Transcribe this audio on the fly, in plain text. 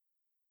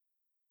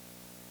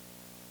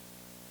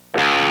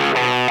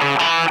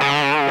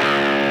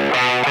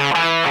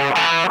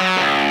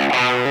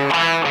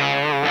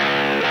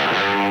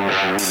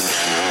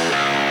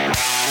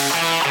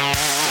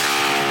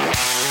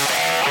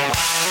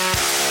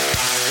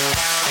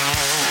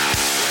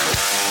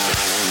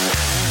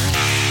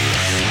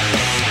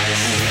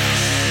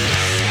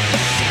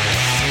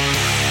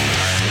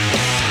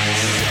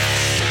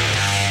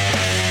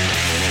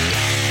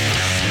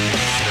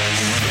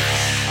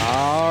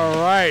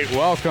right,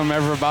 welcome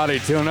everybody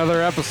to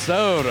another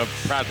episode of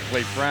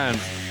Practically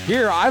Friends.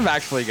 Here, I've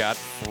actually got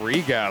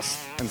 3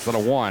 guests instead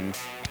of 1,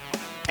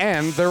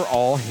 and they're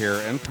all here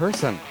in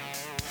person.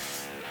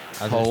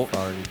 I just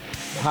farted.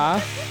 Huh?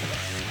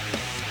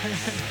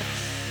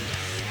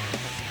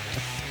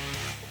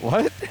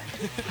 What?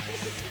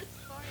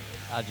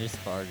 I just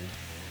farted.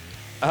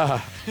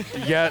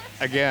 Yet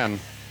again,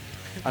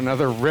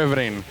 another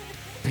riveting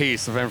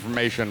piece of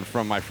information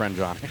from my friend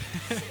Johnny.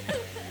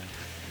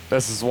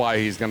 This is why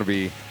he's going to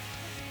be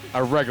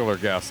a regular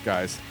guest,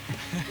 guys.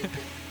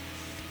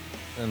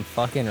 Them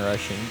fucking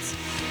Russians.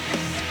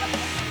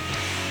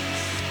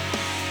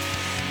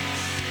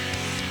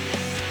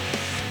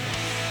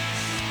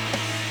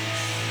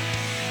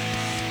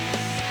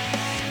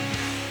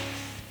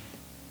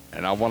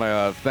 And I want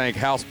to thank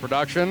House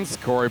Productions,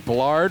 Corey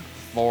Pillard,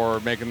 for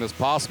making this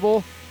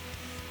possible.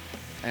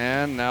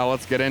 And now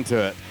let's get into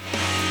it.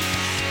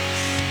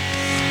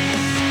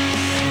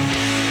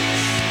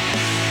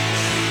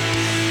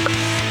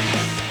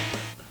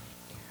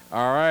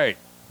 All right.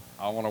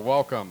 I want to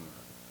welcome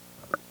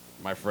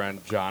my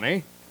friend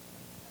Johnny.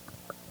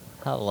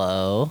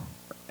 Hello.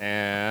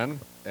 And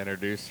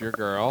introduce your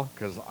girl,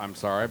 because I'm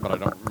sorry, but I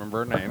don't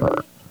remember her name.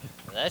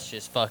 That's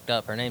just fucked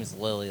up. Her name's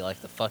Lilly,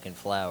 like the fucking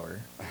flower.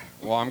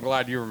 Well, I'm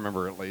glad you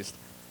remember at least.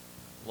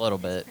 A little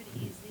bit.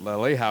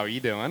 Lily, how are you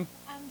doing?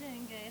 I'm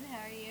doing good.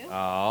 How are you?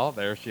 Oh,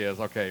 there she is.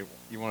 Okay,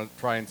 you want to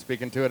try and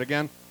speak into it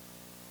again?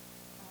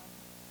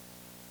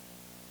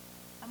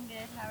 I'm good.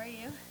 How are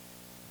you?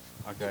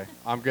 Okay,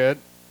 I'm good.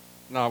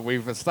 No,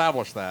 we've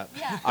established that.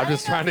 Yeah. I'm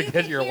just trying to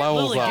get your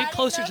levels Lily, up. get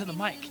closer to the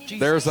mic. Jesus.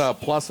 There's a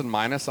plus and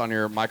minus on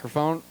your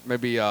microphone.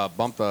 Maybe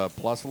bump the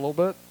plus a little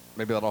bit.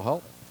 Maybe that'll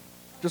help.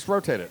 Just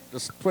rotate it.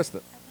 Just twist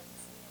it.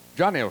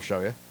 Johnny will show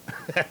you.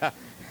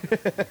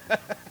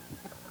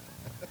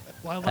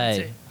 Well,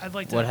 Hey, I'd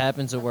like to. what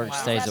happens at work Wow.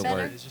 stays Is at that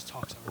work. Just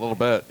talk to A little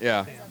bit,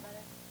 yeah. Is that better?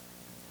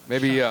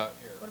 Maybe here.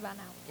 What about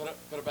now?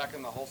 Put it back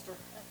in the holster. Okay.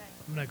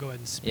 I'm gonna go ahead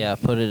and speak. Yeah,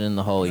 put it in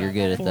the hole. You're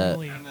good at that.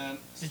 Formally And then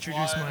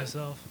introduce slide-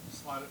 myself.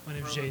 slide it My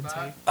name's further Jaden back.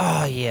 Tate.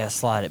 Oh, yeah,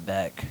 slide it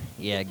back.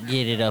 Yeah,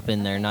 get it up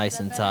in there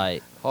nice and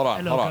tight. Hold on,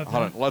 Hello, hold on, Governor.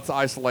 hold on. Let's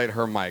isolate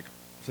her mic.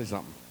 Say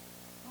something.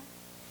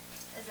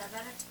 Is that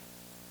better?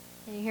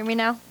 Can you hear me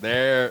now?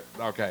 There.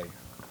 Okay.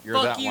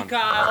 You're that one.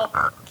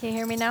 Kyle. Can you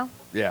hear me now?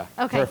 Yeah.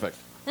 Okay. Perfect.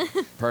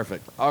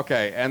 Perfect.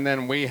 Okay, and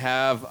then we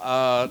have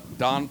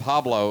Don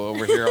Pablo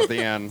over here at the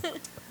end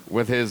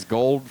with his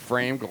gold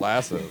frame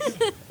glasses.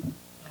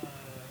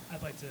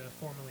 I'd like to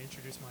formally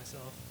introduce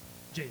myself,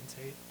 Jaden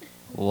Tate.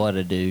 What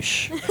a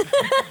douche.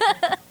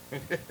 What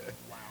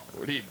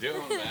are you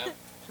doing, man?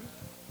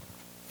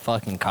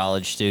 Fucking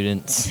college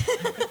students.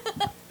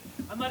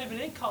 I'm not even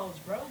in college,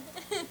 bro.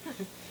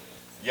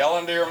 Yell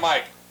into your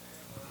mic.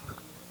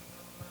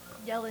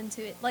 Yell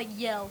into it. Like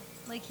yell.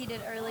 Like he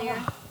did earlier.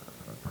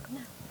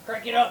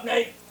 Crank it up,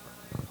 Nate.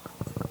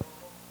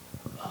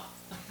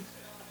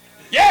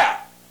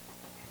 Yeah!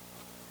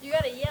 You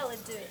gotta yell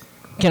into it.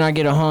 Can I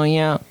get a hung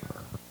out?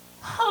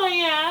 Oh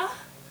yeah.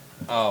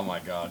 Oh my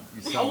God.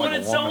 You sound I like wanted a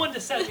woman. someone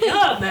to set me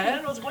up,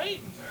 man. I was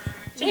waiting.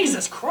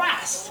 Jesus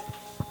Christ.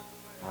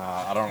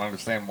 I don't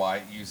understand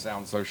why you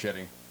sound so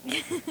shitty.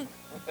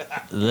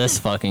 This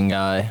fucking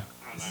guy.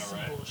 This is some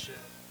bullshit.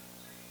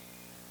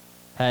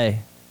 Hey,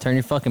 turn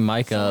your fucking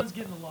mic up. Someone's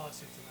getting a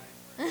lawsuit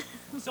tonight.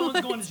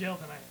 Someone's going to jail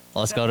tonight.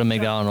 Let's go to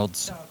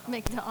McDonald's.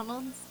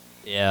 McDonald's?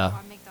 Yeah.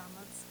 Or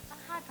McDonald's. Oh,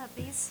 hi,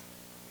 puppies.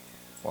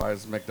 Why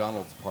is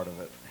McDonald's part of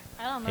it?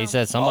 I don't know. He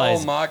said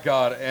somebody's... Oh my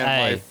God! And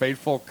my Hey.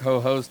 faithful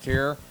co-host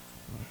here,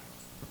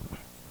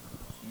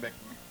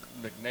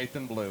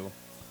 McNathan Blue,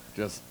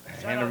 just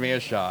handed me a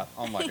shot.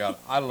 Oh my God!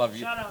 I love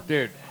you, Shout out,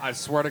 dude. man. I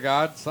swear to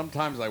God,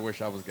 sometimes I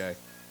wish I was gay,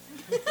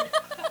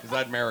 because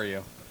I'd marry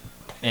you.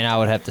 And I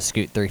would have to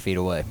scoot 3 feet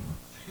away.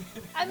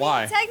 I mean,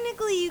 Why?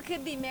 technically you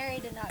could be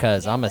married and not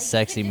 'Cause gay. I'm a Like, you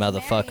sexy could just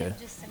marry motherfucker. him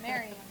just to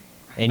marry him.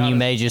 And Not you as-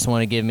 may just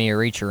want to give me a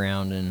reach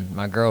around, and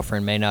my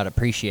girlfriend may not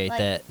appreciate Like,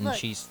 that, and look.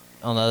 she's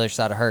on the other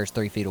side of hers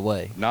 3 feet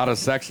away. Not as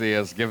sexy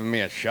as giving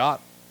me a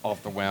shot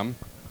off the whim.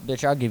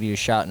 Bitch, I'll give you a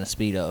shot in a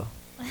Speedo.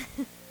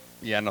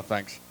 Yeah, no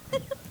thanks.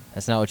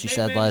 That's not what you Hey,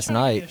 said man, last try to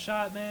give me night. A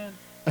shot, man.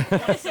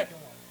 One second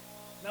one.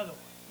 Another one.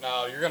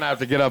 No, you're gonna have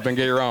to get up and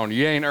get your own.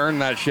 You ain't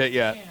earned that shit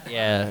yet.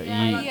 Yeah,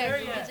 Yeah, you, you There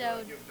got yet.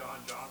 Joe.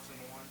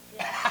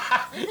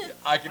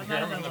 I can I'm hear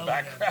not him in that the low yet,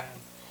 background. man.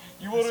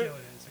 You Let's want see to? how it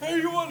is. Hey,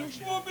 you want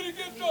me to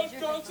get Josh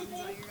Johnson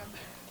one?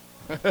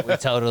 we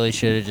totally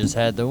should have just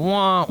had the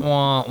wah,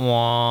 wah,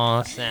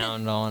 wah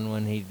sound on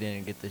when he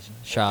didn't get the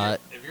shot.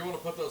 If you want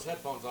to put those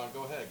headphones on,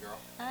 go ahead, girl.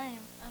 I am.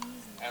 I'm using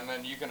it. And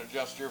then you can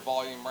adjust your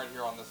volume right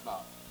here on this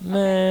knob.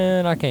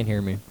 Man, I can't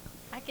hear me.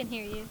 I can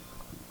hear you.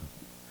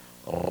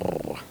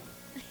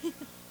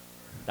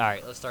 All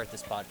right, let's start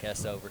this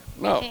podcast over.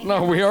 No, can't no,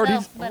 hear we already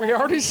myself, but I we can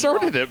already hear you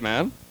started all. it,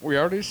 man. We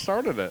already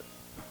started it.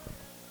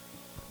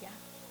 Yeah.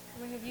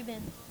 Where have you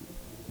been?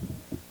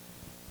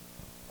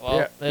 Well,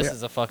 Yeah, this yeah.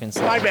 is a fucking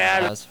My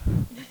bad. guys.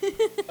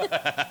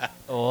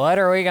 What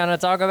are we gonna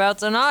talk about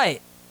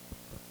tonight?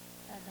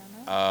 I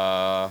don't know.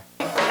 Uh,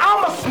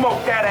 I'ma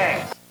smoke that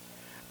ass.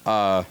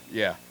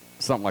 Yeah,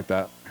 something like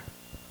that.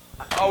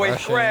 Always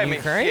Russia grab and me.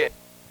 Ukraine? Shit.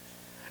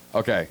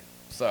 Okay,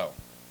 so.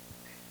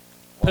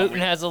 Putin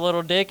has a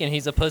little dick and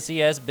he's a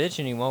pussy ass bitch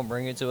and he won't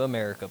bring it to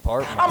America.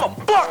 Part one. I'ma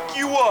fuck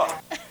you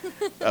up.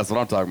 That's what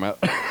I'm talking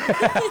about.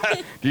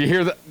 Do you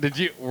hear that?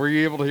 Were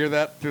you able to hear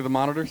that through the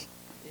monitors?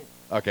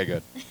 Okay,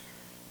 good.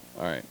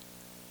 All right.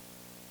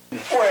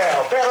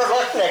 Well, better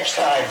luck next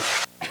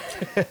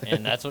time.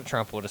 And that's what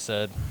Trump would have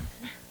said.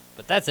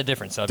 But that's a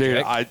different subject.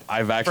 Dude,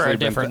 I've actually For a been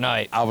different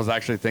night. I was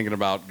actually thinking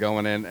about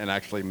going in and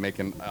actually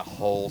making a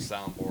whole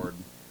soundboard,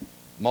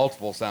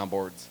 multiple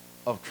soundboards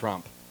of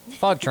Trump.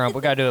 Fuck Trump.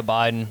 We gotta do it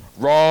Biden.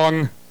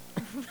 Wrong.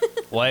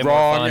 Way more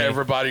Wrong, funny.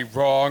 everybody.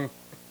 Wrong.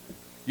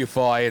 You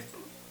fired.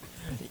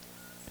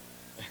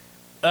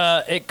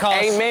 It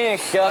costs. Amen,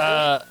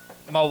 sucker.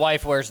 My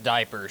wife wears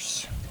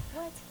diapers.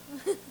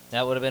 What?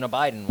 That would have been a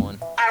Biden one.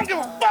 I don't give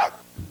a fuck.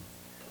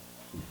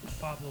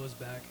 Pablo is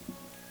back.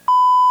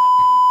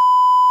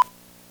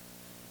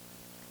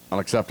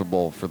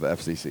 Unacceptable for the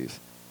FCCs.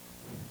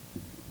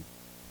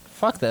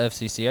 Fuck the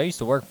FCC. I used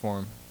to work for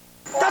him.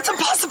 That's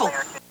impossible.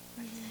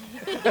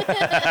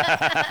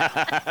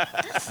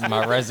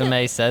 My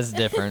resume says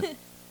different.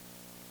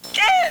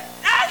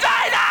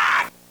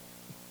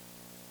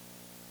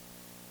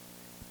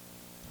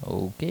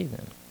 Okay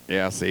then.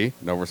 Yeah, see?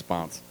 No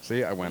response.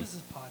 See, I What win. does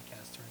this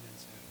podcast turn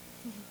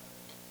into?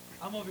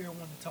 I'm over here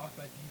wanting to talk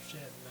about deep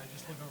shit, and I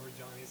just look over at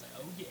Johnny. He's like,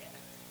 "Oh yeah."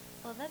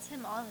 Well, that's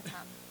him all the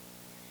time.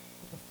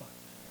 What the fuck?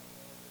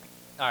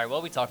 All right, what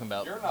are we talking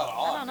about? You're not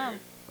I don't know.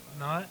 I'm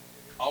not.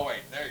 Oh, wait.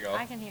 There you go.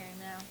 I can hear him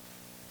now.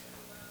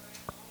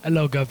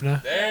 Hello,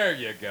 Governor. There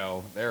you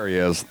go. There he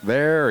is.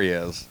 There he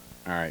is.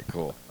 All right,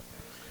 cool.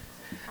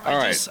 All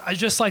right. I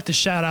just like to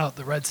shout out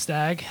the Red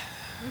Stag.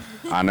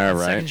 I know,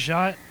 right? Second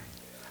shot,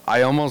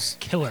 I almost...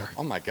 killer.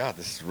 Oh, my God.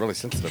 This is really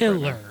sensitive right now.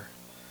 Killer.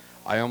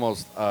 I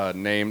almost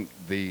named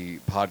the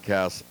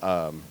podcast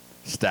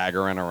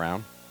Staggering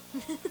Around.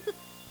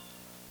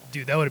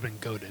 Dude, that would have been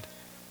goated.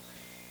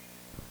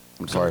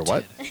 I'm sorry,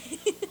 what?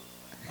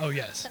 Oh,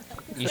 yes.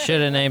 You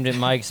should have named it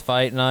Mike's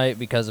Fight Night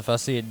because if I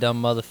see a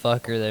dumb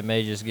motherfucker, they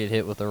may just get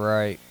hit with a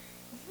right.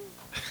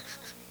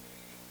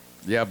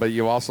 Yeah, but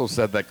you also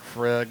said that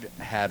Craig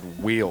had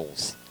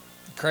wheels.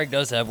 Craig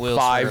does have wheels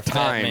for a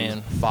fat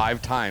man.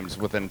 5 times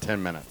within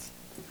 10 minutes.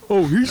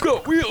 Oh, he's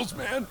got wheels,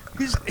 man.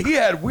 He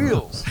had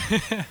wheels.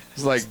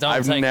 It's like, Don't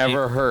I've take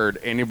never me. heard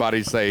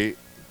anybody say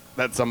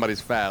that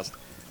somebody's fast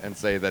and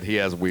say that he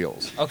has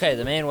wheels. Okay,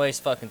 the man weighs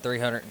fucking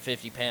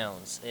 350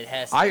 pounds. It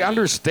has to I be-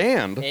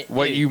 understand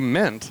what dude, you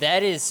meant.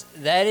 That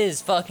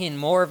is fucking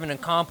more of an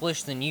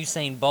accomplishment than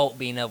Usain Bolt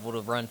being able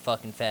to run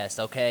fucking fast,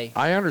 okay?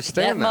 I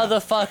understand that.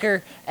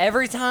 motherfucker,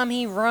 every time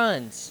he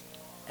runs,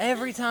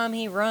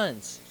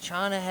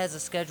 China has a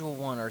Schedule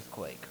 1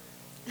 earthquake.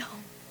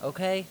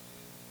 Okay?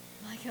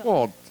 My God.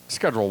 Well,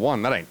 Schedule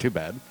 1, that ain't too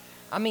bad.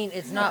 I mean,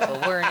 it's not,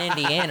 but we're in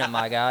Indiana,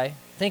 my guy.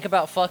 Think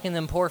about fucking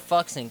them poor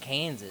fucks in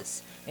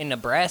Kansas. In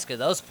Nebraska,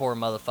 those poor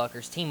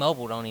motherfuckers,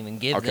 T-Mobile don't even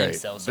give Okay, them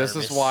cell this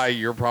service. is why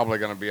you're probably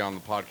going to be on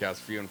the podcast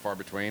few and far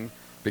between,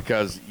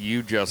 because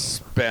you just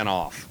spin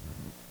off.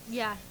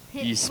 Yeah.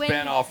 You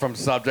spin off from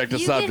subject to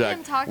you get him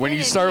subject. talking When you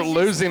and start he's just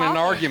losing an talking.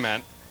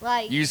 argument,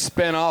 Like, you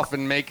spin off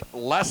and make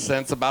less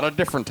sense about a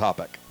different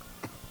topic.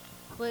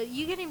 well,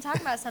 you get him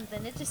talking about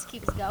something, it just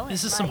keeps going.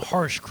 This is like, some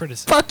harsh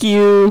criticism. Fuck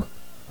you.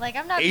 Like,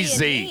 I'm not AZ,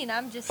 being mean.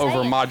 I'm just saying.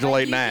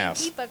 overmodulating like,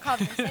 ass. You can keep a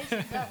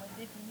conversation going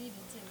if you needed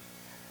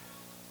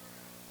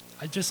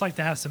to. I'd just like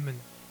to have some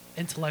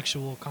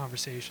intellectual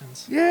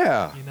conversations.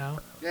 Yeah, You know?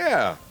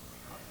 yeah.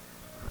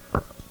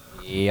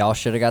 Y'all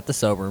should have got the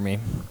sober me.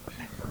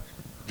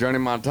 Johnny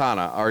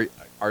Montana,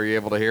 are you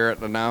able to hear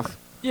it enough?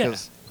 Yeah.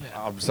 'Cause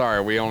Yeah. I'm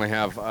sorry, we only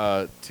have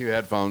 2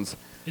 headphones.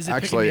 Is it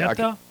Actually, picking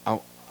me up,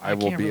 though? I I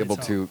will can't be really able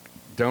tell. to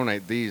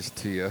donate these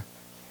to you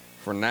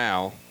for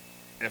now,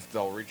 if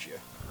they'll reach you.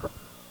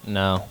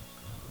 No.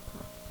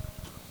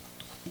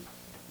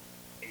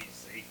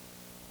 Easy.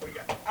 We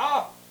got.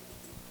 Oh,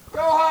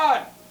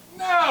 Johan,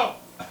 no.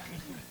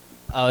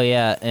 Oh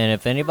yeah, and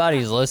if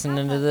anybody's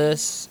listening to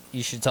this,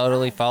 you should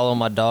totally follow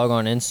my dog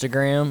on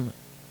Instagram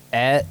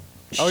at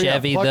Oh, yeah,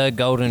 Chevy plug- the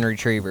Golden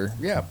Retriever.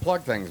 Yeah,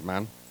 plug things,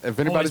 man. If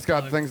anybody's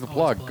got plug, things to always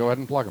plug, plug. go ahead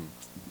and plug them.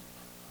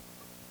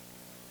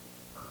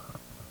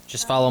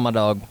 Just follow my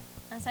dog.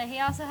 And so he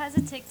also has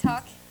a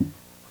TikTok.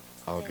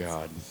 Oh It's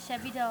God,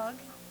 Chevy Dog.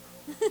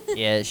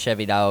 Yeah, it's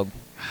Chevy Dog.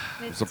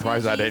 with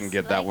surprised 2 I didn't Gs,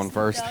 get that like one Snoop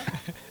first.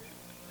 Dogg.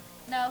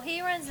 No,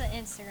 he runs the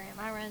Instagram.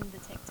 I run the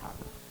TikTok.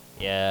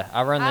 Yeah,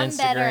 I run the I'm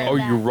better Instagram. at oh,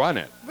 that. you run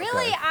it.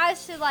 Really, Okay. I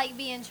should like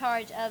be in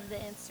charge of the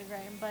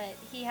Instagram, but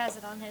he has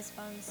it on his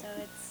phone, so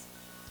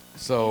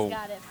So he's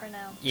got it for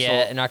now. Yeah,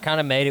 So- and I kind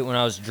of made it when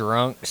I was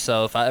drunk,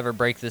 so if I ever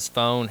break this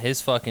phone, his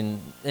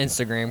fucking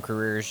Instagram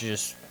career is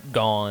just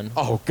gone.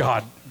 oh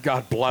God,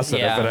 God bless it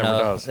yeah, if it I ever know.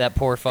 does. That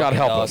poor fucking God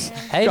help dog. us.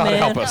 Hey, God man.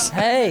 help us.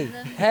 Hey,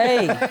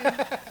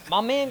 my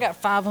man got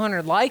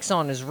 500 likes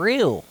on his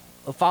reel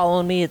of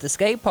following me at the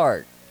skate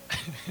park.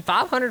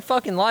 500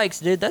 fucking likes,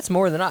 dude. That's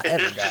more than I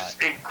ever got.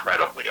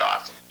 Incredibly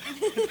awesome.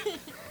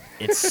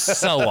 It's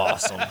so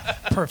awesome.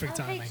 Perfect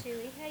Oh, hey, timing.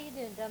 Chewy. How you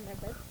doing, down there,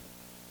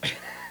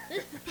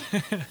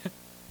 bud.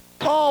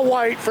 All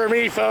white for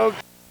me, folks.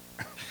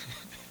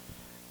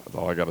 That's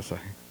all I gotta say.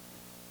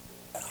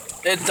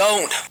 It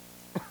don't.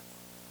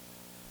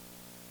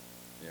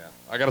 Yeah,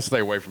 I gotta stay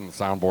away from the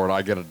soundboard.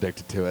 I get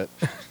addicted to it.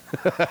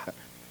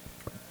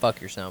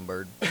 Fuck your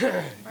soundbird.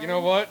 You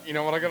know what? You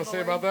know what I gotta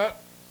say about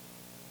that?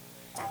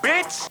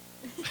 Bitch.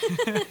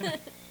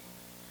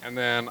 And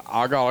then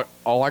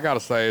all I gotta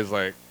say is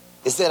like,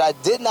 Is that I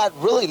did not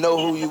really know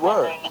who you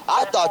were.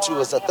 I thought you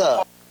was a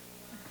thug.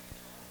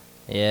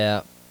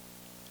 Yeah.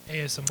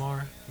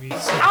 ASMR.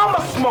 I'ma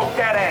smoke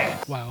that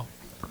ass. Wow.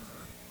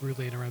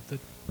 Rudely interrupted.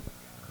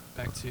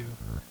 Back to your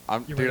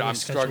I'm regular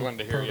struggling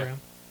to hear program.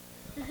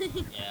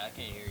 Yeah, I can't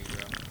hear you,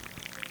 bro.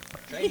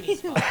 Trade me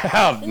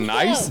spot. you.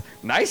 Nice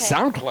Okay.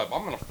 sound clip.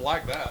 I'm gonna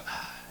flag that.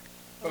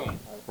 Boom,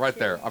 right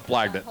there. I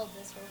flagged it. Hold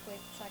this real quick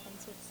so I can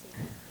switch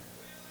seats.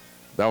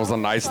 That was a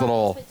nice So I can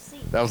little. switch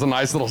seats. That was a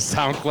nice little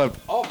sound clip.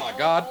 Oh my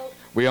God, Oh,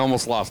 we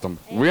almost lost him.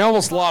 We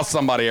almost lost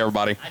somebody,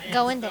 everybody.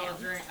 Going down.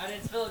 I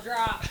didn't spill a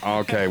drop.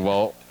 Okay,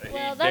 well, he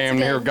Well, that's damn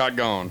near good. got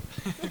gone.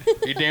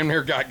 He damn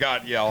near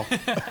got yell.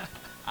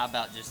 How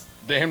about just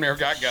Damn near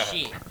got.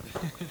 shit?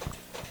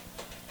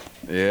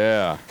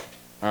 Yeah.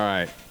 All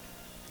right.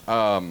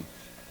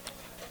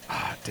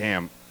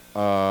 Damn.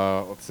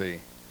 Let's see.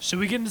 Should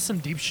we get into some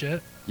deep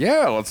shit?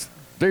 Yeah,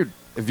 dude.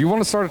 If you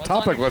want to start a What's on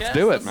topic, your let's chest?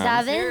 do it, Let's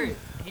man. Seven.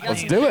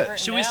 Let's do it.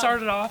 Should we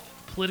start it off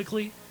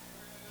politically?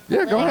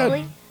 Yeah, go ahead.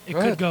 Politically? It Go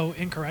could ahead. go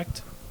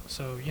incorrect.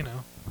 So, you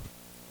know.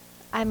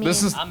 I mean,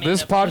 This I mean,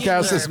 this if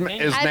podcast you- is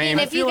I mean, named.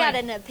 if you feel got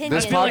like an opinion,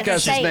 This you can podcast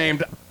say is it.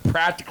 named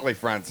Practically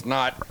Friends,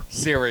 not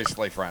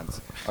Seriously Friends.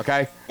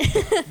 Okay.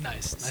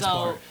 Nice So,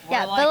 bar.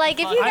 Yeah, but like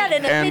if you got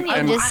an And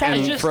opinion, just say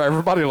and it. for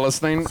everybody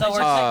listening, So we're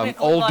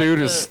technically old like dude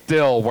the- is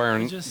still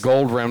wearing Just-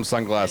 gold rimmed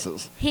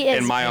sunglasses He is.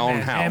 in my own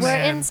Amen. house. We're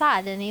Man.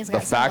 inside, and he's The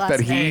got fact that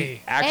sunglasses. he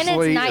Hey. And it's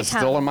actually is nighttime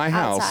still in my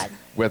house outside.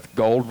 with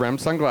gold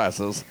rimmed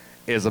sunglasses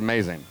is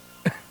amazing.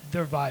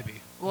 They're vibey.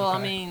 Well, I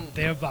okay? mean,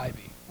 They're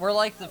vibey. we're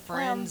like the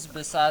friends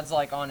besides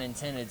like on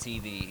antenna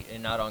TV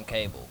and not on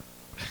cable.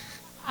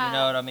 You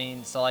know what I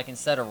mean? So like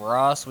instead of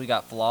Ross, we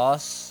got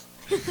Floss.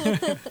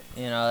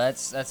 You know,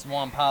 that's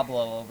Juan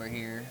Pablo over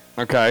here.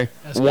 Okay.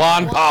 That's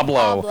Juan good.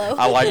 Pablo. Pablo.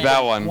 I like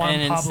that one. Juan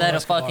And Pablo instead of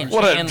Escobar. fucking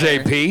What a Chandler,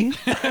 JP.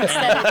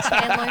 Instead of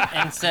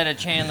Chandler. Instead of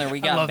Chandler, we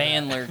I got love that.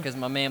 Bandler because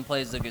my man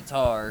plays the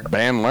guitar.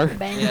 Bandler.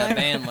 Yeah, Bandler.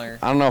 Bandler.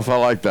 I don't know if I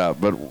like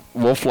that, but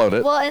we'll float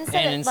it. Well,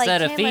 instead And of like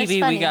instead of Chandler's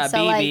Phoebe, funny, we got so,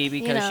 BB like, you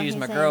because know, she's he's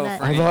my saying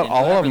girlfriend. that I thought and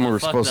all of whoever them the were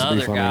fuck supposed the to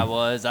be other guy funny.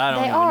 was. I don't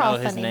They even are know all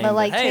his funny, name. but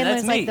like hey, Chandler's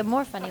that's like me. the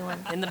more funny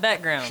one. In the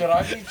background.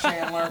 I be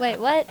Chandler? Wait,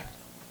 what?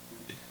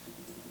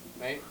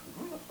 Mate,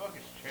 who the fuck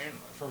is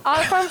Chandler?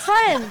 Oh, from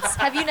Friends.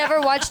 Have you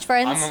never watched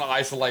Friends? I'm gonna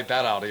isolate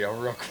that audio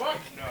real quick.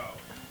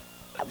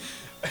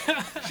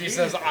 She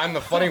says I'm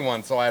the funny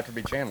one, so I have to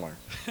be Chandler.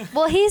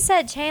 Well, he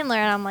said Chandler,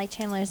 and I'm like,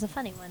 Chandler's the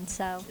funny one,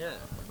 so. Yeah,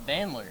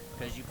 Bandler,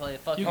 because you play a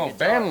fucking Oh,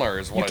 guitar. Bandler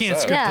is You what I can't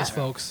said. script Yeah. this,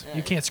 folks. Yeah.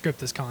 You can't script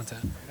this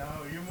content.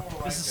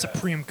 This is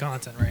supreme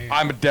content right here.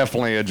 I'm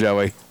definitely a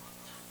Joey.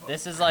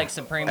 This is like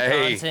Supreme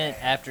Hey. content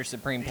after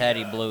Supreme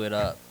Patty blew it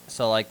up.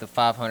 So like the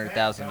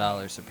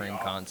 $500,000 Supreme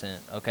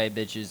content. Okay,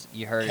 bitches,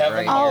 you heard Kevin it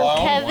right Malone?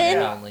 here. Oh, One and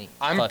Kevin? only.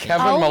 I'm Fucking-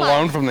 Kevin Oh my-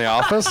 Malone from The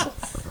Office.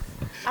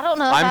 I don't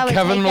know if I'm I would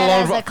Kevin take Malone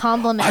that as from- a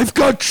compliment. I've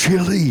got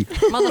chili.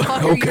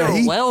 Motherfucker, you're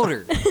Okay. a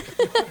welder.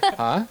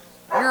 Huh?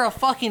 You're a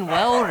fucking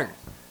welder.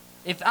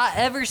 If I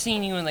ever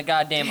seen you in the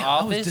goddamn Damn,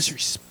 that was office,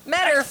 disrespectful.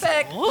 matter of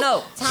fact,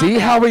 no. time See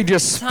how out. he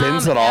just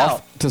spins Time it off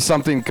out. to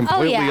something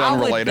completely yeah, I would I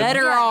would unrelated?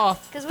 better Yeah,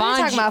 off 'cause we were find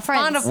talking about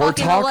find a friends. We're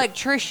fucking talk-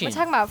 electrician. We're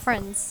talking about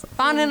Friends.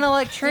 Find an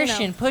electrician,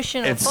 You know.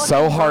 pushing a It's fucking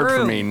so hard for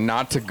broom. me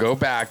not to go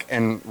back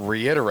and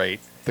reiterate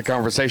the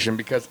conversation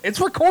because it's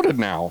recorded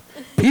now.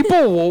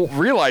 People will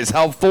realize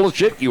how full of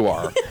shit you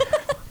are.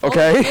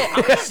 Okay? Shit,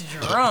 I'm just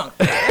drunk.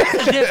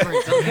 That's the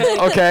difference, okay?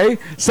 Okay?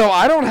 So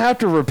I don't have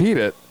to repeat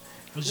it.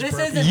 Was This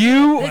burping. isn't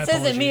You this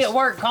isn't me at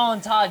work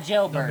calling Todd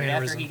jailbird after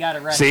mannerism. he got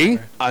arrested. see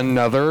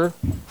another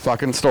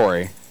fucking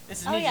story This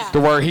is Oh, me yeah. just, to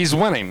where he's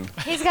winning,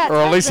 He's got or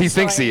at tons least of he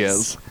thinks he stories.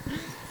 is.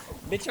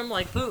 bitch, I'm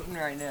like Putin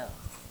right now.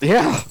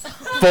 Yeah,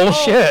 full of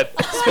shit.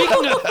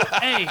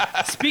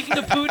 Speaking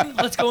of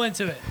Putin, let's go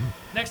into it.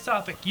 Next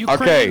topic.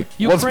 Ukraine. Okay,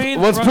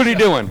 Ukraine, what's Pootie Russia.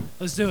 doing?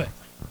 Let's do it.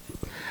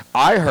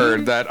 I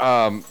heard that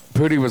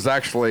Pootie was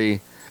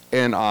actually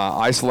in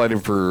isolating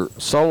for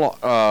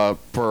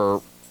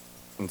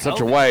in such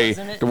a COVID, way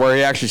wasn't it? to where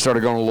he actually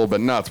started going a little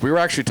bit nuts. We were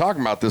actually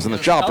talking about this in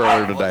the shop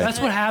earlier today. That's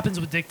what happens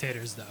with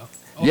dictators, though.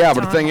 All Yeah,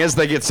 the but the time. thing is,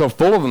 they get so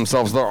full of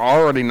themselves, they're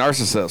already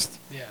narcissists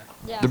Yeah.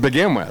 Yeah. to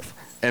begin with.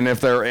 And if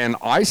they're in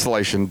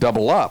isolation,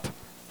 double up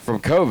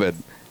from COVID,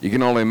 you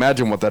can only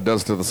imagine what that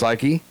does to the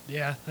psyche.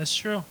 Yeah, that's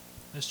true.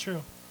 That's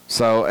true.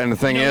 So, and the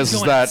thing You know, is he's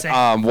going that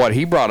insane. what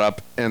he brought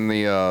up in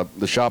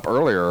the shop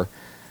earlier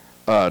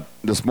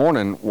this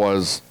morning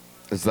is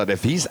that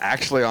if he's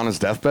actually on his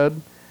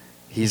deathbed,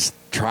 he's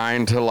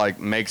trying to like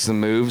make some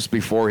moves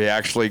before he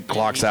actually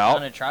clocks out. He's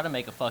gonna try to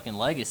make a fucking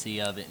legacy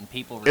of it, and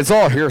people. It's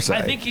all hearsay.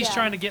 I think he's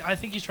trying to get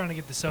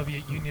the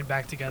Soviet Union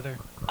back together.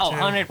 Oh, too.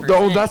 100%.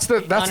 No, that's the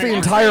 100%.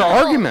 entire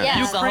argument. Yeah.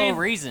 That's the whole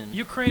reason.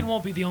 Ukraine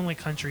won't be the only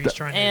country he's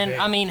trying to And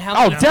invade. I mean, how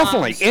Oh, many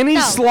definitely. times- Any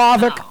No.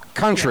 Slavic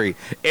country,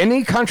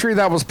 any country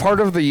that was part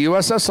of the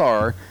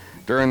USSR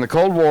during the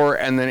Cold War,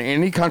 and then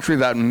any country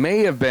that may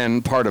have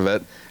been part of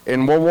it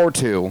in World War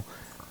II.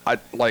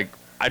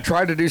 I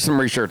tried to do some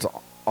research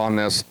on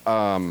this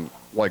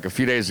like a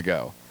few days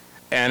ago,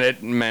 and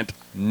it meant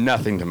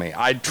nothing to me.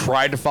 I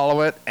tried to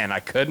follow it, and I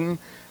couldn't.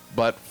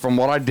 But from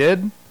what I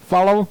did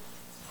follow,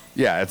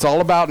 yeah, it's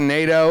all about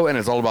NATO, and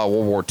it's all about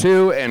World War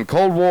II and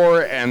Cold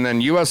War, and then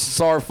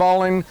USSR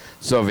falling,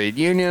 Soviet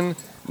Union,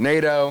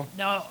 NATO.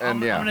 Now, and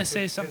I'm yeah. going to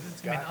say something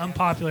that's going to be an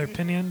unpopular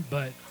opinion,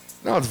 but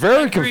No, it's very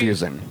I agree-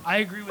 confusing. I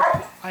agree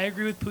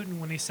with Putin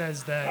when he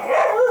says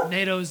that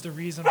NATO is the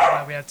reason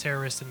why we have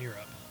terrorists in Europe.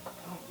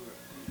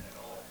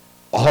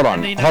 Hold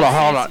on. And the Hold on.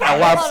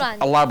 United States-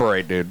 Hold on.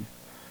 Elaborate, dude.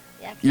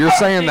 Yeah, You're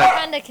saying that.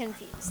 kind of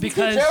confused.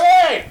 Because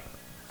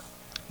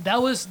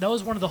that was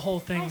one of the whole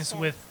things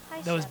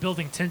that was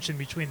building tension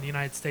between the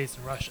United States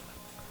and Russia.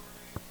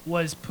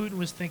 Was Putin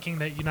was thinking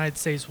that United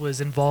States was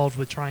involved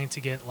with trying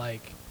to get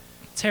like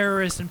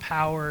terrorists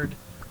empowered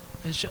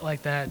and shit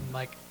like that, and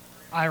like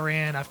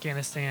Iran,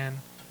 Afghanistan.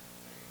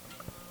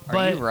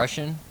 Are you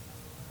Russian?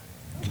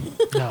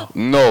 No.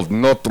 No,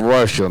 not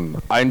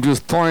Russian. I'm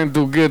just trying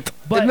to get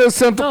But-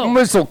 innocent no.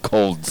 missile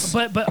codes.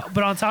 But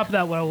on top of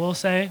that, what I will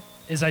say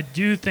is I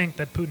do think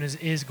that Putin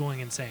is going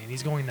insane.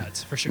 He's going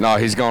nuts for sure. No,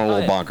 he's going a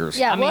little Oh, yeah. bonkers.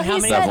 Yeah, I mean, well, how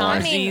he many said.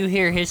 times I do you mean,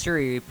 hear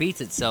history repeats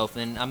itself?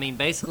 And I mean,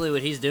 basically,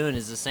 what he's doing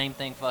is the same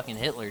thing fucking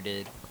Hitler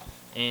did.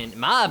 And in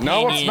my opinion,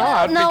 No, it's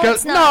not. No, because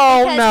it's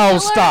not. Because no, Hitler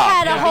stop.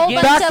 had a whole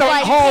Yeah. bunch Back of the,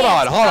 like hold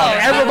on, kids. hold on.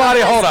 Hitler Everybody,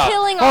 was hold up.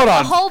 killing Hold off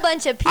on. a whole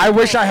bunch of people. I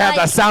wish I had like,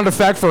 that sound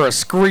effect for a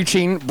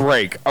screeching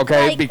break,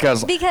 okay? Like,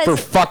 because for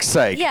fuck's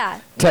sake, Yeah.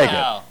 take it.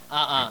 no,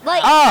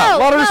 Like,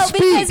 let her no,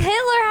 speak. because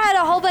Hitler had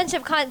a whole bunch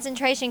of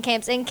concentration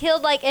camps and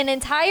killed like an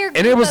entire group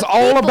And it was of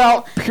all people.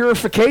 about But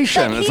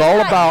purification. he's It's all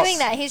not about. doing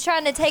that. He's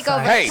trying to take over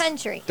Hey, the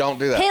country. don't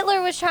do that.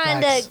 Hitler was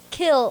trying Facts. to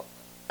kill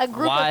a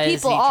group why of is he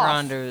people off.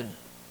 trying to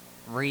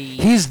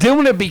He's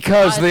doing it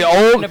because why the is he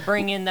trying old. to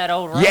bring in that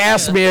old You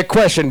asked Russia? me a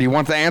question. Do you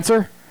want the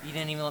answer? You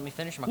didn't even let me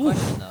finish my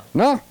question though.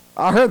 No,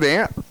 I heard the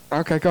answer.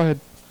 Okay, go ahead.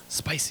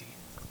 Spicy.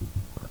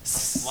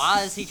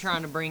 Why is he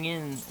trying to bring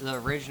in the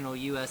original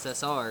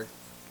USSR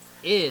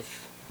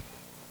if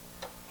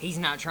he's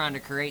not trying to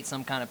create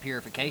some kind of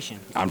purification?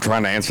 I'm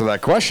trying to answer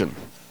that question.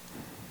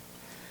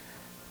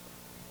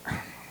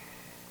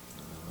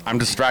 I'm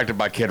distracted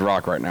by Kid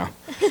Rock right now.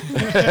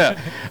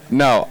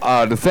 No,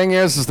 the thing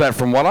is that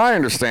from what I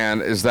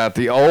understand is that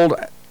the old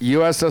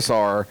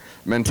USSR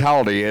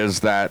mentality is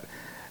that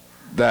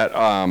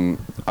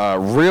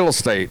real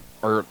estate,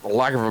 or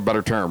lack of a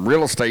better term,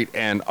 real estate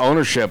and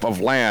ownership of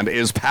land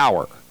is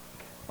power.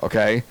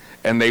 Okay,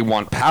 and they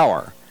want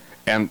power,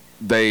 and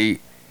they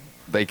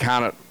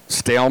kind of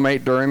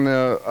stalemate during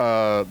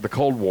the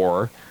Cold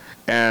War,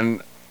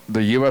 and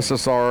the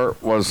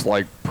USSR was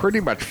like pretty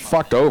much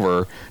fucked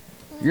over.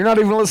 You're not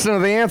even listening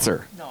to the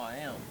answer. No, I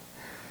am.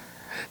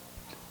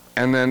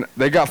 And then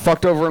they got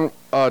fucked over in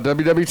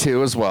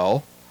WW2 as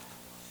well.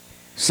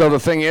 So the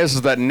thing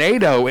is that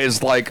NATO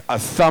is like a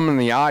thumb in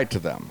the eye to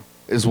them,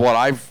 is what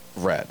I've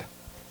read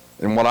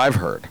and what I've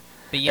heard.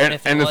 But yet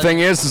if it And the thing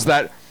wasn't- is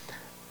that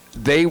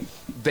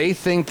they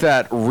think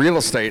that real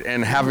estate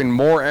and having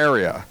more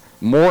area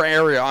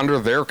under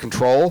their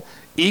control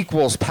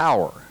equals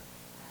power.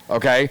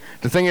 Okay?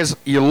 The thing is,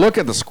 you look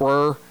at the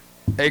square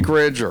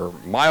acreage or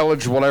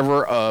mileage,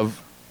 whatever,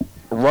 of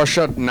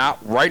Russia not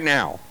right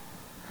now,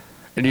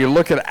 and you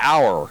look at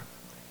our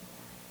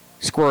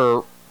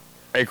square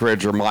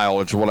acreage or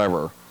mileage,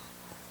 whatever,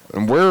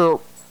 and we're,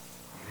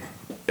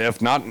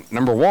 if not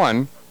number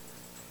one,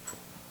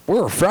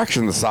 we're a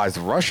fraction the size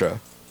of Russia.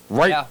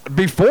 Right Yeah.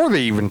 before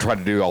they even tried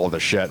to do all of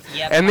this shit.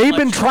 Yeah, And how they've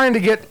been much- trying to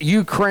get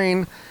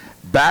Ukraine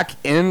back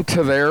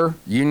into their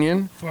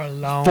union For a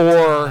long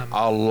for time.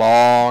 a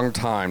long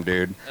time,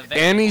 dude. A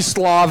very Any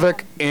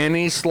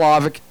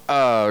Slavic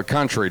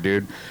country,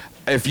 dude.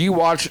 If you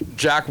watch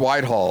Jack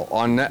Whitehall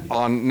on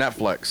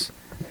Netflix,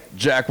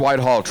 Jack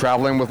Whitehall,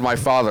 Traveling with My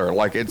Father,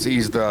 like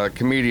he's the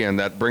comedian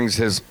that brings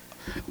his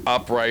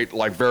upright,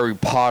 like very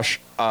posh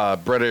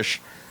British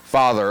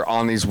father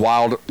on these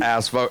wild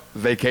ass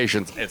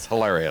vacations. It's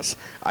hilarious.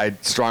 I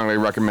strongly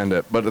recommend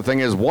it. But the thing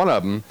is, one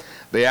of them,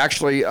 they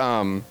actually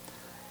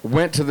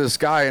went to this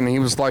guy, and he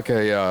was like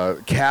a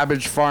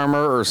cabbage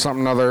farmer or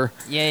something other.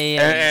 Yeah.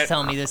 You was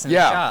telling me this in the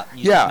Yeah, shop.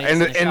 You yeah. told me this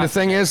And in the shop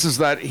thing today. is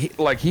that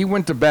he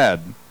went to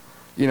bed,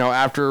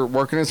 after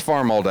working his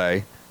farm all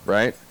day,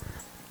 right?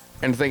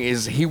 And the thing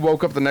is, he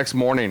woke up the next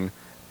morning,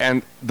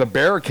 and the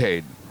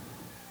barricade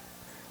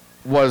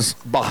was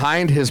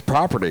behind his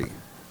property.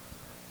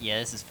 Yeah,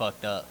 this is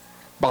fucked up.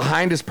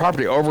 Behind his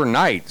property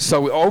overnight.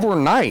 So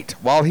overnight,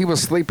 while he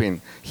was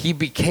sleeping, he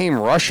became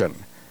Russian.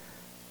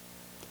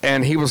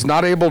 And he was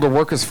not able to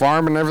work his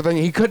farm and everything.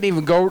 He couldn't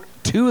even go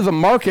to the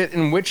market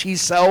in which he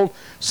sold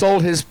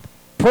his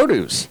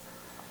produce.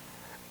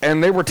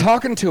 And they were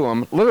talking to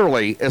him,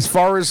 literally, as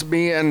far as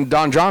me and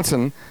Don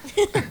Johnson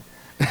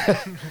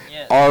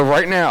are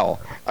right now,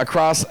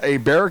 across a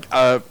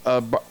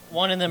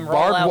one of them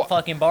barbed roll out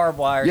fucking barbed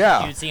wires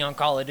that you'd see on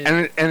Call of Duty.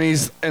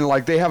 And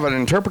like they have an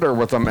interpreter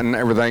with them and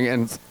everything,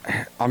 and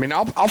I mean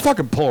I'll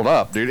fucking pull it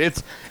up, dude.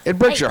 It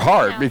breaks your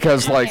heart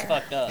because like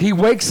he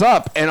wakes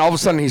up and all of a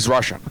sudden he's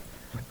Russian,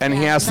 and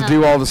he has to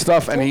do all this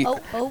stuff, and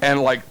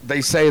and like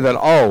they say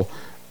that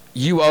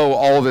you owe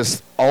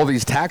all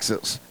these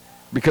taxes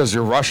because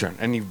you're Russian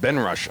and you've been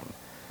Russian.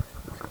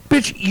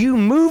 Bitch, you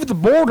moved the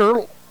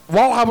border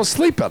while I was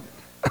sleeping.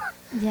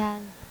 Yeah.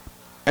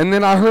 And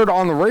then I heard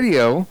on the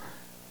radio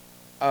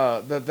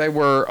that they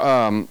were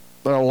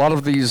that a lot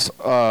of these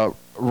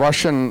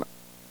Russian.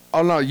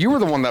 Oh no, you were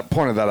the one that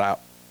pointed that out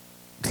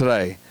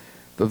today.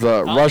 That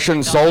the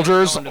Russian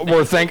soldiers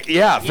were thinking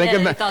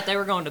they thought they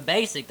were going to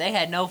basic. They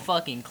had no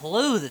fucking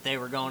clue that they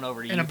were going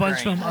over to Ukraine. And a bunch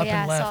of them up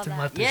and left and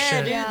left their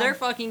shit. Dude, they're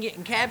fucking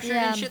getting captured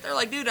and shit. They're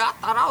like, dude, I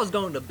thought I was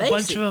going to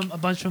basic. A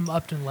bunch of them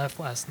up and left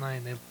last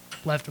night. They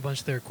left a bunch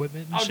of their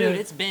equipment and shit.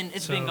 Dude,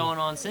 it's been going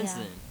on since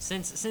then.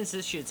 Since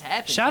this shit's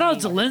happened. Shout out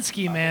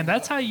Zelensky, man.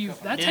 That's how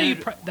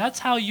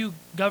you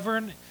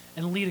govern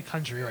and lead a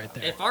country right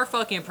there. If our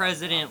fucking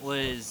president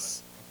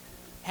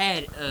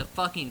had a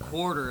fucking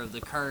quarter of the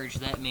courage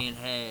that man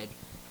had,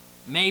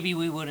 maybe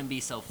we wouldn't be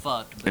so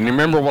fucked. And you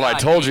remember what I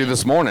told you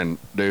this morning,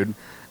 dude,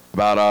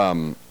 about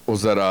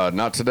was that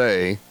not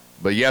today,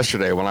 but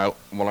yesterday when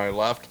I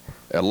left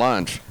at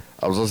lunch,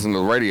 I was listening to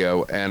the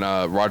radio and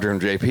Roger and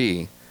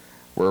JP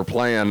were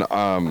playing.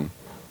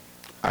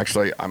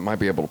 Actually, I might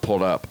be able to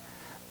pull it up.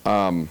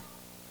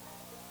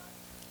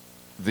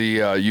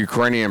 The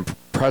Ukrainian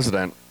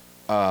president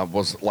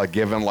was like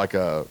giving like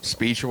a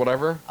speech or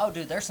whatever. Oh,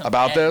 dude, there's some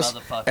about this,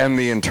 motherfuckers. And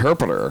the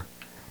interpreter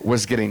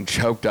was getting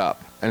choked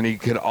up, and he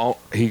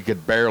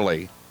could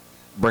barely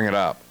bring it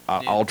up.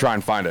 I'll try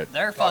and find it.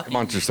 They're Talk fucking.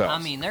 amongst yourselves.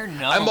 I mean, they're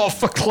known. I'm all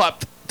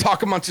fucked.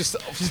 Talk amongst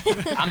yourselves.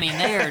 I mean,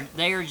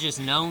 they are just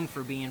known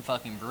for being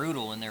fucking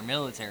brutal in their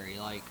military.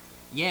 Like,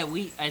 yeah,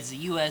 we as the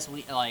U.S.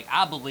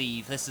 I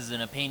believe this is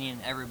an opinion.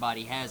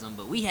 Everybody has them,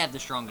 but we have the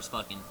strongest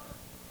fucking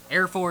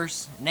Air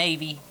Force,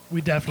 Navy,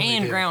 we definitely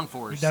and do. ground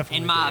force.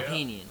 In my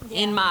opinion.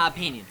 In my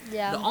opinion.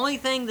 Yeah. The only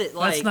thing that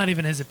that's not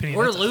even his opinion.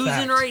 We're that's a losing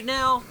fact. right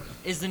now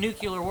is the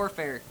nuclear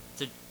warfare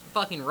to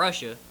fucking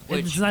Russia.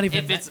 Which, it's not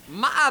even if it's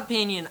my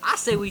opinion, I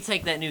say we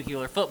take that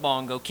nuclear football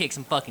and go kick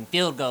some fucking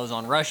field goals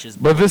on Russia's.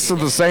 But this is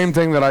the same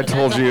thing that I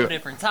told you.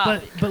 Different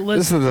topic. But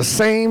this is the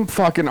same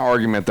fucking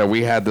argument that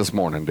we had this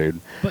morning, dude.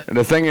 And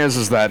the thing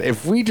is that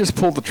if we just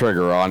pulled the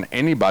trigger on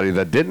anybody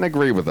that didn't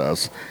agree with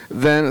us,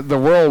 then the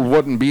world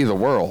wouldn't be the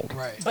world.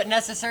 Right. But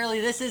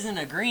necessarily, this isn't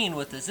agreeing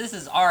with us. This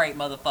is all right,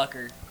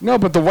 motherfucker. No,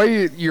 but the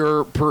way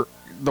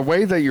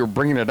that you're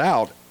bringing it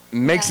out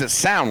makes it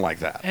sound like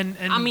that. And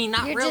I mean,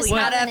 not You're really. just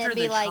Not not gonna after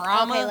be the like,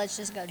 trauma okay, let's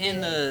just go do and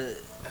it.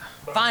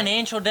 the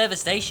financial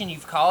devastation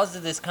you've caused to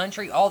this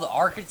country, all the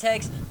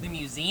architects, the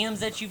museums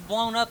that you've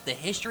blown up, the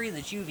history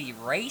that you've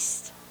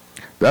erased.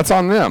 That's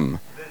on them.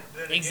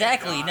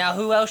 Exactly. Now,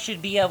 who else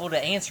should be able to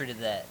answer to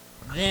that?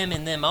 Them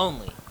and them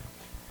only.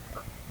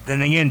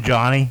 Then again,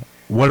 Johnny,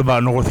 what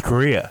about North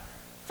Korea?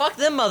 Fuck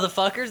them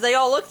motherfuckers. They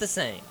all look the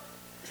same.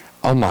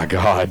 Oh my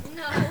God.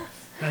 No.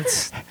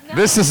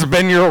 This has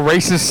been your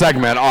racist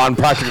segment on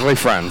Practically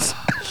Friends.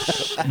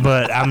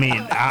 But I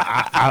mean,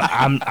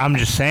 I'm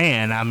just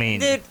saying. I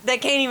mean, Dude, they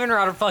can't even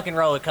ride a fucking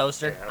roller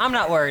coaster. I'm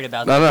not worried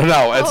about No, that. no,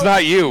 no. It's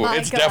not you. my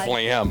It's God.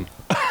 definitely him.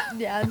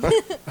 Yeah.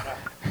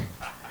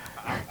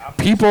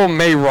 People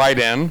may write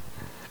in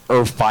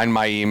or find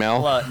my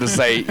email Look. to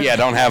say, "Yeah,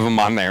 don't have him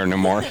on there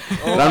anymore."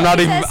 And I'm not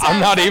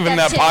even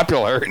that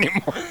popular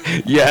anymore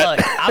yet.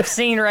 Look, I've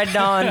seen Red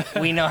Dawn.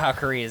 We know how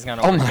Korea's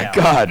gonna Oh work my out.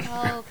 God.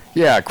 Oh,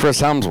 Yeah, Chris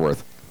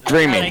Helmsworth,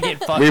 dreamy. Gonna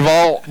get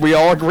fucked. We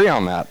all agree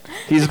on that.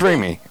 He's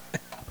dreamy.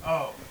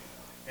 oh,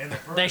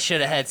 They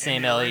should have had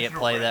Sam Elliott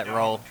play that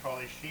role.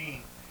 Charlie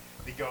Sheen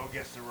to go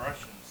against the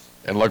Russians.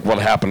 And look what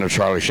happened to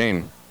Charlie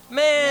Sheen.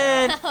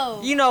 Man,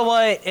 No. you know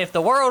what? If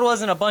the world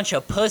wasn't a bunch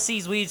of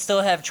pussies, we'd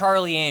still have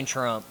Charlie and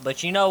Trump.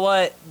 But you know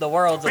what? The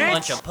world's a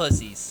bunch of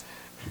pussies.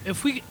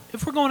 if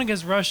we're going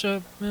against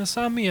Russia, man,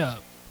 sign me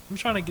up. I'm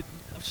trying to get.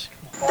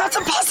 That's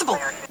impossible.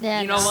 yeah,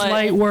 You know what?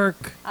 Slight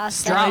work. I'll Drop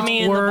stop.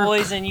 me and the work.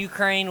 boys in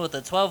Ukraine with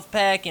a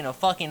 12-pack and a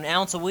fucking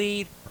ounce of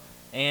weed.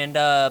 And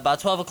by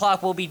 12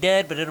 o'clock, we'll be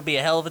dead, but it'll be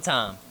a hell of a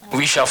time.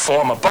 We shall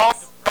form a bond.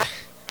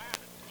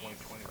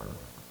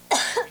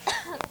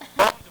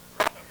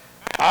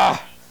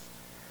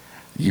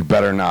 You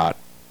better not.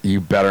 You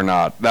better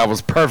not. That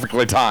was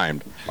perfectly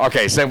timed.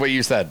 Okay, say what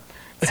you said.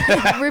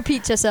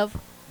 Repeat yourself.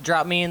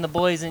 Drop me and the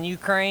boys in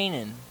Ukraine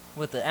and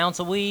with an ounce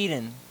of weed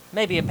and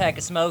maybe a pack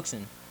of smokes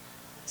and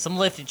some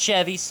lifted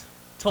Chevys,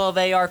 12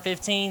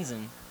 AR-15s,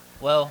 and,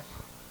 well,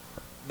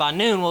 by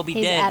noon we'll be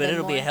He's dead, but adding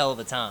it'll be a more. hell of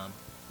a time.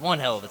 One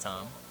hell of a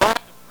time.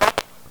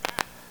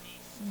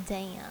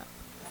 Damn.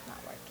 It's not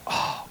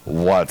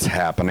working. What's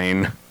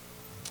happening?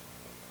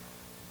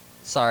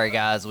 Sorry,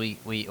 guys.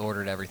 We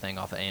ordered everything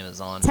off of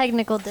Amazon.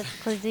 Technical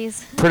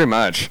difficulties. Pretty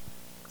much.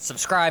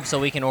 Subscribe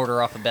so we can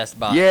order off of Best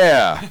Buy.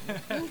 Yeah.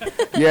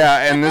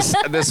 Yeah, and this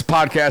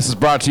podcast is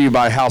brought to you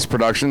by House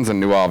Productions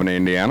in New Albany,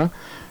 Indiana.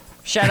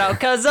 Shout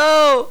out,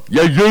 Cuzzo!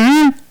 Yeah,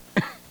 yeah.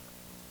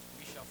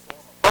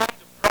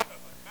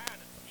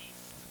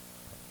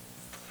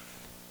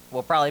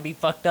 We'll probably be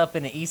fucked up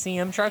in an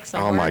ECM truck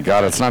somewhere. Oh my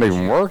God, it's not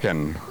even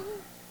working.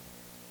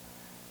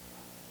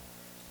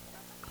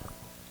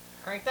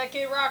 Crank that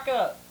Kid Rock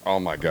up. Oh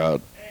my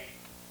God.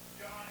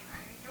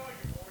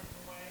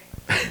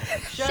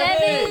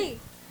 Chevy!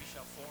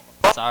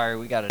 Sorry,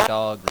 we got a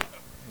dog that,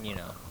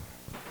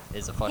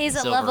 is a fucking He's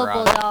a silver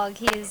lovable rock. dog.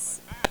 He's.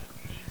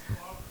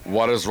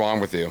 What is wrong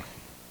with you?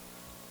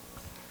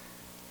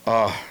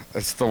 Oh,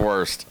 it's the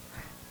worst.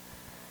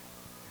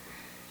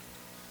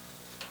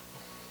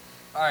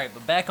 All right,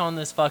 but back on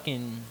this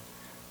fucking...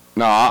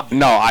 No,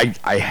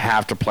 I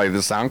have to play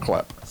the sound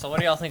clip. So what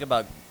do y'all think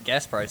about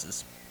gas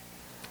prices?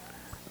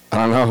 I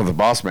don't know. The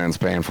boss man's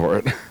paying for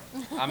it.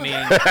 I mean,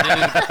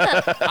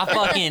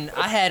 dude,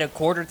 I had a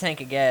quarter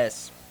tank of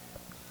gas.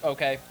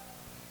 Okay.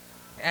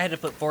 I had to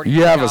put $40.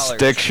 You have a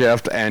stick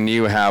shift and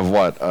you have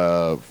what?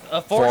 A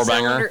four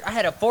cylinder. banger? I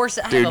had a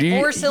four-cylinder.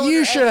 Dude,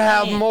 you should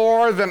have more.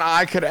 more than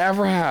I could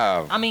ever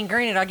have. I mean,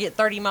 granted, I get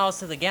 30 miles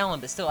to the gallon,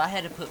 but still, I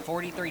had to put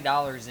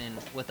 $43 in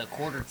with a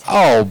quarter tank.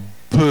 Oh,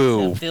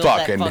 boo. to fill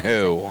that Fucking who.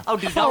 thing. Oh,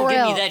 dude, For don't give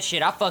me real. that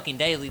shit. I fucking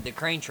dailied the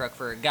crane truck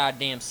for a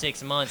goddamn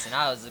 6 months, and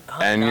I was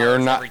 $100 And you're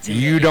every not. 2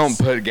 You days. don't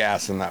put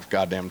gas in that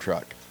goddamn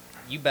truck.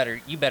 You better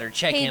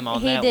check him on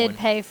He that did one.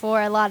 pay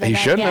for a lot of He that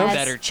shouldn't have. gas.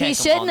 Better check He him on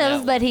shouldn't that have,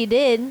 one. but he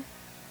did.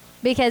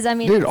 Because, I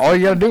mean... Dude, all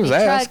you gotta do is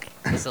company ask. truck-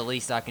 That's the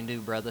least I can do,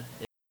 brother.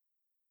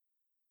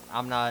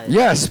 I'm not.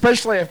 Yeah,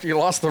 especially after you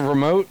lost the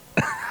remote.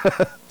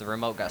 The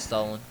remote got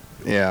stolen.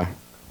 Yeah.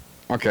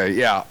 Okay,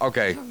 yeah,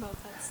 okay.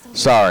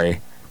 Sorry.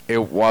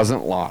 It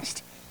wasn't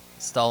lost.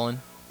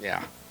 Stolen.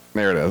 Yeah.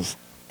 There it is.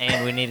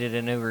 And we needed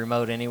a new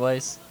remote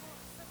anyways.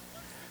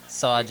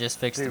 So I just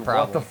fixed the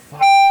problem.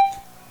 fuck?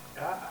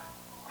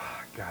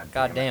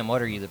 God damn,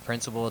 what are you, the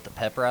principal at the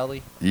pep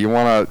rally? You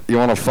wanna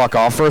fuck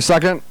off for a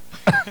second?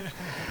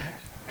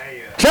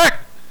 Check!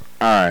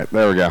 Alright,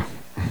 there we go.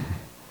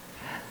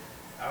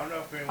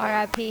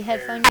 RIP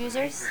headphone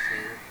users.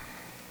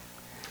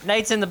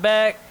 Nate's in the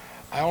back.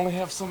 I only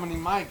have so many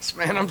mics,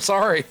 man. I'm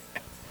sorry.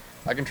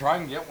 I can try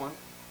and get one.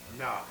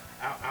 No,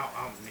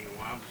 I don't need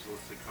one. I'm just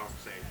listening to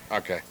conversation.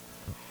 Okay.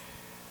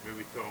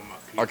 Maybe throw my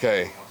pizza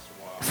Okay. once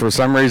in a while.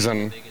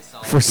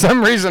 For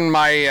some reason,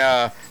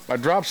 my my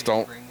drops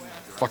don't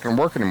fucking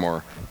work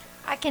anymore.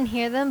 I can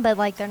hear them, but,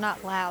 like, they're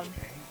not loud.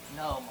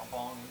 No, my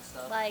bong and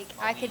stuff. Like,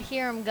 I could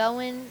hear them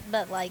going,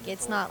 but, like,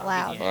 it's not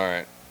loud. All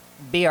right.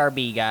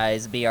 BRB,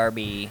 guys,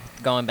 BRB.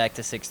 Going back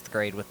to 6th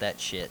grade with that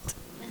shit.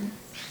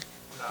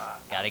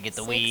 Gotta get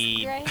the Sixth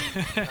weed. grade?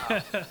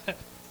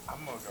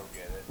 I'm gonna go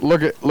get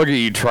it. Look at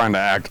you trying to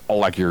act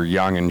like you're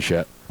young and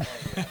shit.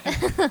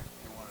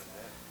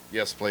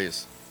 Yes,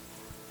 please.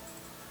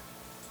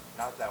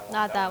 Not that one.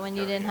 Not that one.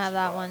 You didn't have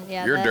that one.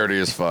 Yeah. You're that- dirty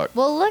as fuck.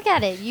 Well, look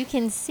at it. You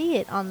can see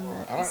it on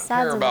the I don't sides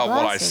care of about the what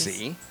I glasses.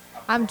 see.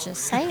 I'm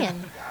just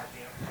saying.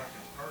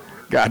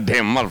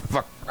 Goddamn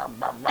motherfucker.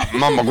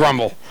 Mama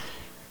grumble.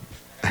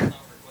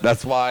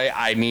 That's why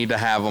I need to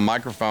have a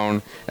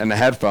microphone and a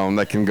headphone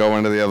that can go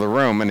into the other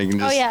room and he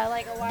can Oh just yeah,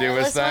 like a do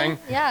wireless his thing. one?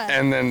 Yeah.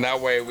 And then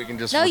that way we can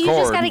just No, record. you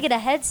just gotta get a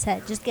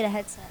headset. Just get a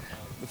headset.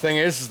 The thing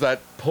is that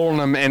pulling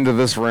him into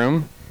this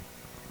room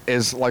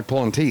is like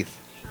pulling teeth.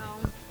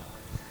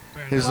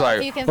 He's Well, if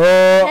like, you can fit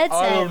a headset.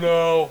 I don't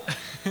know.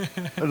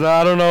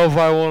 I don't know if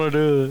I want to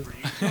do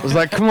it. I was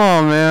like, come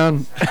on,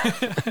 man.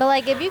 But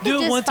like, if you Do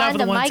could it one just time find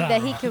for a the one mic that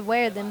time. he could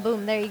wear, then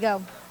boom, there you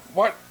go.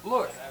 What?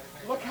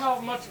 Look how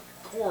much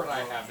cord I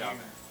have down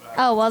there.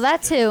 Oh well,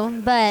 that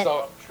too. But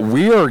So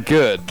we are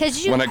good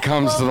 'Cause you- when it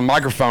comes to the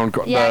microphone,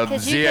 Yeah, the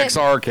 'cause you could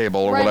ZXR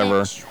cable or run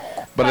whatever. it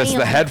But it's the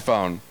bam.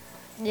 headphone.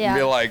 yeah.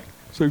 Be like,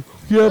 so,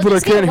 yeah, but I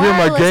just get can't hear my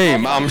wireless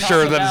game. headphones. I'm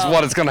sure that is Talk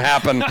what is going to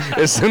happen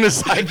as soon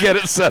as I get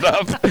it set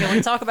up. Can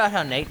we talk about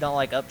how Nate don't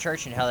like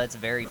Upchurch and how that's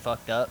very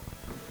fucked up?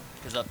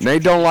 'Cause Upchurch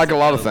Nate don't is like a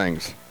lot of dope.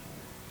 things.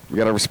 You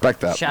got to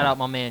respect that. Shout out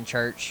my man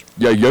Church.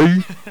 Yeah, yeah.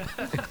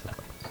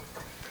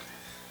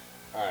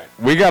 All right.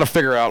 We got to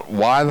figure out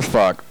why the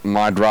fuck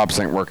my drops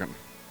ain't working.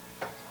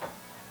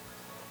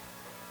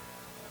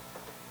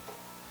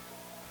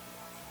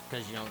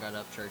 Because you don't got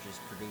Upchurch's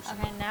producing.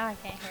 Okay, now I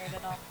can't hear it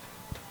at all.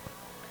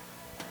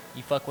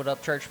 You fuck with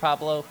Upchurch,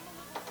 Pablo?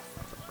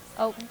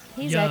 Oh,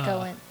 he's Yeah.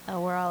 echoing. Oh,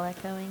 we're all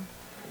echoing.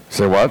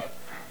 Say what?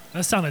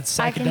 That sounded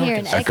I can hear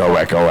an psychedelic.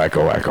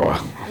 echo. Echo.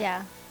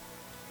 Yeah.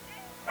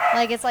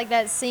 Like it's like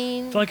that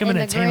scene feel like I'm in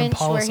in the a Tame Grinch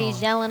Impala where he's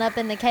song. yelling up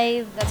in the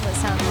cave. That's what it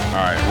sounds like. All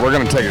right, we're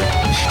going to take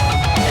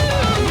it.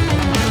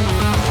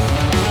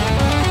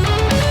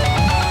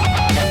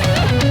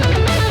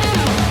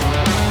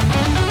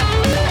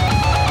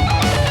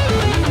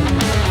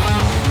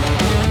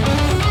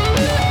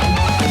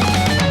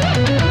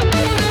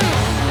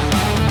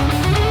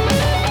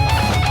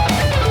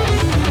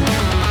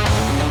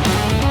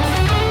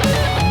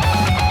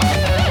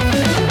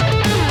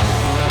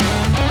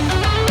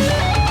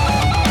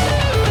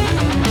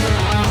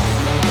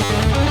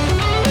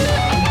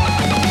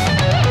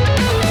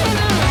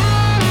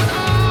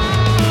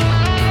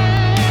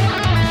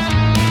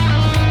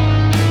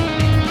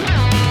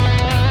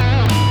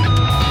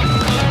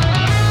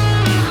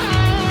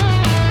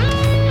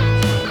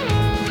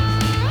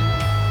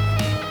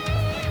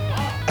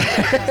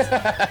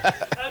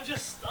 I'm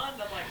just stunned.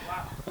 I'm like,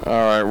 wow. All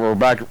right, we're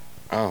back.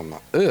 Oh my,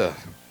 ugh.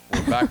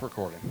 We're back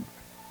recording.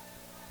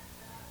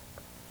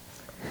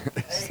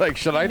 It's like,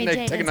 should I me take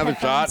Jaden's another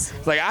shot? headphones.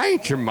 It's like, I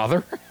ain't your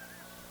mother.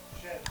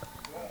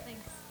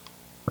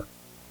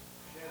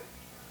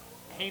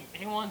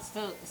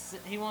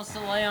 He wants to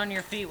lay on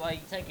your feet while you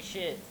take a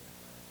shit.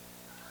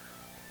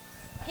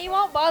 He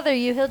won't bother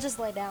you. He'll just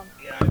lay down.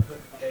 Yeah, I put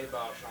the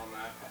K-Bosh on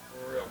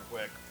that real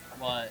quick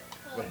What?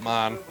 with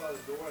mine.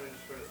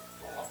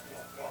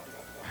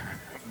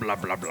 Blah,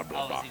 blah, blah,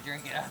 blah, Oh, blah. is he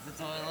drinking out the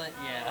toilet?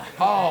 Yeah.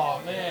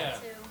 Oh, man.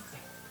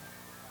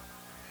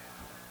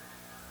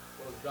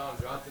 Was Don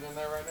Johnson in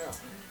there right now?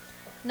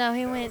 No,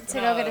 he went to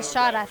go get a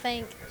shot, I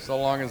think. So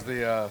long as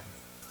the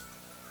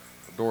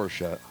door is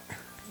shut.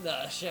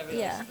 No, Chevy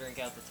Yeah. wants to drink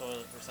out the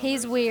toilet for some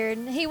He's reason. weird.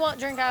 He won't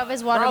drink out of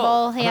his water Bro,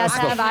 bowl. He has to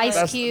that's have the-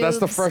 ice cubes. That's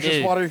the freshest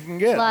Dude. water you can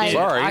get. Like-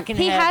 Sorry. I can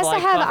He has to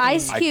like have fucking-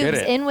 ice I get cubes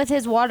it. in with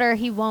his water.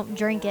 He won't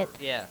drink it.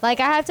 Yeah. Like,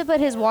 I have to put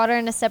his water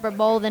in a separate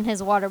bowl than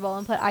his water bowl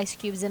and put ice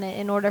cubes in it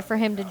in order for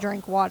him to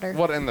drink water.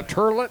 What, in the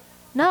turlet?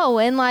 No,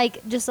 in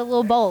like just a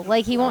little bowl.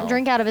 Like, he won't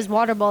drink out of his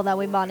water bowl that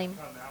we bought him.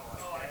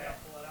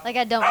 Like,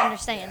 I don't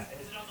understand.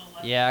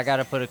 Yeah, I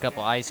gotta put a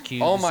couple ice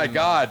cubes. Oh, my in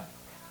God.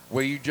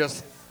 Will you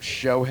just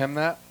show him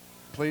that,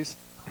 please?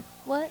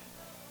 What?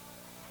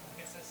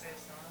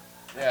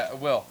 Yeah, it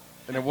will.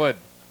 And it would.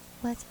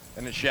 What?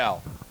 And it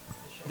shall.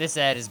 This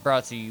ad is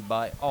brought to you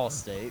by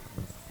Allstate.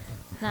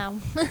 No.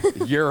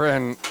 You're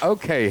in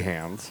okay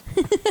hands.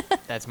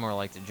 That's more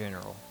like the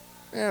general.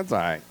 Yeah, it's all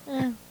right.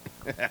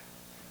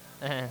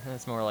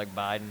 That's more like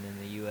Biden in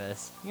the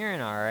U.S. You're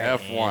in all right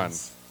F1.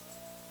 hands.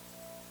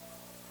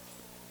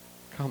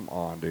 Come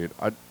on, dude.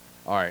 All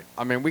right.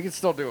 I mean, we can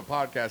still do a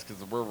podcast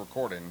because we're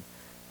recording,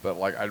 but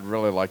like, I'd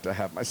really like to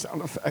have my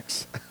sound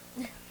effects.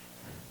 We're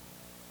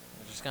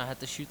just gonna have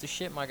to shoot the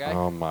shit, my guy.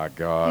 Oh my We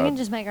God. can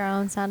just make our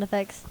own sound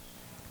effects.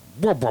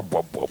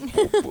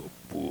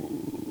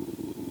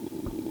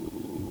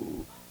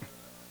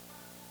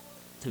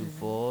 2,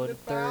 4,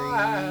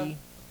 3.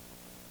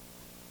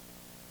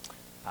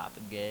 Papa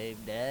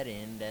gave Daddy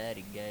and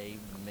Daddy gave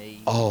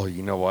me. Oh,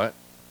 you know what?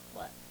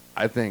 What?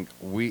 I think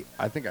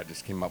I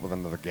just came up with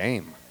another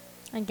game.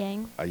 A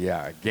gang.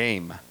 Yeah, a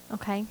game,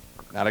 Okay.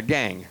 not a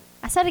gang.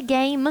 I said a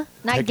game, not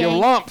Take gang. your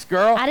lumps,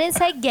 girl. I didn't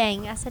say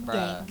gang. I said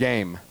Bruh. game.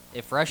 Game.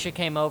 If Russia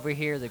came over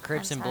here, the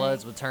Crips I'm and sorry.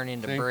 Bloods would turn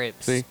into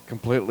Brips. See,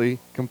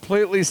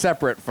 completely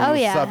separate from Oh, the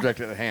yeah. subject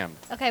at hand.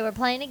 Okay, we're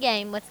playing a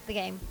game. What's the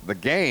game? The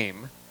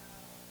game.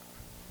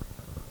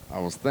 I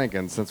was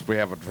thinking, since we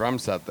have a drum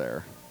set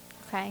there,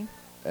 Okay.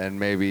 and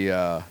maybe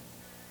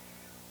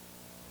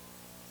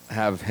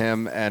have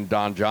him and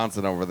Don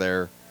Johnson over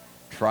there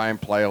try and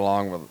play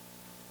along with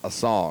a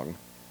song,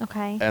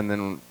 Okay. and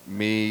then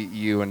me,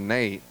 you, and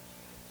Nate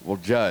will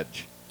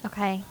judge.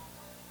 Okay.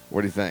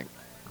 What do you think?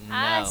 No.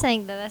 I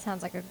think that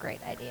sounds like a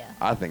great idea.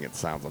 I think it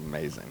sounds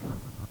amazing.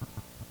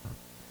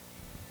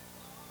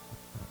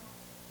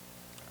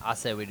 I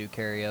say we do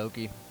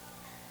karaoke.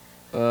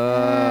 I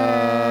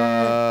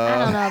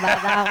don't know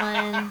about that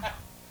one.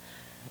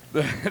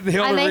 The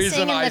I only may reason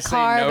sing in I the say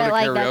car, no but, to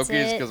like, that's karaoke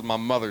is it. because my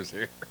mother's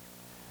here.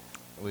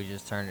 We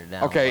just turned it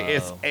down. Okay, low.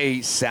 it's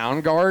a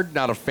sound guard,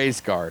 not a face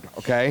guard,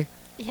 okay?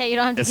 Yeah, you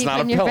don't have to It's keep not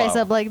a putting your face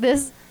pillow. up like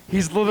this.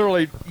 He's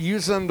literally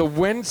using the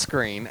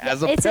windscreen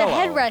as a It's pillow. a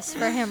headrest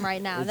for him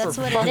right now. That's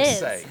For what fuck's it is.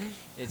 sake.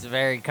 It's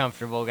very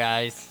comfortable,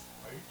 guys.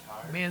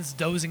 Man's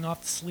dozing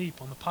off to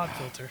sleep on the pop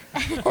filter.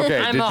 Okay,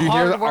 I'm did a you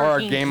hear our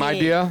hardworking game kid.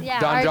 idea, Yeah,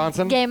 Don our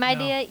Johnson? game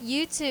idea.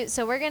 You two.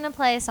 So we're gonna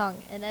play a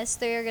song, and us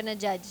three are gonna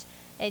judge,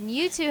 and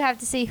you two have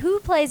to see who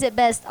plays it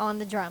best on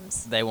the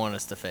drums. They want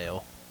us to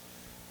fail.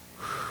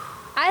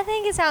 I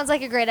think it sounds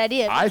like a great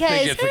idea. I think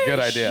because it's a good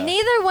idea.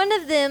 Neither one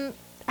of them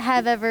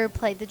have ever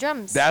played the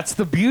drums. That's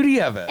the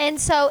beauty of it.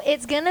 And so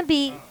it's gonna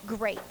be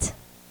great.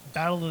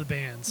 Battle of the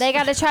bands. They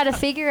got to try to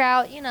figure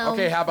out, you know,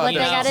 Okay, how about what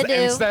this? they got to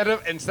do.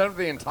 Instead of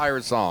the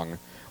entire song,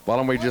 why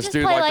don't we We'll just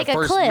do play like the a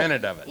first clip.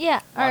 minute of it? Yeah.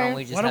 Why or- don't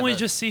we just Why don't have we a-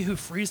 just see who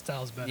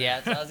freestyles better?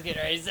 Yeah, so I was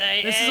getting ready to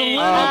say. This is a hey.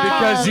 little-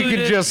 Because you could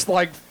Dude. just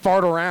like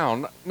fart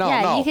around. No,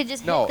 Yeah, no, you could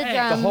just hit no. the The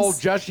drums. whole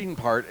judging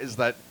part is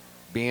that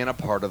being a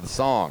part of the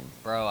song.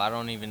 Bro, I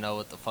don't even know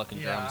what the fucking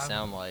Yeah, drums I'm-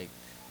 sound like.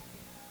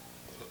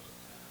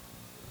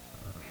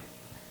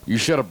 You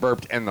should have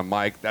burped in the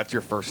mic. That's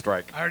your first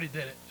strike. I already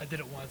did it. I did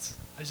it once.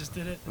 I just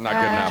did it. Not good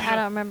enough. I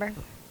don't remember.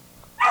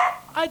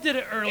 I did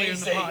it earlier in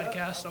the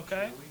podcast,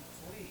 okay?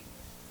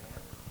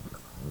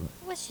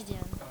 What's she doing?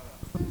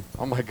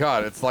 Oh my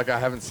God! It's like I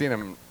haven't seen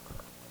him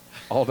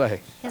all day.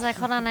 He's like,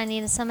 hold on, I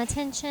need some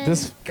attention.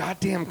 This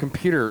goddamn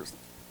computer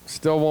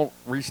still won't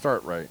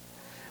restart right.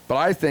 But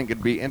I think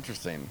it'd be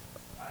interesting.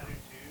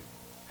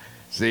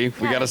 See,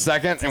 we Yeah, got a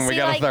second to and we see,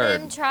 got like, a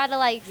third. them try to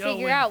like Yo,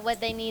 figure when- out what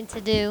they need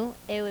to do.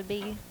 It would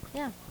be,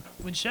 yeah.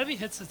 When Chevy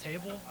hits the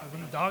table, or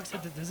when the dogs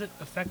hit it, does it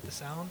affect the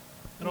sound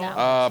at No.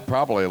 all?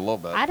 Probably a little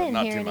bit. I but didn't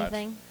not hear too much.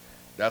 anything.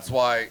 That's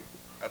why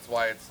it's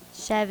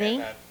in Chevy.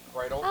 that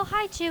cradle. Oh,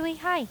 hi, Chewy.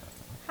 Hi.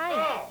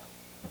 Hi.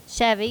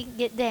 Chevy,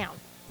 get down.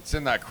 It's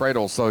in that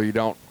cradle so you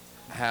don't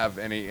have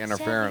any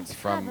interference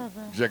from hi,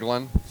 Bubba.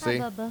 jiggling. Hi, See?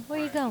 Bubba. Where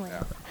you going?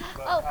 Yeah.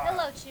 Oh,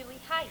 hello, Chewy.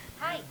 Hi.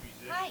 Hi.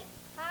 Hi.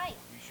 Hi. You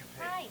should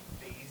Hi.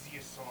 pick the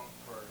easiest song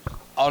first.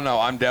 Oh no,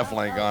 I'm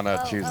definitely Oh,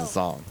 gonna oh, choose oh. a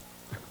song.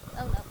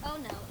 Oh no. Oh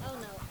no. Oh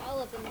no. All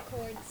up in the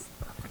cords.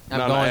 I'm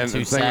No, going and to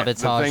the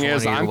sabotage thing one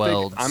is, of your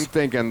welds. I'm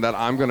thinking that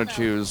I'm gonna no.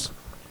 choose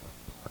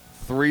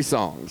 3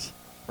 songs,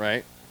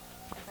 right?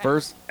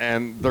 First,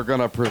 and they're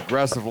gonna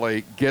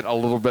progressively get a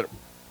little bit.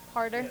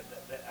 Harder.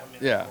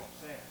 Yeah.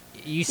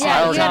 You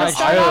Yeah, you gotta sabotage.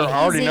 start I off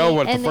already easy know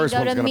what the and then first go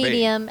one's to gonna be.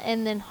 medium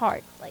and then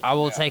hard. Like I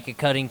will take a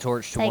cutting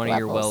torch to Take one of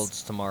your levels.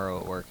 welds tomorrow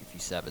at work if you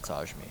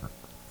sabotage me.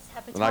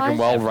 And I can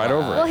weld right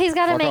over it. Well, he's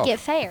got to Fuck make off. it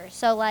fair.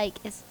 So like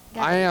it's.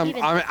 Gotta I am. be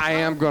even. I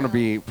am Oh, going to no.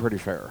 be pretty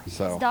fair. His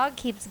So dog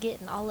keeps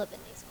getting all up in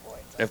these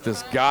cords. if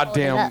this Hold it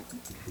goddamn up.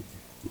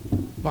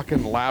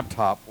 fucking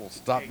laptop will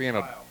stop being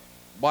a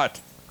what?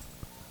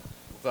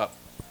 What's up?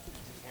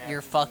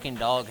 Your fucking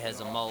dog has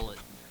a mullet.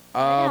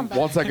 Yeah, but-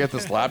 Once I get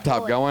this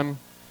laptop Boy. going,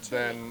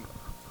 then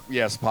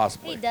yes,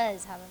 possibly. He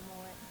does have a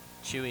mullet.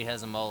 Chewy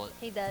has a mullet.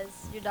 He does.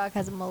 Your dog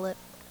has a mullet.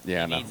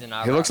 Yeah, He no. needs an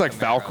He looks like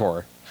Camaro.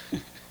 Falcor.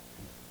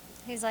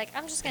 He's like,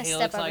 I'm just gonna He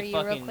step looks over like you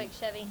real fucking quick,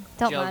 Chevy.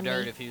 Don't Joe mind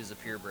Dirt me. if he was a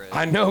purebred.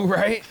 I know,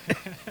 right?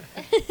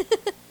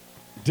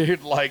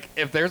 Dude, like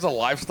if there's a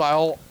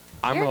lifestyle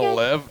I'm You're gonna good.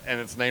 live and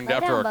it's named Lay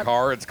after down, a bub.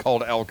 car, it's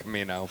called El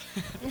Camino.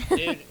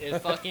 Dude,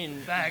 if fucking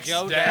Facts.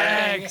 Joe Dirt,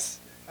 Facts.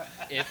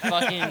 if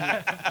fucking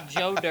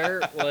Joe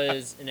Dirt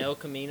was an El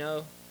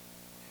Camino,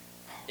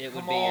 it would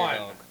Come be your on,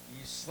 dog.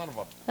 you son of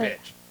a bitch.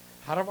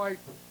 How do I? Okay,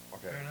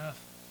 Fair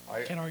enough.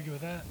 I, Can't argue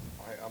with that.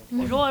 I'm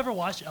Have you all ever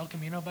watched El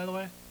Camino, by the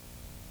way?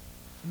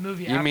 The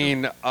movie. You after-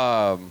 mean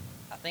I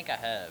think I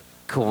have.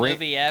 Cari-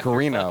 Movie after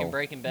Carino? fucking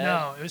Breaking Bad.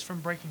 No, it was from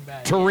Breaking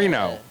Bad.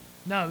 Torino.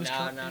 No, it was. No,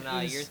 Car- no, it no.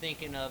 was- You're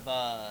thinking of the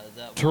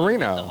one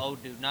Torino. with the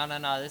old dude. No, no,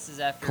 no. This is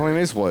after. Clint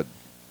Eastwood.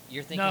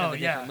 You're thinking No, of a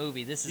yeah. different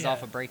movie. This is Yeah.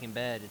 off of Breaking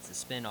Bad. It's a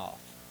spin-off.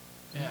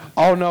 Yeah.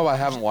 Oh no, I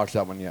haven't watched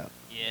that one yet.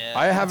 Yeah.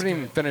 I haven't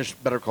even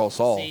finished Better Call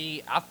Saul.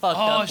 See, I fucked up.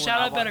 Oh, when shout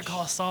I out Better watched-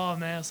 Call Saul,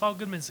 man. Saul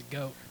Goodman's a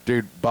goat.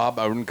 Dude, Bob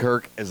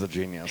Odenkirk is a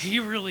genius. He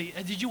really.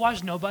 Did you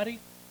watch Nobody?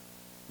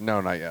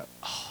 No, not yet.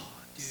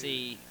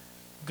 See,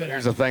 Good.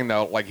 Here's the thing,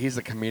 though. Like, he's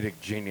a comedic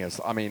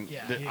genius. I mean,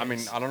 Yeah, he I mean,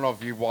 is. I don't know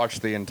if you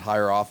watched the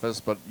entire Office,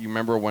 but you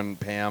remember when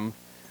Pam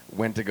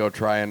went to go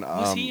try and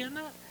Was he in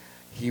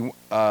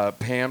that?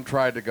 Pam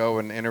tried to go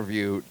and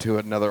interview to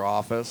another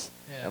office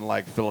Yeah. in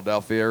like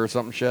Philadelphia or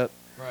some shit,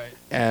 Right.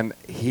 and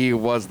he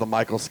was the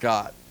Michael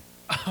Scott.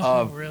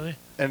 Oh, really?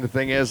 And the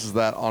thing is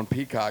that on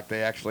Peacock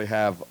they actually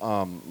have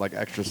like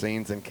extra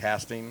scenes and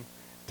casting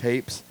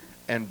tapes,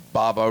 and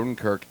Bob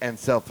Odenkirk and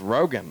Seth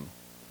Rogen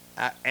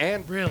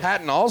and Really?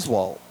 Patton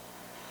Oswalt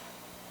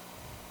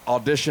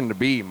auditioned to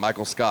be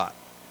Michael Scott.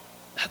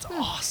 That's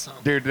awesome.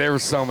 Dude, there were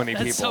so many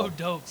That's people. so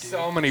dope, dude.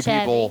 So many Chevy,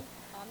 people.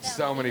 calm down,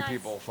 So be many nice.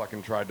 people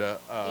fucking tried to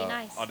Be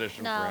nice.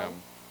 audition No. for him.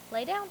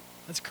 Lay down.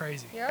 That's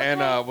crazy. You're okay.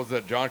 And was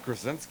it John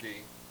Krasinski?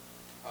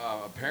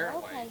 You're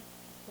Apparently, okay.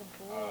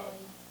 Good boy.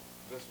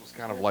 this was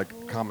kind of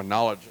like common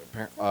knowledge,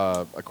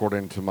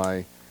 according to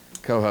my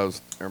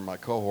co-host or my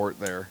cohort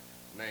there,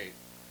 Nate,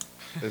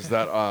 is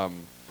that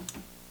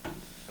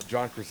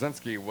John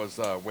Krasinski was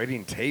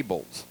waiting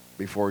tables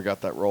before he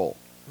got that role,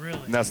 Really?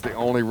 and that's the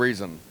only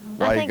reason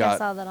why I he think I got.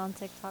 saw that on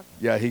TikTok.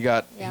 Yeah, he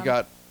got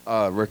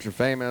Yeah. rich and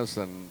famous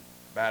and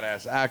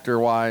badass actor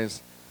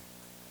wise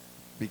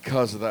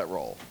because of that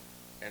role.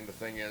 And the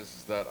thing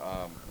is that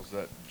was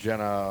that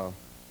Jenna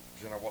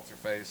what's her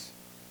face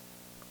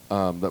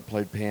that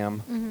played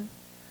Pam.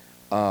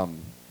 Mm-hmm.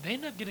 They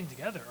ended up getting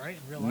together, right?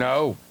 In real life?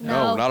 No,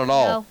 No, not at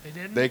all. no. They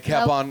didn't? They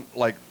kept Nope. on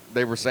like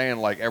they were saying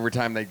like every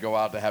time they'd go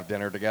out to have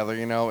dinner together,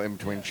 you know, in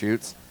between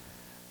shoots.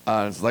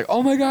 It's like,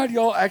 oh my God,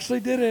 y'all actually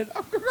did it.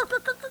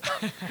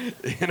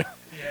 You know?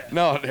 Yeah.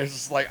 No, it's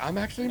just like I'm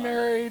actually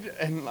married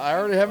and I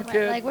already have a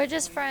kid. Like we're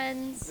just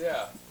friends.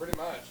 Yeah, pretty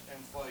much. And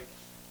it's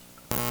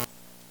like,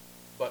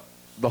 but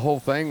the whole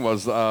thing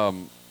was,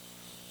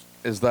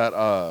 is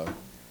that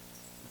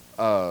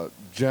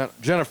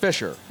Jenna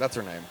Fisher, that's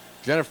her name.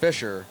 Jenna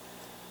Fisher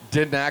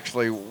didn't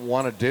actually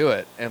want to do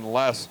it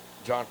unless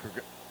John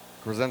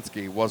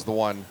Krasinski was the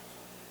one.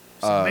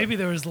 So maybe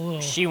there was a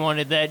little. she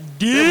wanted that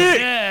dick.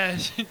 Yeah.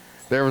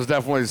 There was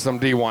definitely some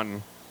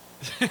D1.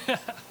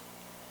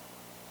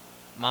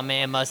 My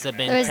man must have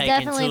been There was taking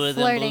two definitely of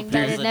them flirting, blue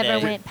but pills it a never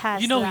day. went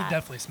past You know that. he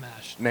definitely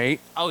smashed. Nate,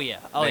 Oh yeah,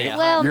 oh yeah.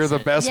 Well, you're the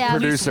best yeah.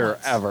 At least producer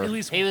once. ever. At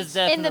least He was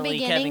once. In the definitely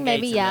beginning, Kevin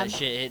maybe, Gates in yeah. that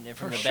shit, hitting it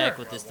from For the back sure.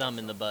 with his thumb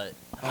in the butt.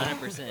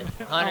 100%.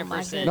 Oh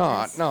 100%.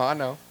 No, no, I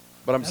know.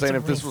 But I'm That's saying a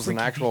if this real was an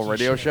freaky actual deaky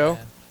radio shit, show,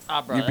 man.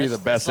 Ah, bro, You'd be the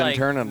that's- best that's like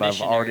intern, and I've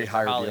missionary already for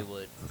hired you.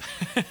 Hollywood.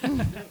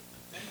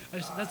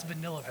 That's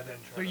vanilla for them.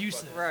 They're used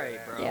to it. Right,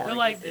 bro. Yeah. They're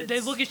like, they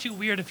it's- look at you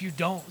weird if you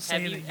don't say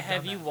Have you that you've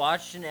have done you that.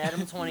 watched an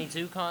Adam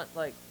 22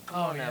 like come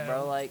Oh, on now, yeah.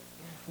 bro? Like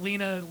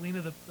Lena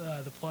the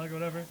plug or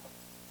whatever.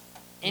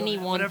 any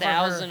Whatever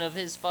 1,000 her- of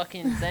his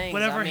fucking things.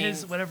 Whatever I mean,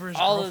 his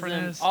all of girlfriend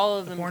them, is. all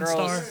of the them porn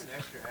girls.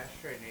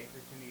 star.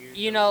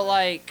 You know,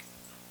 like,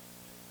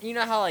 you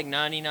know how like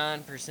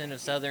 99% of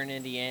Southern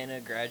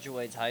Indiana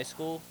graduates high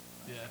school.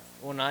 Yeah.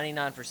 Well,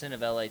 99%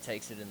 of LA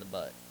takes it in the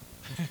butt.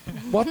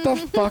 What the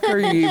fuck are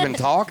you even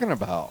talking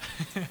about?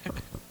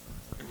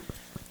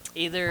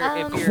 Either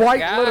if you're Quite a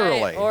guy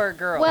literally. or a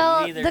girl.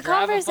 Well, you either the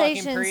drive a fucking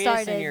conversation Prius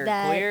started and you're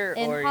that queer,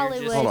 in or you're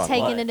Hollywood, just Hold on,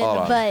 taking it in the hold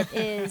on. butt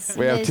is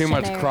We have too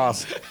much missionary.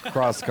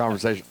 cross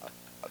conversation.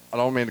 I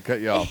don't mean to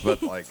cut you off,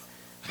 but like,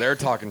 they're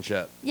talking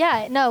shit.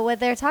 Yeah, no, what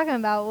they're talking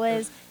about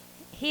was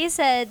he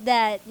said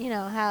that, you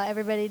know, how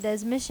everybody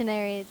does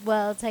missionary,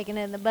 well, taking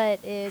it in the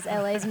butt is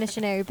LA's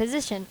missionary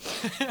position.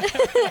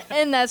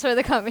 And that's where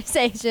the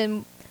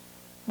conversation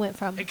went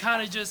from. It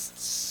kind of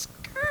just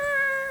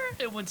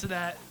it went to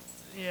that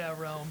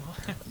realm.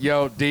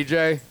 Yo,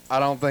 DJ, I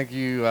don't think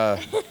you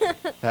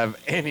have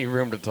any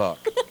room to talk.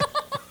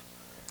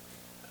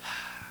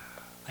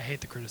 I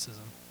hate the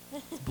criticism.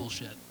 It's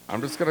bullshit.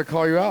 I'm just gonna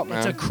call you out, man.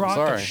 It's a I'm crock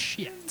sorry. of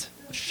shit.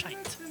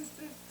 Shite.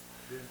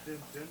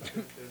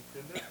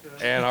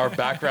 And our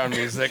background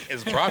music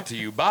is brought to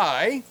you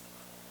by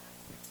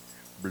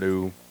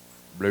Blue,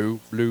 Blue,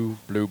 Blue,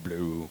 Blue,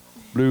 Blue,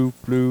 Blue,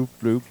 Blue,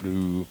 Blue,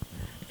 Blue.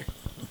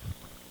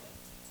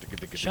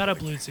 Shut up,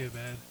 Bluetooth,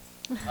 man.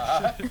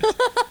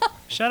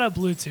 Shut up,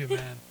 Bluetooth,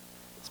 man.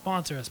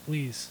 Sponsor us,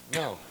 please.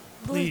 No,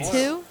 Please.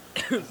 Two?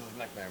 this is his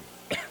nickname.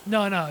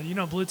 No. You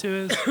know what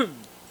Bluetooth is?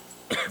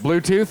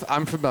 Bluetooth,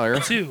 I'm familiar.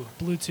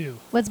 Bluetooth.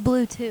 What's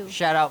blue two?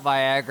 Shout out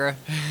Viagra.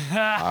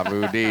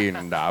 Abu-dee,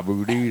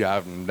 da-boo-dee,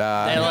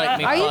 da-da. They let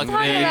me Are you fuck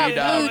talking me.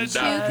 about blue Dee, chew?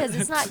 da, Because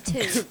it's not two.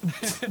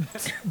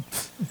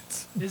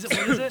 Is it?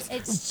 What is it?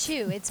 It's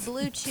chew. It's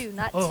blue chew,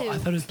 not Oh, two. I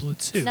thought it was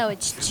Bluetooth. No,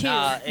 it's chew.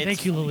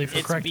 Thank you, Lily, for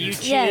it's correcting me. Blue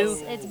Chew,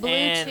 Yes, it's Blue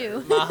and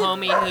Chew. my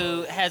homie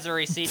who has a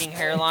receding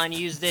hairline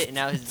used it, and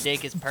now his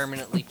dick is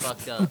permanently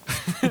fucked up.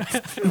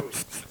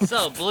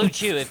 So, Blue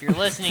Chew, if you're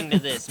listening to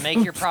this,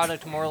 make your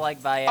product more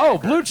like Viagra. Oh,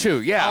 Blue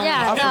Chew, yeah,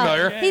 Yeah, I'm no.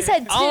 familiar. He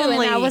said two,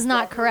 Only- and I was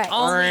not correct.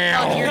 Only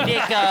fuck your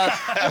dick up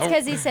It's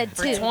because he said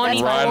for two.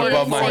 24 Right to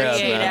above my head,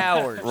 48 man.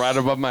 hours. Right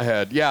above my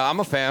head. Yeah, I'm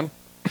a fan.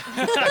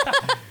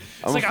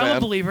 It's like, I'm a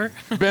believer.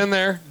 Been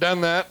there,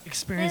 done that.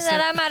 Experienced That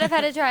it. I might have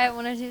had to try it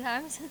one or two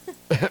times.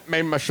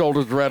 Made my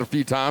shoulders red a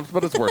few times,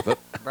 but it's worth it.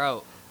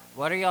 Bro,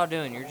 what are y'all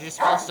doing? You're just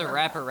supposed to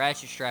wrap a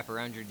ratchet strap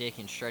around your dick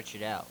and stretch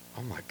it out.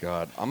 Oh my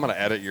god, I'm gonna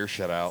edit your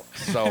shit out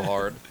so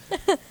hard.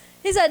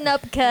 He said, nope,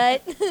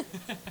 cut.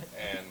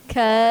 And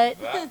Cut.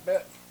 that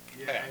bit.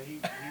 Yeah,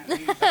 he's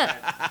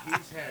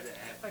had to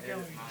edit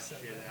my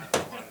shit out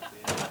quite a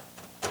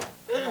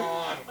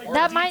bit.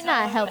 That might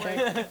not help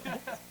it.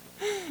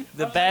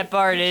 The bad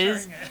part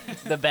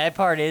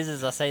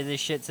is I say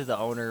this shit to the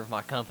owner of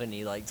my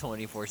company like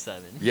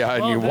 24/7. Yeah,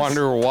 and Well, you this-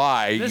 wonder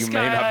why This you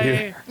may not be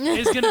guy there.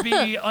 is going to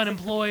be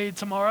unemployed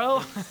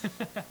tomorrow.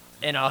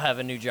 And I'll have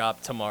a new job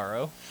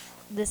tomorrow,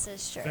 This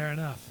is true. Fair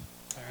enough.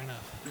 Fair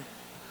enough.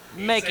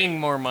 making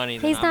more money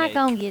than He's I not make.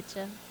 going to get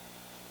you.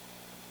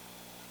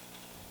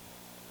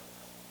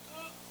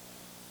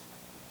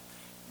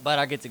 But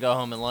I get to go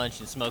home and lunch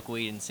and smoke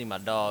weed and see my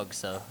dog,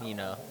 so you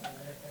know,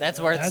 that's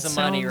worth That some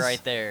money sounds-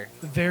 right there.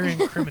 Very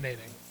incriminating.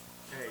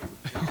 Hey,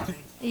 Johnny.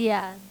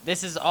 Yeah.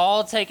 This is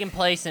all taking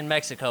place in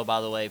Mexico,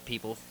 by the way,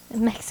 people.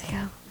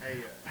 Mexico. Hey,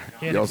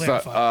 He had Yo, to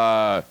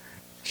clarify.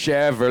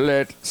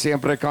 Chevrolet,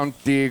 siempre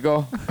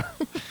contigo.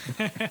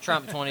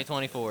 Trump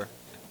 2024.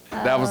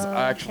 That was Oh,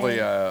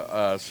 actually okay.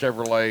 a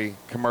Chevrolet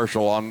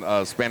commercial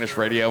on Spanish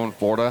radio in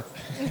Florida.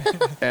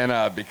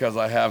 And because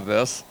I have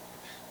this,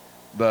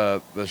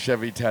 the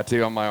Chevy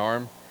tattoo on my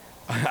arm,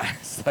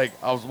 it's like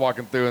I was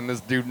walking through and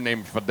this dude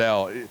named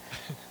Fidel,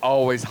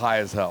 always high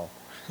as hell.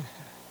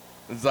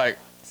 It's like,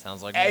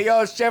 Sounds like hey,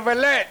 yo,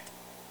 Chevrolet.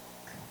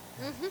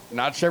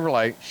 Not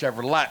Chevrolet,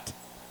 Chevrolet.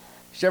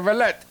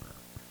 Chevrolet.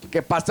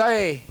 ¿Qué pasa,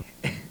 eh?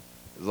 It's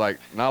like,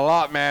 not a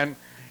lot, man.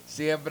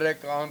 Siempre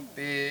contigo.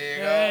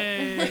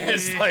 Hey.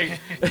 It's like,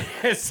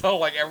 it's so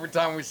like every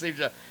time we see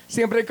each other,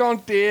 siempre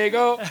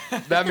contigo.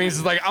 That means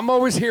it's like, I'm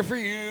always here for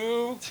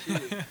you.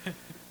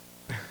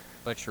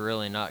 But you're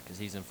really not, because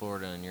he's in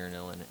Florida and you're in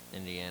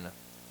Indiana.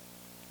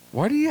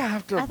 Why do you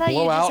have to I thought you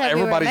blow just out said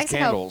we were in everybody's Mexico.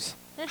 candles?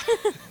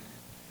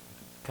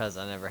 Because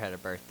I never had a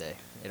birthday.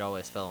 It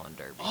always fell on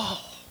Derby.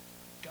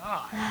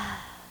 God.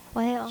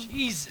 Well,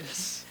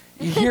 Jesus.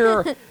 You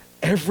hear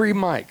every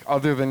mic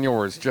other than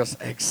yours just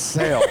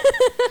exhaled,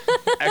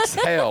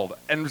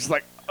 and it's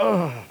like,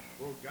 ugh.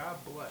 well, God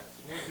bless.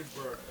 When's your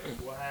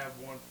birthday? We'll have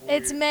one for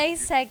it's you. May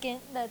 2nd.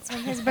 That's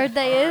when his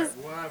birthday is.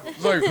 We'll have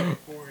It's like, one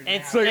for you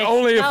It's now. like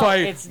only if no, I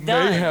it's may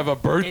done. have a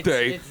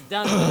birthday. It's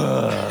done.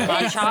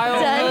 My Done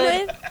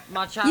childhood. with?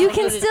 My childhood.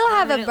 can is still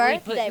have a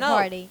permanently birthday no,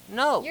 party.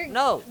 No, You're-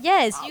 no.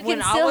 Yes, you When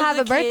can I still was have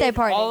a birthday kid,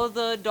 party. All of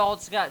the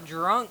adults got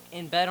drunk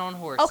and bet on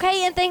horses.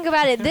 Okay, and think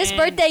about it. This And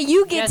birthday,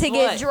 you get guess to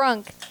get what?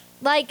 drunk.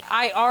 Like,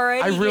 I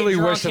already I really get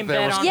drunk wish that and there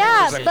bet was on Yeah, cameras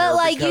horses. in but, here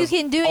like, you because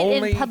can do it in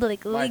only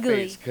public, my legally.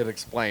 face could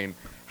explain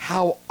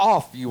how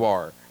off you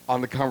are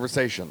on the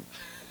conversation.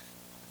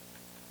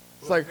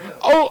 It's like,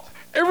 oh,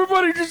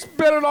 everybody just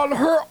betted on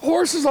her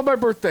horses on my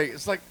birthday.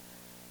 It's like,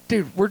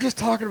 dude, we're just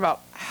talking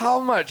about how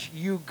much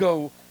you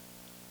go.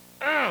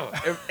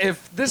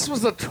 If this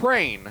was a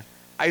train,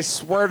 I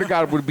swear to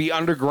God, it would be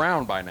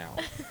underground by now.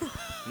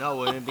 No, it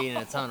wouldn't be in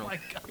a Oh tunnel. my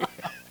god.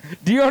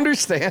 Do you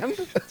understand?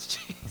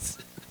 Jesus.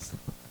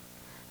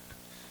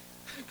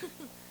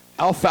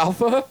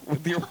 Alfalfa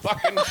with your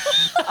fucking.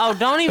 Oh,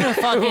 don't even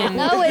fucking.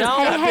 No, it's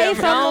don't, hey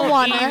from don't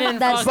Moana. even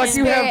That's It's like the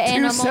you spirit have two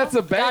animal. sets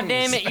of bangs. God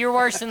damn it, you're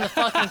worse than the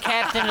fucking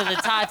captain of the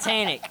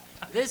Titanic.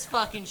 This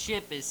fucking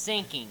ship is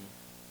sinking.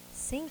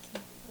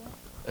 Sinking.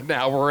 And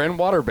now we're in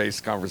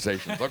water-based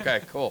conversations. Okay,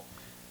 cool.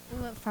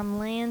 We went from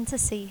land to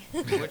sea.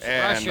 Which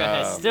And, Russia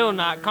has still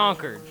not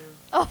conquered.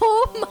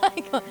 Oh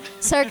my god.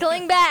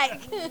 Circling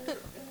back.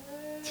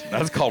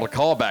 That's called a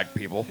callback,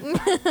 people. Hey,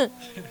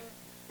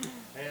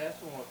 that's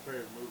one of my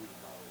favorite movies,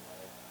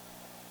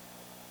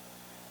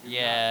 probably.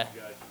 Yeah,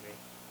 Judge me.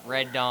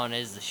 Red Dawn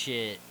is the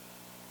shit.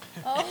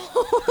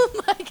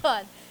 Oh my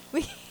god.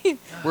 We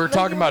We're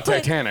talking about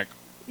Titanic,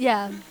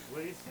 yeah. What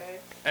did he say?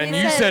 and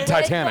He you said Red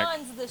Titanic.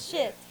 Dawn's the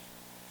shit.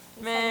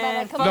 He's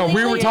Man, talking about a No, we were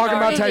completely talking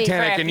about different movie.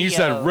 Titanic, and you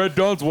said Crappy-o. Red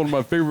Dawn's one of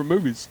my favorite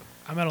movies.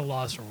 I'm at a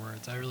loss for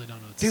words. I really don't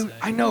know what to Dude, say.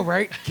 I know,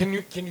 right? Can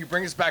you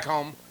bring us back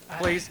home,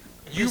 please?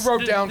 You This-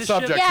 wrote the- down the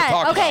subjects ship- to Yeah,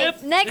 talk okay.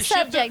 about. Next The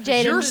ship that- subject,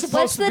 You're Jaden. supposed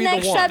What's to the be the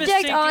next one. subject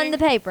Ship is on sinking. the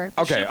paper?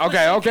 Okay, ship was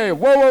okay, okay.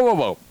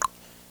 Whoa.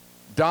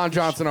 Don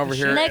Johnson over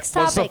here Next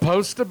was topic.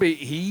 supposed to be.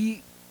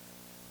 He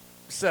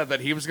said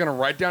that he was going to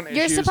write down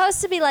You're issues.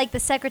 supposed to be like the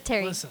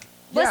secretary. Listen.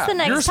 What's Yeah, the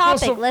you're next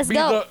supposed topic? to Let's be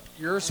go.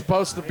 You're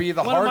supposed to be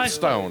the What am I-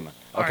 Hearthstone.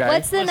 All right. Okay.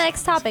 What's the Listen,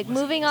 next topic?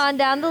 listen. Moving on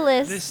down the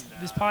list.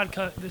 This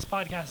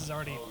podcast is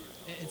already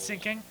it's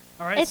sinking.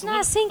 All right. It's so not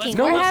let's sinking.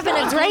 go- We're it's having not.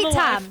 a let's go in great the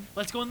life- time.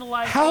 Let's go in the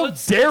lifeboats. How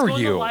Let's dare go in the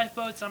you.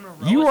 lifeboats. I'm gonna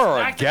row You us are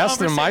a back to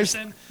guest in my.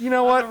 conversation. You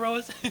know I'm what? gonna row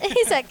us-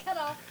 He said, "Cut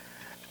off."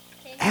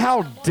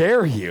 How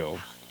dare you?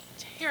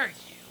 Dare you?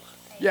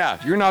 Yeah,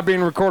 you're not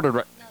being recorded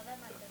right.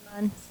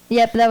 Mine.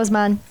 Yep, that was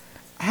mine.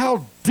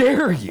 How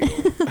dare you?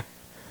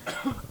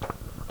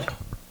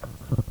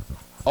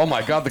 Oh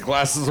my God, the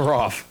glasses are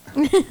off.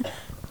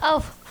 Oh,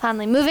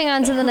 finally. Moving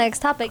on to the next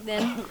topic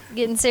then.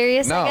 Getting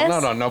serious, I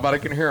guess? No, nobody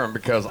can hear him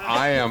because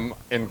I am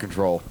in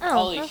control. Oh,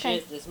 Holy okay.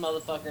 shit, this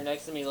motherfucker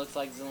next to me looks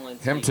like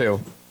Zelensky. Him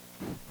too.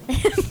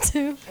 Him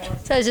too.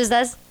 So it's just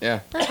us? Yeah,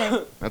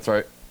 Okay. that's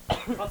right.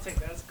 I'll take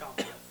that as a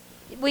compliment.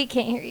 We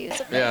can't hear you.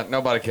 It's okay. Yeah,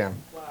 nobody can.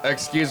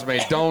 Excuse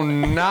me.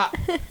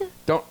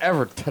 Don't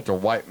ever touch a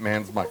white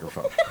man's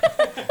microphone.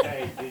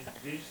 Hey, did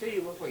you see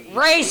you look like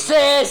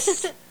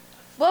Racist!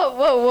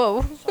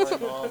 Whoa. Sorry,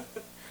 Mom.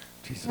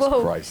 Jesus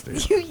Whoa. Christ,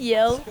 dude. You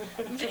yell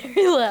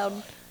very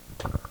loud.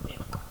 I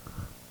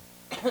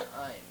am great.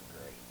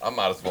 I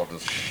might as well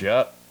just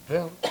shut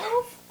them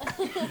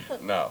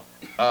off. No.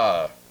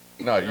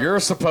 No, you're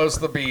supposed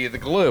to be the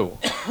glue,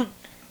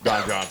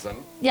 Don Johnson.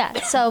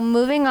 Yeah, so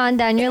moving on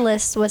down your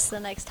list, what's the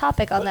next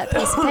topic on that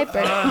piece of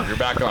paper? You're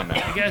back on I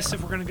now. guess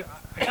if we're gonna go,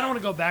 I kind of want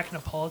to go back into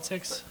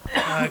politics.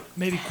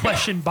 Maybe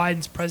question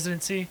Biden's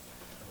presidency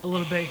a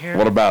little bit here.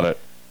 What about it?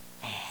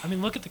 I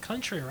mean, look at the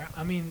country around.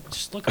 I mean,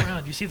 just look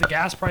around. You see the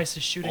gas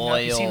prices shooting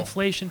up. You see Oil.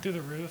 inflation through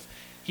the roof.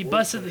 He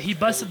busted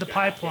the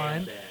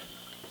pipeline.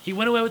 He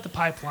went away with the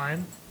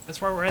pipeline.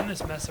 That's why we're in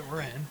this mess that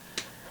we're in.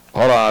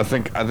 Hold on,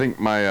 I think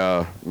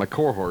my my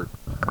cohort.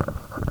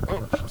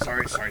 Oh,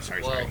 sorry.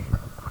 Well,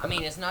 I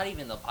mean, it's not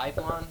even the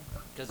pipeline,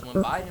 because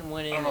when Biden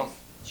went in and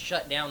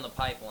shut down the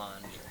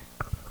pipeline,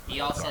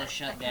 he also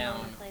shut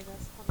down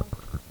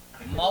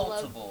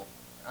multiple,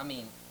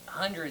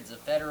 hundreds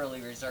of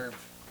federally reserved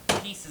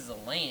pieces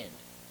of land,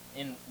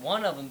 and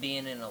one of them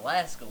being in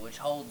Alaska, which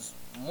holds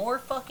more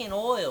fucking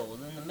oil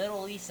than the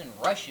Middle East and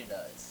Russia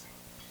does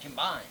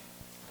combined.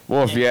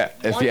 Well, if One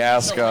you piece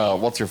ask of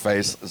land. what's her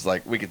face, it's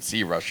like we could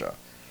see Russia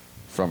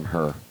from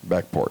her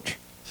back porch.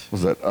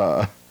 Was it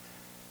the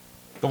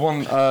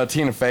one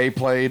Tina Fey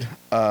played?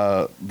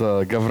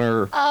 The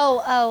governor.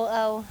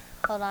 Oh.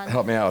 Hold on.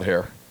 Help me out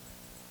here.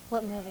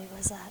 What movie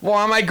was that?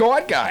 Oh my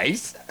God,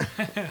 guys!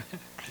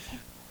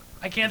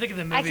 I can't think of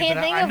the movie. I can't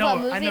but think I of know, what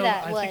movie I know,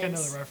 that I think I know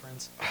was. the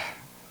reference.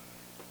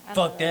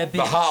 Fuck that bitch.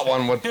 The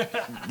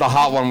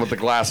hot one with the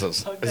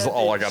glasses is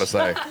all I gotta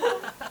say.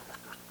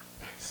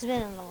 She's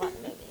been in a lot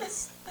of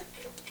movies.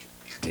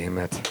 Damn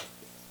it!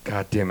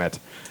 God damn it!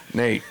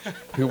 Nate,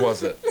 who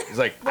was it? He's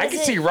like, I Was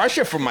can it- see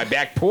Russia from my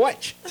back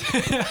porch.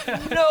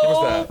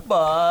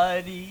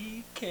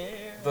 Nobody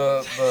cares.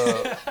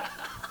 The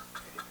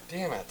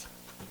damn it!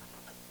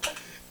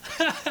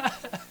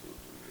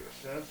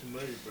 Sounds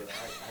familiar, but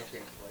I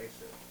can't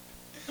place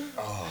it.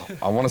 Oh,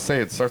 I want to say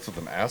it starts with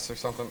an S or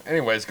something.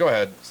 Anyways, go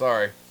ahead.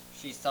 Sorry.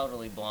 She's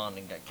totally blonde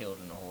and got killed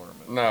in a horror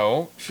movie.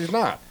 No, she's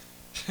not.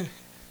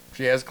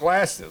 She has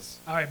glasses.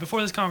 All right,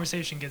 before this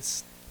conversation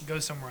goes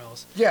somewhere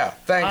else. Yeah,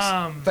 thanks.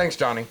 Um, Thanks,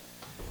 Johnny,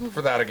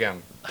 for that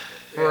again.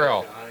 For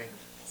real. Johnny.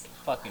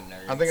 Fucking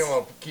nerds. I think I'm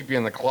going to keep you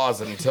in the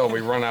closet until we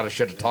run out of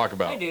shit to talk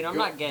about. Hey, dude, I'm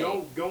not gay.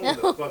 Go in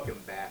the fucking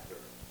bathroom.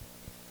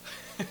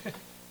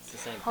 It's the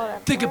same Hold thing.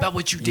 up. Think about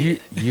what you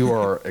did. You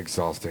are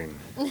exhausting.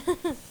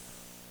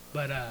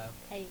 But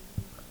Hey,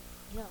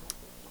 you don't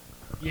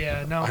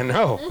yeah, no. I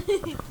know.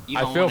 You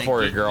I don't feel wanna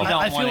for you, get- girl. You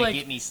don't I feel want to like-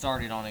 get me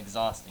started on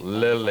exhausting.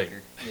 Lilly.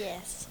 motherfucker.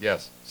 Yes.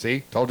 Yes. See?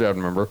 Told you I'd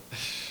remember.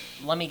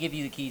 let me give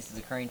you the keys to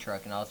the crane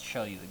truck, and I'll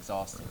show you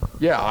exhausting.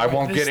 Yeah, I Alright,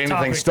 won't this get anything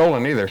topic-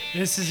 stolen either.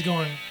 This is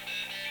going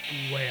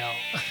way out.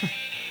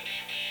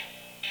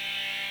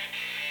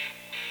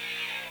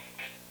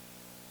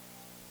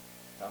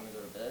 Time to go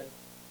to bed.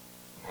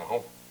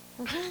 No.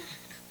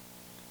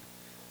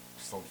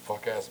 Some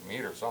fuck ass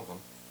meat or something.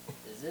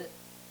 Is it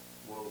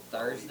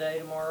Thursday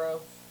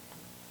tomorrow?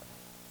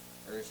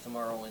 Or is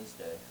tomorrow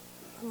Wednesday?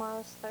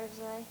 Tomorrow's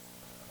Thursday.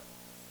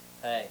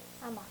 Hey.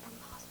 I'm off from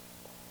the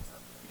hospital.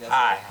 you guys-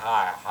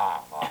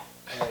 Hi.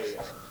 Hey,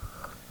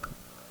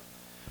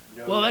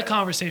 you know Well, that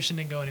conversation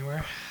didn't go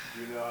anywhere.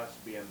 You know us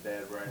being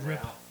dead right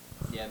Rip. now.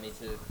 Yeah, me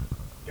too.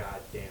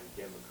 Goddamn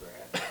Democrat.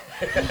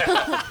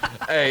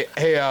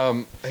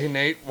 Hey,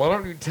 Nate. Why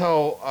don't you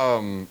tell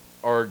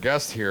our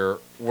guest here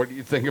what do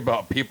you think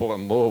about people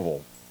in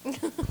Louisville?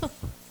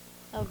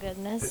 Oh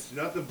goodness. It's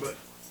nothing but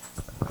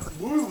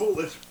Louisville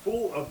is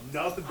full of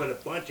nothing but a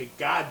bunch of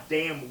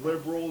goddamn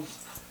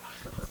liberals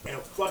and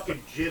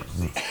fucking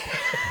gypsies.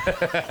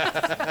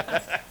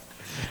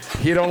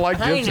 He don't like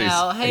Hey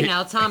gypsies.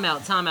 now, time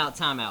out.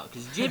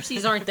 Because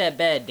gypsies aren't that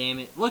bad, damn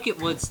it. Look at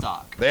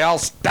Woodstock. They all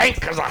stink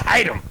because I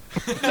hate them.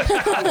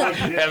 I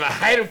like And I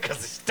hate them because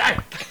they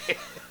stink.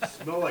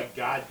 smell like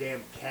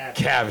goddamn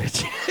cabbage.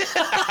 Cabbage.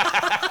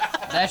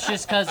 That's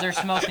just because they're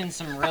smoking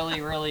some really,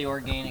 really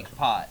organic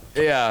pot.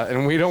 Yeah,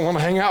 and we don't want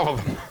to hang out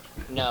with them.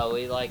 No,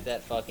 we like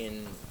that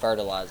fucking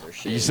fertilizer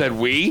shit. You said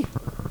we?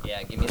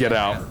 Yeah, give me Get that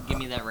out. Give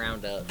me that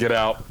Roundup. Get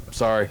out.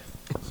 Sorry.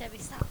 Chevy,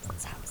 stop.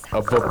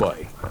 A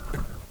bye-bye.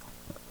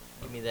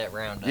 Give me that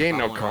Roundup. You ain't I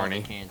no want all the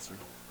carny. Cancer.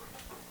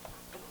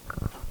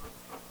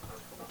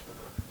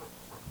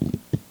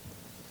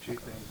 Two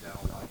things I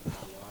don't like in my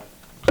life.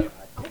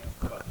 Goddamn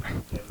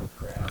fucking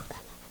Democrats.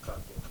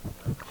 Fucking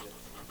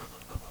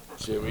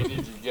gypsies. Shit, we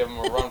need to give him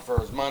a run for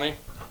his money.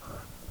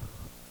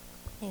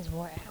 He's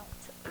wore out.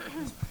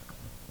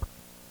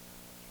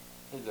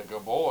 He's a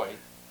good boy.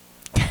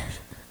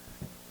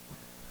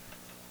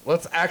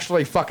 Let's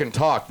actually fucking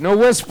talk. No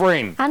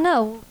whispering. I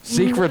know.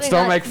 Secrets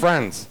don't make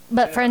friends.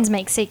 But friends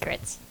make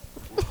secrets.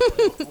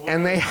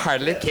 And they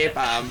hardly keep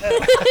them. Kick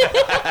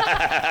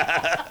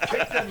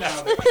them out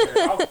of the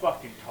chair. I'll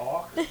fucking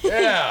talk.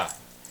 Yeah.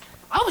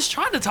 I was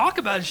trying to talk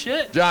about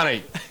shit.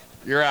 Johnny,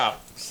 you're out.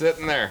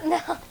 Sitting there.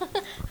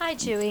 Hi,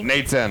 Chewy.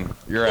 Nate's in.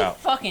 You're out.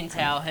 Fucking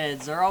towel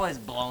heads. They're always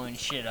blowing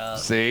shit up.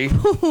 See?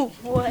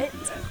 What?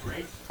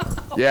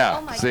 Yeah.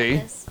 Oh my See?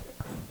 goodness.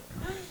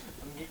 I'm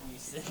getting you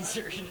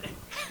censored.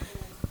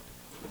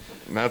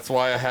 And that's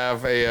why I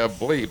have a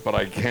bleep, but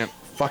I can't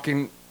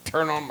fucking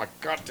turn on my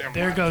goddamn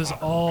There goes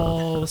laptop.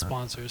 all the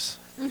sponsors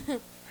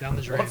down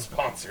the drain. What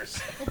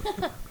sponsors?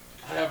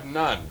 I have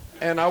none.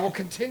 And I will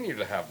continue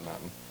to have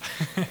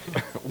none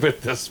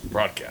with this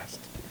broadcast.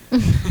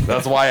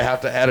 That's why I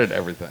have to edit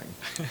everything.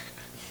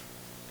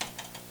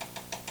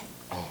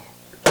 Oh.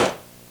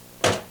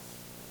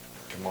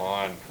 Come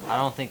on. I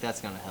don't think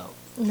that's gonna help.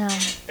 No.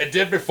 It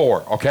did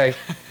before, okay?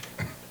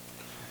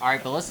 All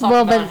right, but let's talk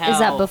Well, about but how is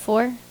that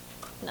before?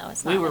 No,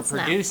 it's not. we were It's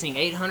not. producing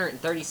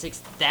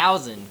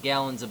 836,000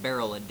 gallons a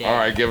barrel a day. All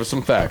right, give us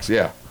some facts.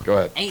 Yeah, go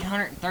ahead.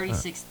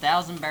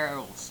 836,000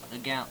 barrels a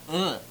gallon.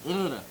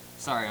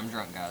 Sorry, I'm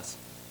drunk, guys.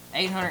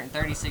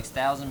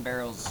 836,000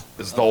 barrels.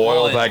 Is of the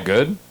oil that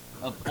good?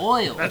 Of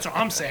oil That's what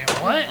I'm saying.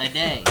 What? a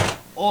day.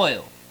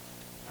 Oil.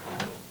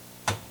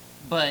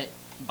 But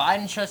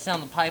Biden shuts down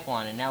the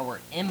pipeline, and now we're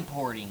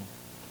importing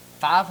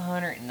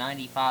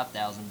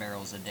 595,000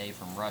 barrels a day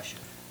from Russia.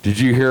 Did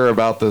you hear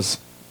about this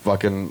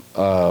fucking,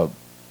 was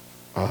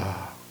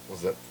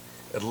it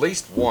at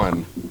least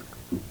one,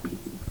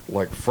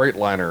 like,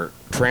 Freightliner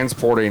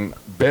transporting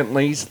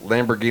Bentleys,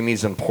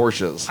 Lamborghinis, and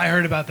Porsches? I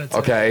heard about that today.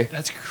 Okay.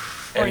 That's crazy.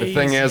 And the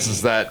thing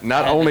is that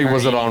not I haven't only heard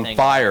was it on anything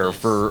about fire this.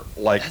 for,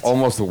 like, That's-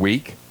 almost a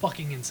week.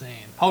 fucking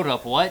insane. Hold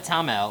up, what?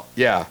 Time out.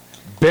 Yeah.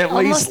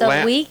 Bentleys, Almost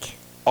a week.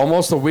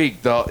 Almost a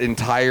week. The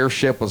entire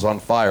ship was on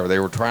fire. They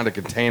were trying to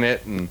contain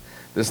it and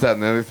this, that,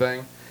 and the other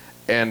thing.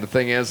 And the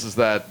thing is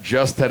that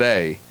just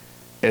today,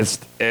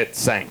 it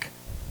sank.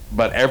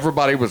 But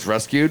everybody was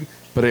rescued,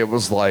 but it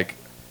was like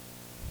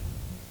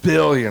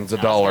billions of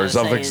I was dollars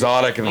gonna of say,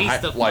 exotic at and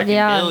least a like fucking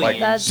Yeah, billion. like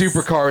that's-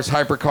 supercars,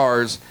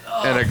 hypercars,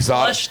 and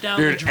exotic, flush down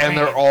the dude, and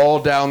they're drain. all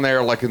down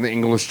there like in the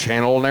English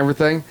Channel and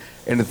everything.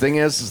 And the thing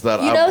is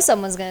that You know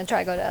someone's gonna try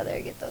to go down there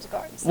and get those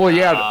cards. well,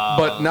 yeah,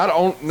 but not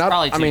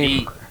Probably I too mean,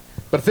 deep.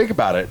 but think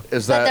about it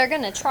is But they're that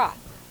gonna try.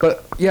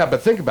 but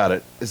think about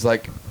it is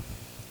like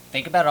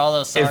Think about all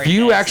those. if sorry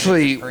you faces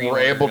actually that were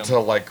pre-ordered able them. to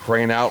like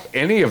crane out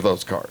any of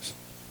those cars,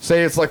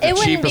 say it's like the It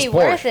wouldn't cheapest be Porsche.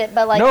 worth it,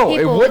 but like no, it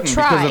people wouldn't would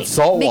try because it's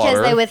salt water.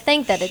 because they would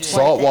think that it's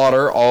Salt worth it.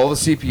 water, all the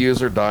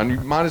CPUs are done. You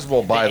might as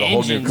well buy the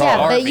whole new engines car.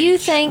 Yeah, are but you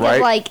garbage, think right?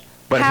 of like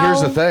But how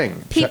here's the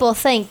thing. people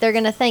think they're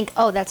gonna think,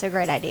 oh, that's a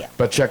great idea.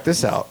 But check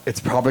this out.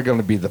 It's probably going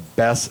to be the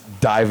best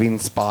diving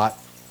spot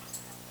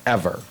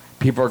ever.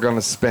 People are going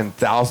to spend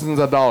thousands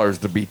of dollars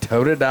to be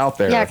toted out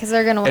there. Yeah, 'cause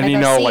they're gonna wanna And you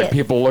go know, see like it.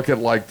 people look at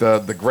like the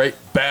Great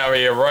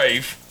Barrier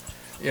Reef,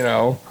 you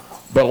know,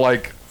 but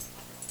like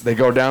they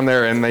go down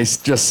there and they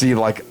just see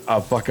like a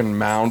fucking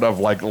mound of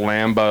like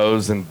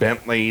Lambos and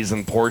Bentleys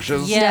and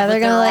Porsches. Yeah, but they're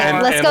gonna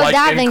like, let's go like,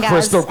 diving, in guys.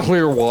 crystal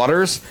clear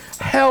waters.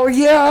 Hell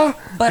yeah!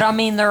 But I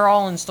mean, they're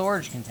all in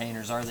storage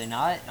containers, are they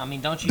not? I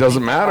mean, don't you?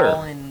 Doesn't think they're matter.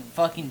 All in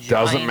fucking giant...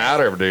 Doesn't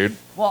matter, dude.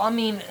 Well, I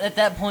mean, at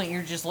that point,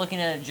 you're just looking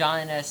at a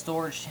giant ass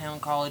storage town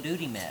Call of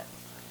Duty map.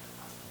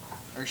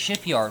 Or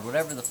shipyard,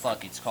 whatever the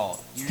fuck it's called.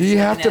 You're Do you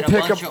just have to looking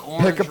at a bunch of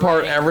orange, pick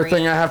apart red, and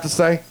everything green. I have to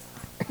say?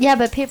 Yeah,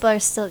 but people are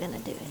still gonna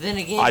do it. Then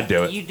again, I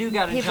do it. You do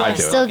got a People giant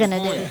are still fucking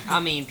gonna do point. it.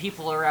 I mean,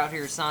 people are out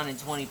here signing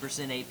 20%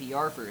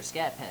 APR for a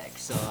scat pack.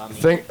 So I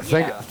mean,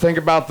 Think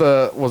about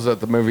the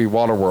movie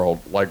Waterworld,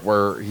 like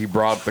where he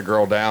brought the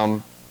girl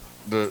down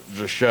the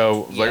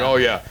show. It was like, Yeah. oh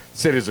yeah,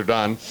 cities are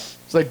done.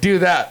 It's like, do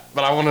that,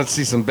 but I want to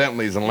see some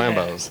Bentleys and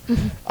Lambos.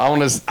 I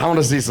want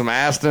to see some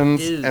Astons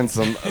Dude. and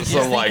some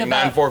think like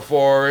about-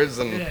 944s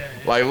and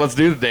like, let's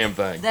do the damn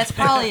thing. That's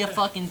probably a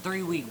fucking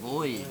 3-week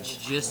voyage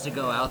just to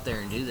go out there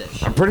and do that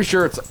shit. I'm pretty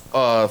sure it's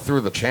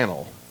through the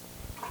channel.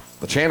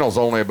 The channel's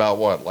only about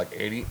what, like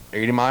 80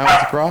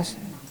 miles across?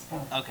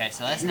 Okay,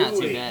 so that's not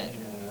too bad.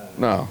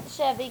 No.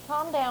 Chevy,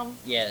 calm down.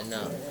 Yeah,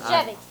 no.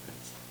 Chevy.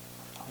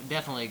 I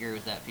definitely agree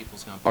with that.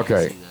 People's gonna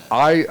Okay, see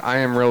that. I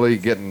am really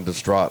getting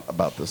distraught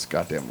about this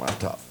goddamn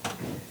laptop.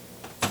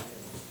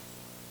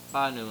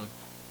 Buy a new one.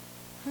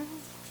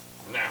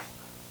 Now.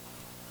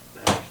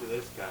 Actually,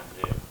 this guy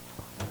new.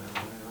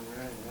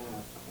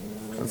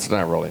 It's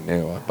not really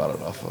new. I bought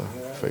it off of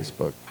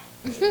Facebook.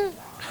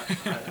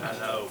 I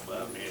know,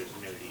 but I mean, it's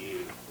new to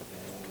you.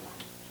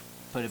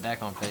 Put it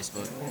back on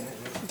Facebook.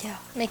 Yeah,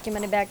 make your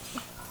money back.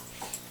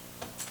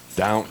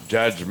 Don't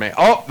judge me.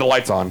 Oh, the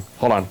light's on.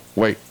 Hold on.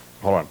 Wait.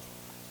 Hold on.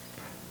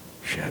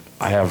 Shit.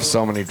 I have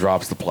so many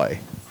drops to play.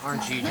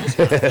 Aren't you just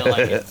gonna feel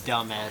like a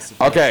dumbass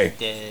if Okay.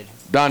 you're dead?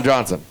 Don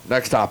Johnson.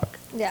 Next topic.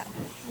 Yeah,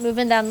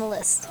 moving down the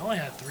list. I only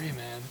had 3,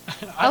 man.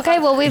 Okay,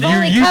 well we've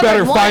only You covered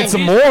better one. find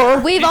some more.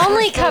 We've These were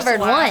only supposed to covered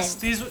one.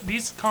 last-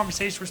 These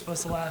conversations were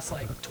supposed to last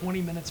like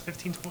 20 minutes,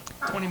 15,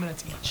 20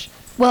 minutes each.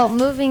 Well,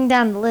 moving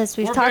down the list,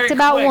 we've We're talked very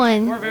about quick.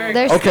 one. We're very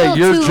There's Okay, still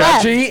you're two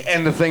left. judgy,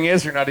 and the thing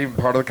is, you're not even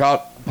part of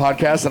the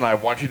podcast, and I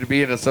want you to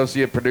be an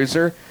associate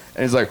producer.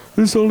 And he's like,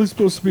 this is only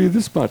supposed to be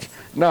this much.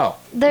 No,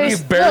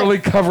 There's- we barely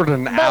look, covered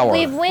an But hour.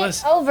 we've went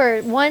Listen.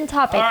 over one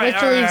topic, All right, which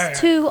all right, leaves all right.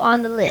 2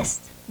 on the list.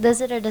 Does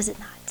it or does it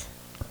not?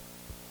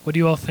 What do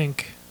you all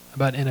think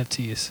about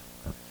NFTs?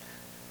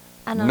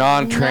 I don't know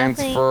nothing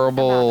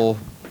Non-transferable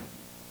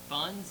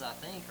Funds, I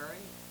think,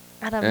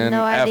 right? about it. I have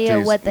no idea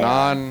NFTs. what they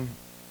are.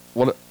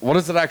 What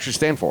does it actually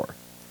stand for?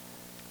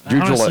 I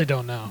honestly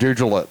don't know.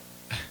 Doodle it.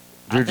 I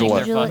think Doodle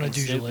they're it. Doodle it. fucking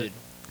Doodle it. stupid.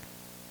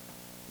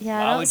 Yeah,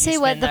 Why I don't would see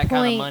you what spend the that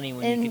kind of point money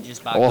when in. you could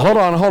just buy Well,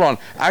 gold? hold on.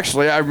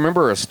 Actually, I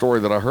remember a story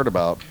that I heard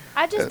about.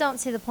 I just don't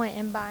see the point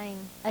in buying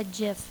a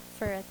GIF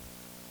for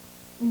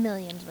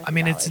millions. Worth I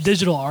mean, of it's dollars.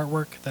 digital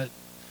artwork that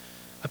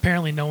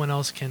apparently no one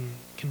else can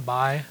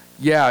buy.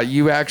 Yeah,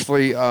 you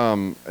actually,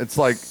 it's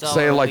like, So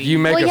say, like we- you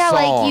make Well, a yeah,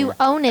 like, song. you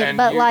own it, and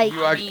but, like-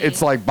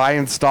 it's like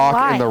buying stock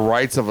Why? in the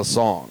rights of a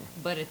song.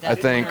 But at I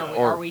that think, point,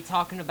 or- are we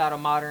talking about a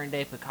modern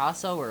day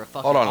Picasso or a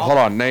fucking Hold on,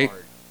 art Nate.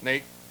 art?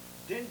 Nate,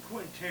 Didn't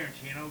Quentin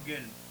Tarantino get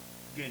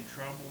in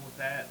trouble with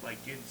that?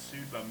 Like getting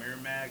sued by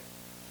Miramax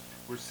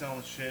for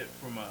selling shit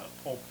from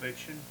Pulp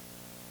Fiction?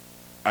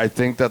 I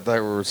think that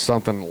there was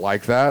something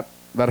like that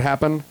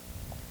happened.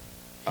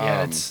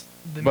 Yeah, it's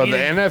the But the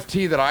meaning,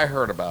 NFT that I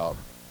heard about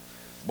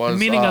was the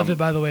meaning of it,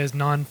 by the way, is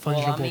non-fungible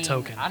Well, I mean,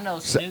 token. I know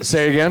Snoop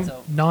say again?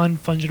 spent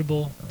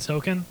Non-fungible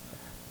token.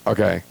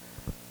 Okay.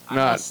 I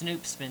know Not-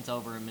 Snoop spent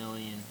over $1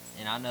 million,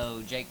 and I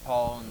know Jake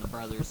Paul and the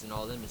brothers and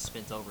all them have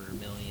spent over $1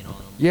 million on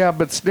them. Yeah,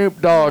 but Snoop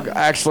Dogg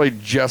actually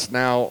just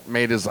now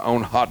made his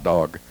own hot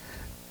dog.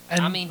 And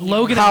I mean, he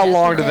Logan, How Yes,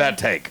 long it did did. that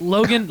take?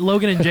 Logan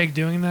and Jake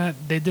doing that,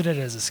 they did it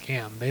as a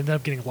scam. They ended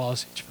up getting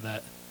lawsuits for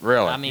that.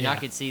 Really? I mean, I Yeah.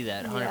 could see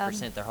that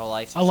 100%. Their whole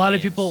life. A lot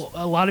of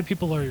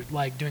people are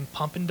like doing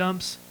pump and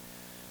dumps.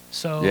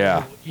 So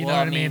Yeah. you Well,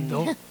 know I what I mean?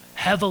 mean- They'll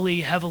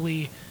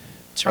heavily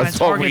try That's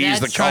and what target. we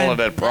used to call it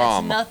at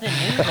prom. That's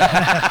nothing new. Though.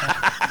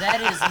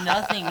 That is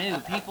nothing new.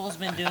 People's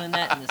been doing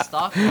that in the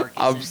stock market.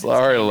 I'm since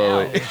sorry, it's been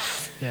Lily.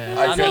 out. Yeah.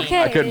 I I mean,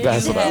 okay. I couldn't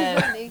pass it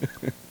Yeah.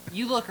 up.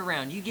 You look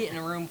around. You get in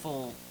a room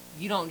full.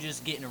 You don't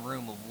just get in a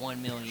room of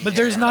 1 million. But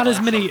there's not as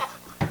many.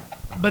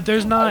 But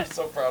there's not. I'm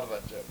so proud of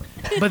that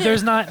joke. But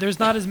there's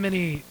not as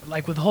many,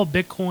 like with the whole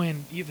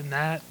Bitcoin, even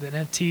that, the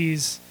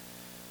NFTs,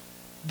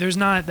 there's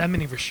not that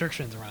many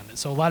restrictions around it.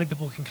 So a lot of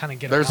people can kind of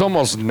get There's around it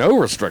almost no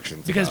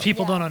restrictions. because about it.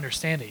 people Yeah. don't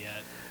understand it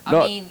yet. I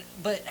No. mean,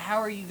 but how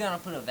are you gonna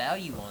put a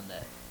value on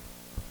that?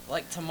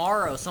 Like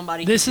tomorrow,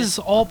 somebody. This could is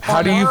just- all How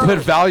part do of you put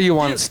value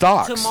on Dude,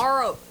 stocks?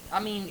 Tomorrow, I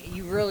mean,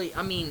 you really,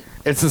 I mean,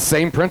 It's the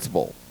same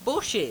principle.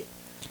 bullshit.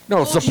 No,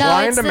 Bullshit. supply No,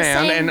 and it's the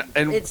demand, same-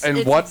 and It's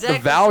what exactly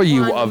the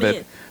value supply and of it,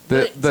 demand.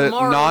 the But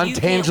tomorrow, you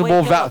non-tangible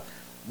can't wake value. up-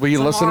 Will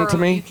you listen to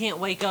Tomorrow, You me? can't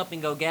wake up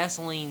and go,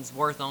 gasoline's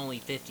worth only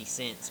 50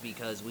 cents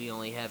because we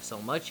only have so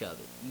much of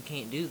it. You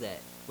can't do that.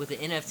 With the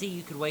NFT,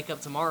 you could wake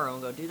up tomorrow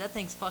and go, dude, that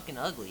thing's fucking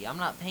ugly. I'm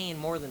not paying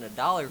more than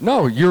 $1 for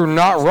No, it. you're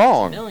not It's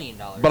wrong. $1 million.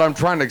 But I'm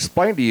trying to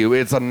explain to you,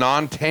 it's a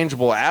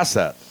non-tangible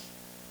asset.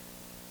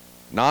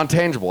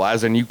 Non-tangible,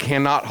 as in you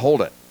cannot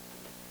hold it.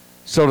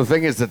 So the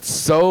thing is, it's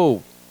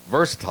so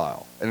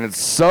versatile, and it's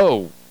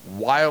so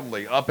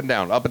wildly up and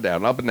down, up and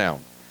down, up and down,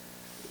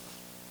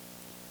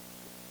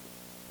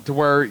 to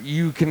where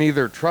you can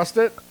either trust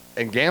it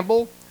and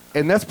gamble,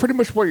 and that's pretty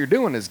much what you're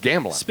doing is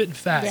gambling. Spitting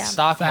facts. Yeah.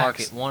 Stock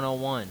Facts. market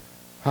 101.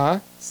 Huh?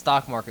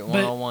 Stock market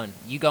 101.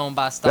 You go and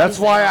buy stocks. That's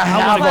why I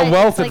have But a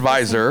wealth it's like the same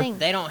advisor. thing.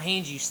 They don't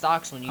hand you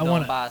stocks when you I go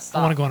wanna- and buy a I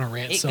stock. wanna go on a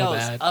rant it so goes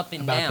bad up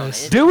and about down.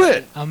 this. Do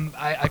it.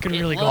 I could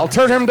It really go. I'll on a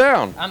turn rant. him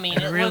down. I mean,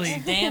 It it really-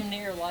 looks damn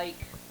near like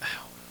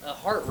a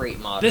heart rate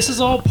monitor. This is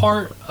all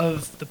part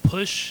of the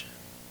push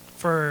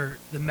for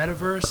the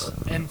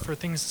metaverse and for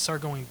things to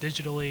start going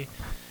digitally.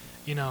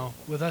 You know,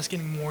 with us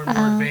getting more and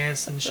more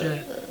advanced and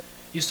shit,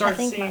 you I start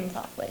think seeing. mine's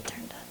all the way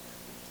turned up.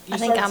 You I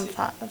think start I'm see-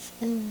 five.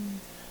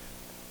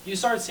 You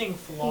start seeing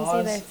He's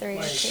flaws. either 3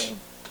 or 2.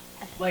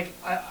 Like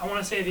I want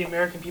to say the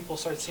American people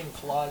start seeing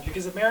flaws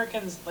because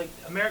Americans, like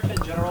America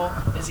in general,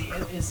 is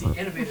the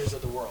innovators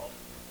of the world.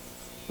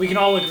 We can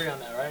all agree on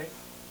that, right?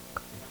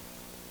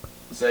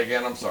 Say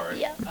again, I'm sorry.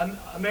 Yeah.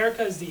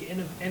 America is the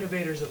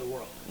innovators of the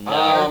world. No.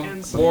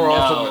 Americans. More No.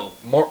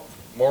 often,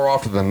 more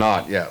often than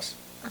not, yes.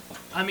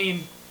 I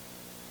mean,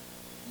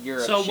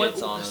 Europe So what-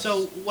 shits on us.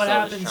 so what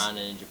does happens-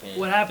 China and Japan.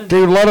 what happens?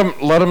 Dude,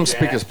 let him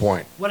speak his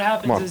point. What Come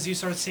happens on. is you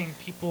start seeing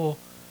people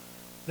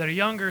that are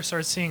younger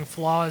start seeing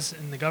flaws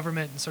in the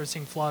government and start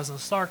seeing flaws in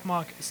the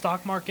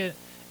stock market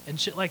and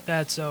shit like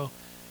that. So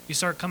you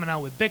start coming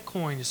out with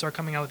Bitcoin, you start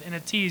coming out with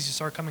NFTs, you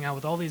start coming out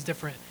with all these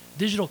different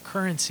digital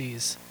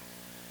currencies,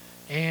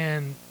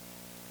 and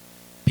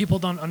people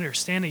don't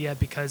understand it yet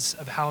because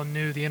of how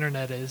new the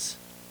internet is.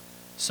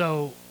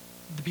 So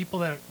the people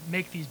that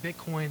make these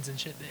Bitcoins and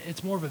shit,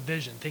 it's more of a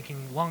vision,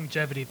 thinking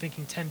longevity,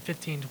 thinking 10,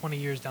 15, 20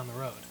 years down the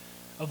road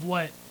of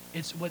what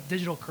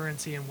digital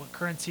currency and what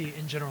currency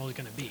in general is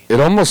going to be. It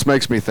almost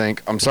makes me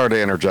think, I'm sorry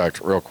to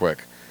interject real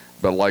quick,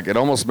 but like it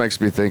almost makes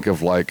me think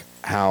of like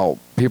how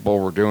people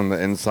were doing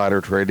the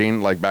insider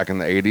trading like back in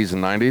the 80s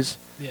and 90s,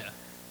 Yeah.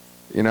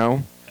 you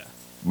know? Yeah.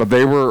 But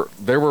they were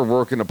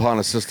working upon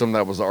a system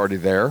that was already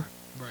there,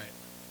 Right.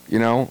 you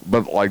know?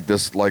 But like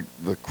this, like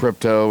the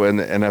crypto and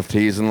the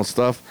NFTs and the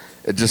stuff,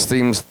 it just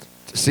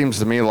seems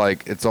to me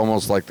like it's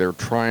almost like they're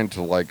trying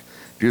to like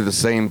do the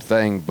same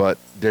thing but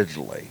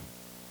digitally.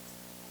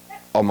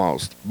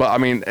 Almost. But I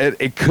mean,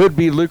 it could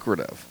be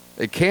lucrative.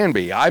 It can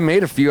be. I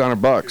made a few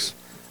 $100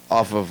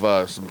 off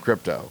of some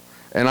crypto,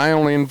 and I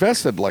only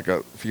invested like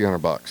a few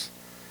 $100.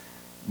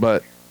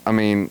 But I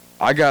mean,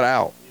 I got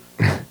out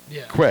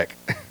Yeah. quick.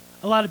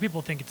 A lot of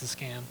people think it's a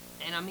scam,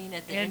 And I mean,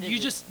 at the and end of you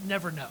the, just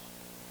never know.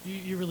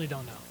 You really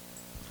don't know.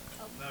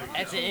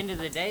 at the end of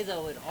the day,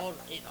 though, it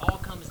all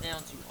comes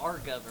down to our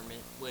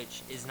government,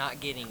 which is not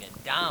getting a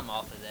dime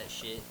off of that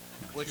shit.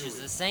 Which is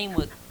the same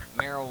with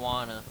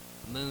marijuana,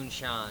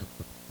 moonshine,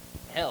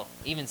 hell,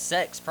 even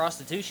sex,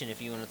 prostitution.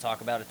 If you want to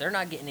talk about it, they're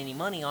not getting any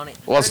money on it.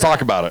 Well, let's They're talk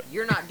not- about it.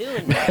 You're not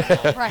doing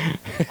that. Right.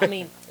 I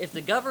mean, if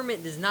the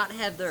government does not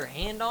have their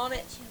hand on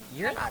it,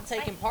 you're not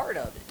taking part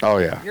of it. Oh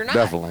yeah, You're not.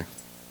 definitely.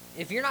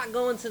 If you're not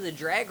going to the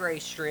drag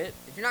race strip,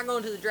 if you're not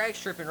going to the drag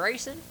strip and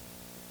racing,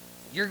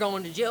 you're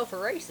going to jail for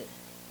racing.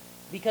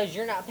 Because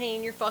you're not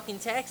paying your fucking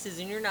taxes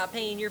and you're not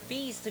paying your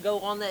fees to go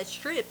on that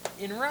strip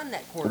and run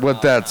that quarter With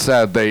mile that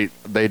time. said,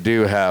 they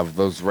do have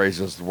those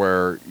races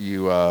where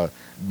you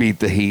beat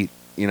the heat.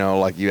 You know,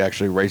 like you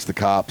actually race the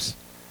cops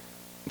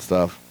and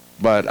stuff.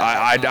 But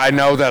I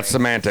know that's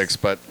semantics,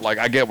 but like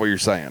I get what you're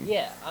saying.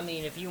 Yeah, I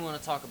mean, if you want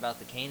to talk about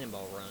the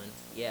Cannonball Run,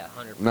 yeah,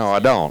 100%. No, I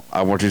don't.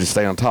 I want you to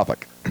stay on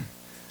topic.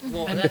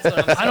 Well, that's what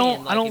I'm saying. I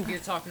don't- Like, if you're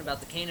talking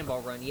about the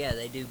Cannonball Run, yeah,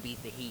 they do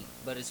beat the heat.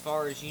 But as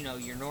far as, you know,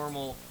 your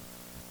normal,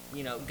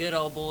 you know, good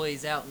old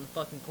boys out in the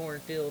fucking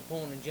cornfield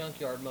pulling a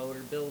junkyard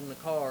motor, building a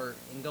car,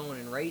 and going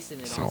and racing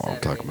it That's on not what I'm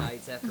Saturday talking about.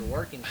 nights after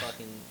working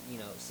fucking,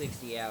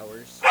 60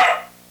 hours,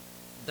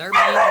 they're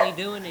mainly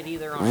doing it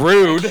either on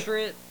Rude. the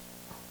strip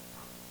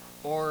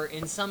or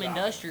in some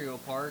industrial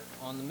park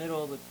on the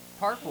middle of the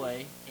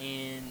parkway.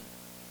 And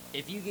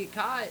if you get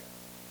caught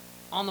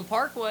on the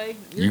parkway,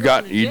 you're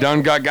going to You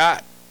jail. done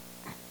got.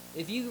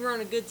 If you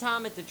run a good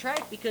time at the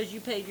track because you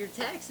paid your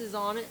taxes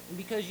on it and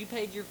because you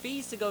paid your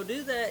fees to go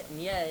do that,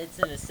 and yeah, it's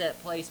in a set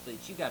place, but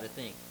you got to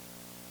think.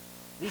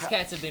 These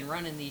cats have been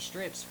running these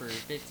strips for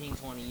 15,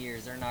 20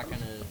 years. They're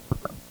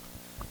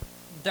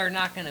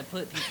not gonna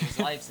put people's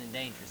lives in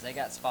danger. They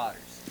got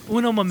spotters.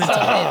 Uno momento. So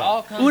it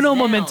all comes Uno down-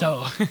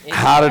 momento. it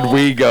How did all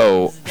we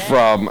go comes down-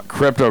 from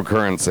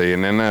cryptocurrency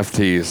and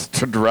NFTs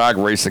to drag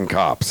racing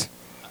cops?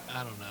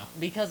 I don't know.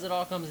 Because it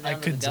all comes I down to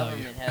the couldn't tell you.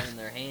 government having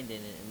their hand in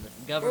it, and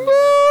the government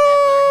doesn't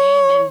have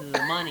their hand into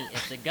the money.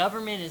 If the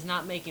government is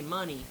not making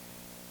money,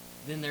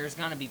 then there's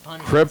gonna be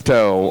punishment.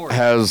 Crypto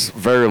has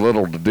very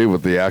little to do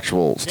with the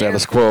actual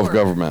status quo of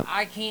government.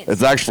 I can't.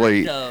 It's see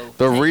actually crypto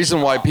the taking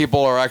reason why off.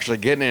 people are actually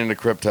getting into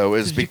crypto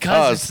is It's because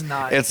because it's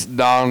not- it's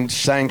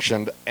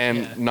non-sanctioned and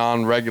Yeah.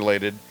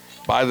 non-regulated,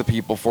 by the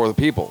people for the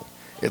people.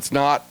 It's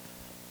not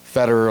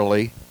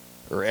federally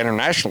or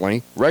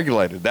internationally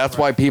regulated. That's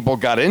why people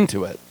got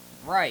into it.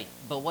 Right,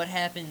 but what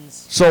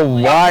happens? So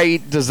why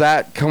does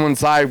that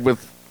coincide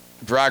with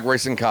drag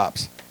racing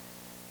cops?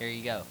 Here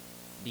you go.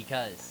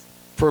 Because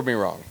Prove me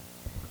wrong.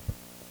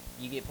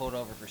 you get pulled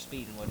over for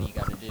speeding, what do you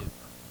got to do?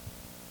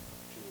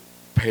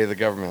 Pay the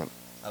government.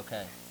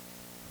 Okay.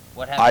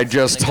 What happens? I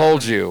just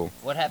told you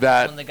What happens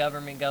that when the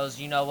government goes,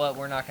 you know what,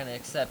 we're not going to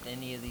accept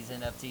any of these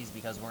NFTs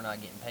because we're not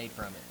getting paid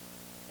from it?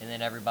 And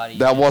then everybody...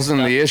 that gets wasn't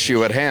stuck the with issue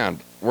this at shit. hand.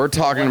 We're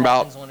talking What about...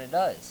 happens when it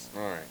does?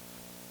 All right.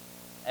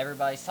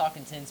 Everybody's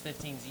talking 10s,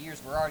 15s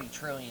years. We're already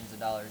trillions of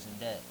dollars in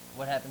debt.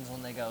 What happens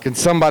when they go... Can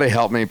somebody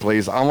help me,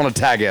 please? I want to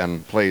tag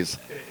in, please.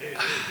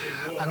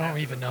 I don't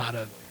even know how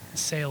to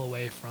sail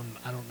away from.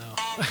 I don't know.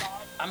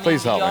 I mean,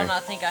 Please do help y'all me.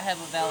 not think I have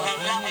a valid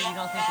point here? You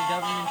don't think the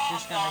government's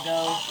just going to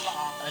go,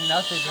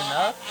 enough is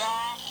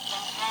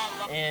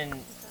enough? And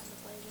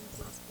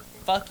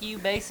fuck you,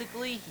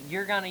 basically.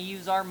 You're going to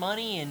use our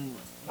money and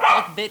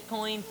fuck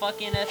Bitcoin, fuck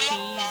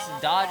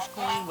NFTs,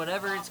 Dogecoin,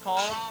 whatever it's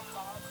called.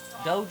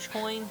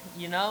 Dogecoin,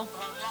 you know?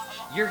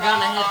 You're going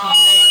to have to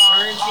use that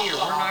currency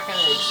or we're not going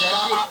to accept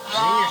it. And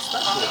then you're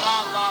stuck with it.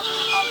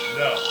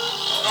 No,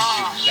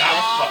 you do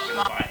not fucking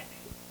buy it.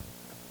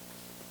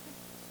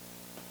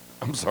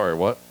 I'm sorry,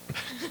 what?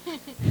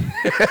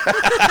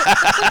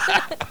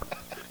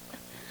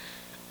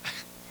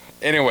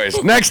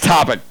 Anyways, next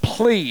topic,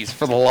 please,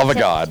 for the love of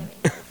God.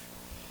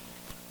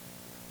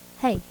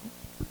 Hey.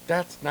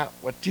 That's not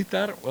what you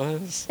thought it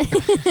was.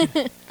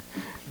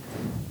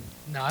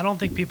 No, I don't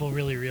think people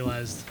really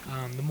realized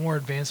the more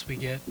advanced we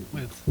get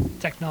with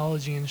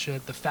technology and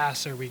shit, the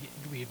faster we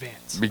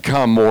advance.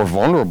 Become more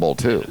vulnerable,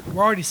 too.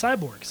 We're already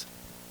cyborgs.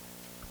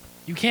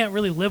 You can't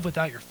really live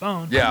without your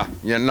phone. Yeah,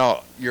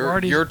 no, We're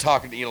already- you're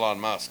talking to Elon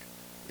Musk.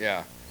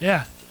 Yeah.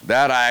 Yeah.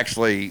 That I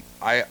actually,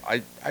 I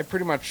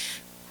pretty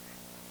much,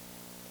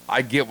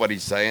 I get what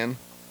he's saying,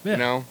 Yeah. you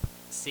know?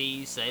 See,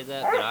 you say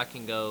that, but I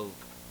can go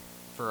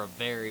for a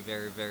very,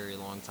 very, very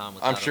long time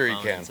without I'm sure a you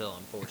phone can. until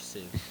I'm forced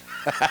to.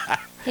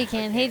 He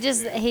can.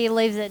 He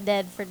leaves it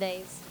dead for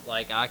days.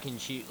 Like, I can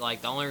shoot,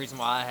 like, the only reason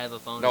why I have a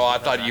phone No, is I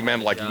because thought you have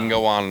meant a like you can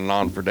job. go on and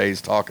on for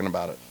days talking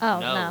about it. Oh,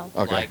 No. no.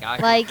 Okay.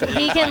 Like,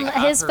 he can, like,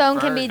 I his phone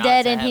can prefer be not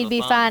dead to and have he'd a be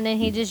phone. fine, and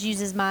he just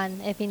uses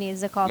mine if he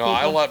needs to call No, people.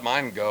 I let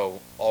mine go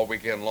all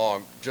weekend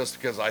long just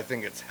because I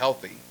think it's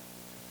healthy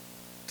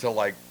to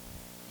like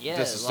Yeah,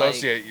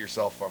 disassociate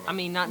yourself from it. I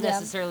mean, not Yeah.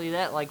 necessarily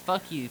that. Like,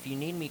 fuck you. If you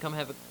need me, come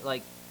have a,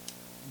 like,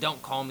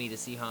 don't call me to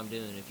see how I'm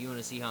doing. If you want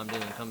to see how I'm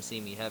doing, come see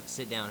me.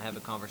 Sit down, have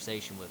a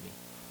conversation with me.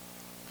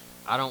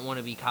 I don't want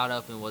to be caught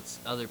up in what's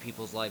other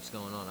people's lives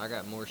going on. I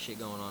got more shit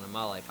going on in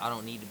my life. I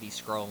don't need to be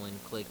scrolling,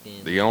 clicked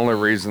in. The only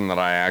reason that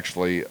I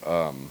actually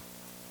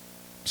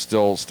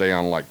still stay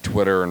on like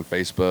Twitter and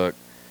Facebook,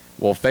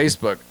 well,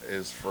 Facebook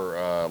is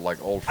for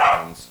like old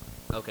friends,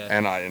 Okay.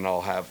 and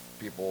I'll have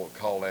people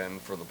call in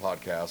for the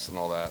podcast and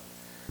all that.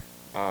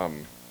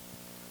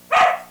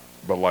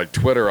 But like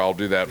Twitter, I'll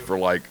do that for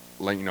like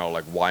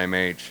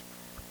YMH,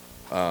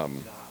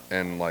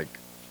 and like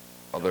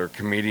other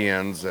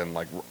comedians and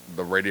like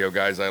the radio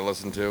guys I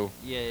listen to.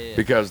 Yeah.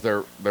 Because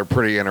they're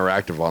pretty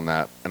interactive on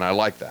that, and I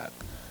like that.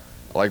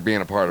 I like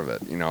being a part of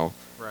it, you know.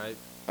 Right.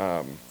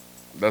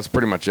 That's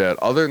pretty much it.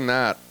 Other than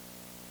that,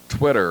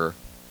 Twitter,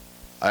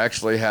 I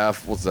actually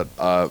have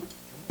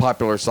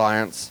Popular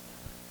Science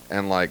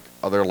and like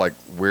other like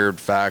weird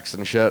facts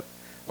and shit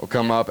will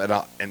come up,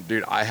 and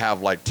dude, I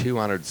have like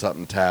 200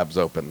 something tabs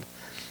open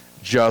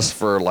just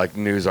for like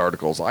news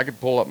articles. I could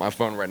pull up my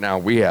phone right now.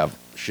 We have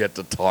shit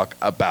to talk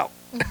about.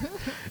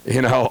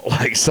 You know,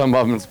 like some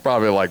of them's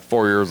probably like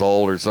 4 years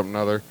old or something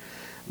other,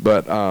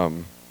 but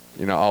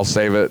you know, I'll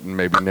save it and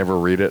maybe never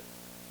read it.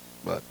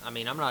 But I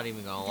mean, I'm not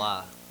even gonna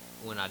lie.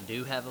 When I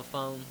do have a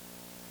phone,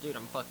 dude,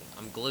 I'm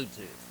glued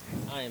to it.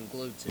 I am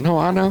glued to it. no,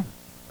 I know.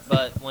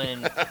 But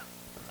when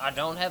I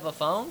don't have a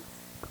phone,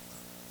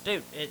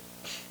 dude, it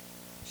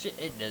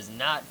does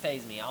not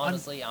faze me.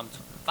 Honestly, I'm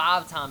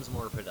 5 times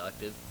more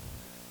productive.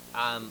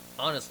 I'm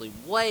honestly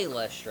way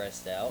less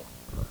stressed out,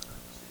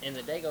 and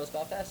the day goes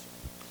by faster.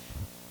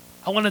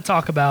 I want to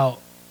talk about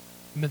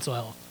mental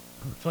health.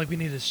 I feel like we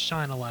need to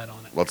shine a light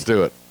on it. Let's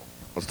do it.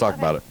 Let's talk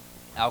about it.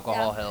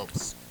 Alcohol Yeah.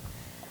 helps.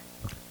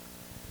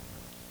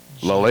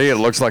 Lily, it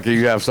looks like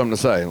you have something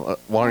to say.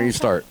 Why don't you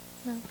start?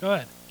 Go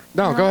ahead.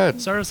 No, go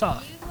ahead. Start us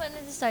off. You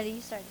wanted to start it.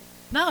 You started.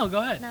 No, go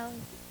ahead. No.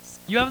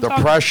 You haven't talked.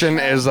 Depression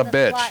is a The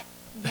bitch. plot-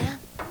 Yeah,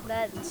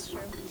 that's true.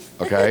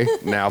 Okay,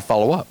 now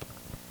follow up.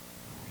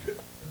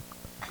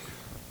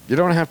 You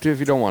don't have to if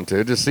you don't want to.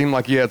 It just seemed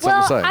like you had something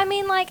Well, to say. I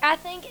mean, like, I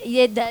think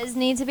it does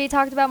need to be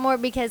talked about more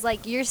because,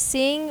 like, you're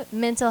seeing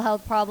mental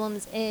health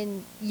problems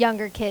in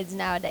younger kids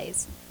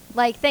nowadays.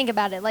 Like, think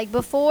about it. Like,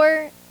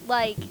 before,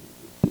 like,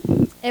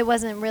 it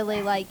wasn't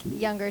really, like,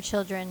 younger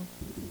children,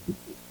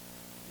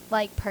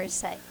 like, per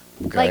se.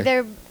 Okay. Like,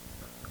 they're,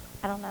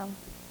 I don't know.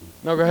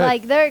 No, go ahead.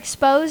 Like, they're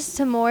exposed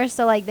to more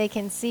so, like, they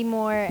can see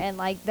more and,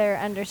 like, they're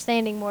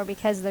understanding more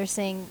because they're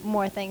seeing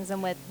more things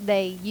than what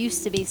they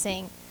used to be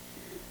seeing.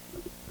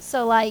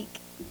 So, like,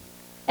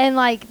 And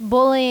like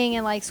bullying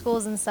and like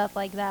schools and stuff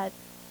like that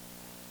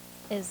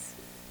is.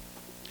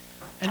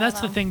 And that's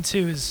the thing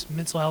too, is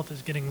mental health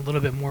is getting a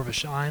little bit more of a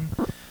shine.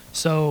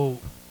 So,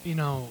 you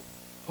know,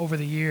 over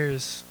the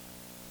years,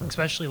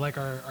 especially like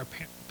our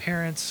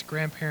parents,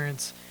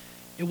 grandparents,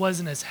 it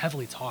wasn't as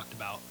heavily talked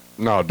about.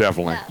 No,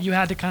 definitely. Yeah. You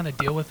had to kind of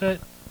deal with it.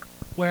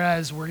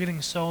 Whereas we're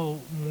getting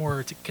so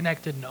more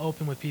connected and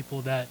open with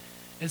people that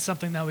it's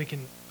something that we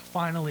can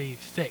finally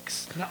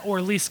fix, or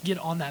at least get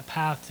on that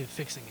path to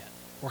fixing it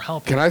or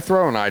helping. Can I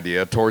throw an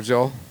idea towards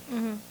y'all?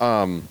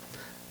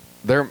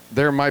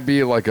 There might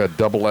be like a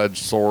double-edged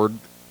sword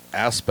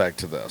aspect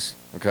to this.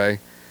 Okay,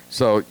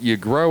 so you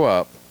grow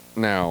up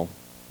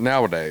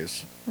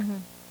nowadays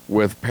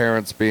with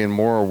parents being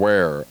more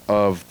aware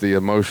of the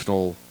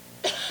emotional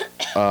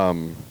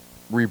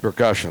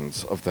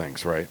repercussions of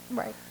things, right?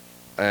 Right.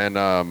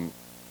 And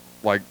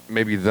like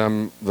maybe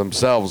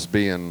themselves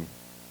being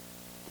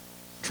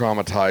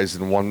traumatized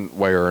in one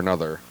way or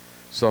another.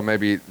 So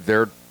maybe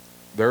they're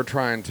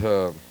trying to,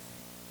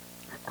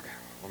 okay,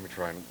 let me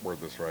try and word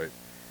this right.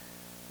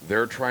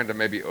 They're trying to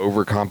maybe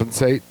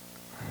overcompensate.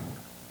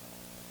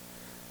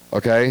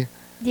 Okay?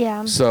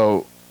 Yeah.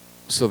 So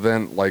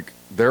then like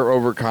they're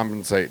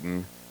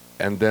overcompensating,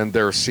 and then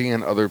they're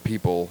seeing other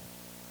people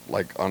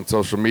like on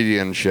social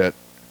media and shit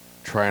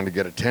trying to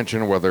get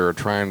attention, whether they're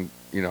trying,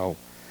 you know,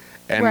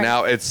 and Right.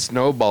 now it's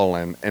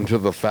snowballing into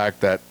the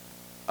fact that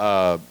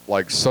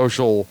like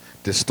social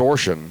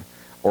distortion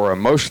or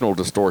emotional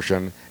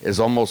distortion is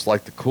almost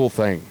like the cool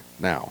thing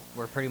now.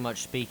 We're pretty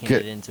much speaking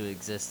Get- it into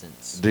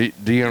existence. Do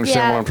you understand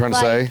Yeah, what I'm trying to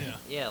like- say?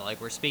 Yeah, like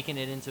we're speaking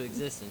it into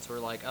existence. We're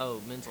like, oh,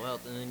 mental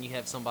health, and then you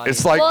have somebody.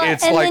 It's like Well,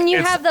 it's and like then you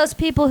it's, have those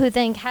people who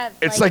think have.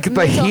 it's like the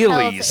mental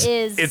health Heelys.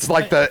 is It's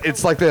like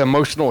the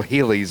emotional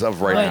Heelys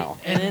of right But- now.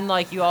 And then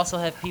like you also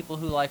have people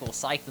who like will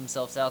psych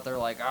themselves out. They're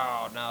like,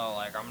 oh no,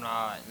 like I'm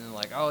not, and then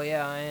like, oh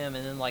yeah, I am,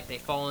 and then like they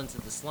fall into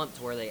the slump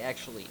to where they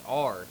actually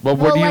are. But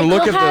Well, when you like,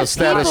 look you'll at the have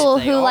status, people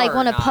They who like are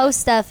want to not. post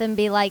stuff and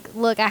be like,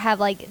 "Look, I have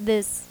like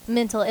this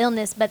mental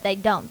illness," but they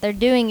don't. They're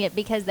doing it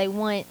because they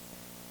want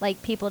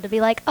like people to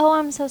be like, "Oh,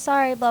 I'm so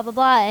sorry," blah blah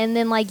blah, and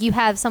then like you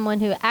have someone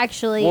who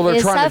actually well, they're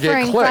is trying to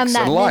suffering get from clicks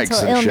that and likes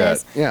mental and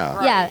illness. shit.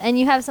 Yeah. Yeah, and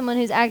you have someone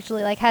who's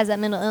actually like has that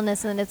mental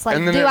illness, and it's like,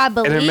 And then do it- I and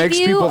it believe makes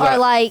you, people or that-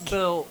 like,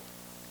 Bill,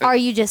 are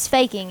you just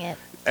faking it?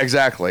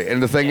 Exactly.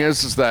 And the thing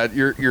is that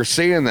you're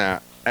seeing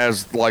that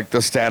as like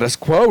the status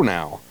quo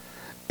now.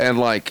 And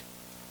like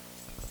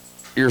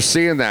you're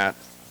seeing that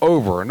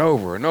over and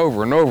over and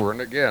over and over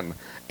and again.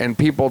 And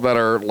people that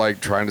are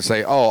like trying to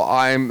say, "Oh,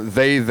 I'm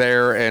they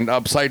there and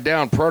upside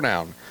down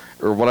pronoun,"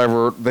 or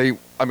whatever.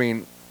 I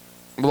mean,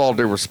 with all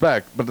due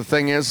respect, but the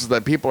thing is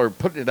that people are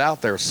putting it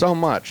out there so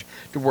much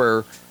to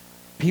where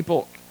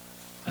people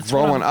That's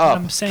what growing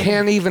I'm up saying.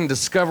 can't even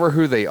discover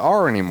who they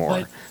are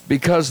anymore But-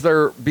 because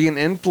they're being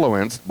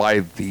influenced by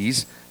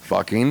these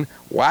fucking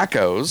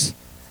wackos,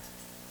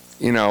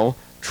 you know,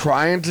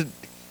 trying to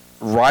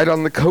ride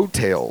on the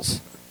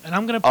coattails And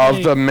I'm gonna play,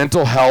 of the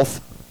mental health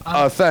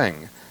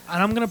thing.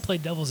 and I'm gonna play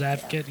devil's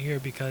advocate here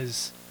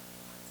because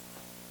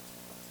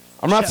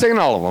I'm not saying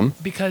all of them.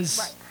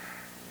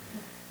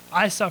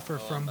 I suffer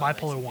from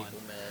bipolar 1.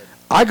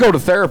 I go to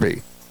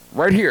therapy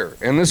right here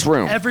in this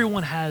room.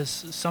 Everyone has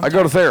some. I go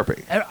to type-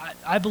 therapy.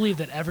 I believe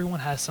that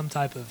everyone has some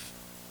type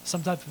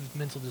of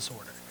mental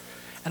disorder.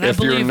 And If I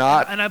believe, you're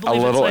not and I a believe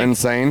it's little like-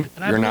 insane,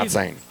 and I you're not believe-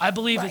 sane. I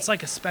believe it's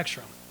like a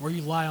spectrum where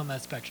you lie on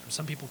that spectrum.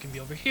 Some people can be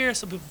over here,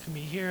 some people can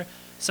be here,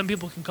 some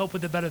people can cope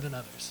with it better than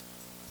others.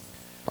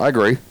 I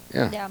agree.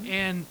 Yeah. Yeah.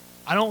 And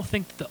I don't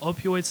think that the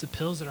opioids, the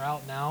pills that are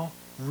out now,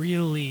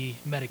 really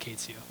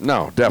medicates you.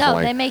 No,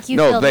 definitely. they make you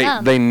no, feel they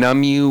numb. they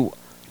numb you.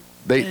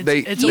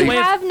 It's a You way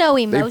of- have no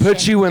emotion. They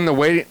put you in the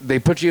wait. They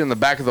put you in the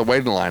back of the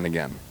waiting line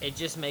again. it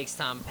just makes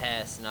time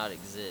pass, not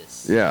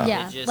exist. Yeah.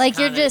 Yeah. It just Like,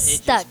 you're kinda- just it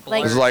stuck,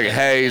 like- It's blurs like,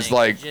 hey, it's everything.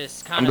 like, It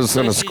just I'm kinda just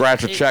gonna pushes-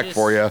 scratch a it check just-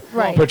 for you,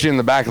 Right. put you in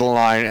the back of the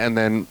line, and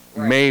then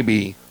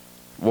maybe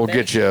we'll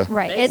get you.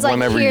 Right. It's like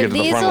whenever you here, get to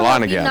the these front will of the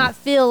line help you again. not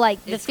feel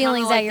like the It's kinda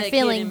feelings like that you're kid in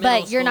feeling, middle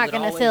but you're school not that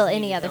going to always feel needed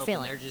any other help, and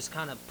feeling. They're just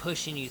kind of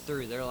pushing you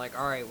through. They're like,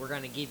 all right, we're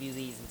going to give you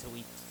these until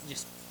we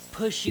just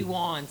push you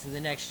on to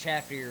the next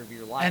chapter of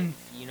your life. And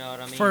you know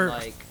what I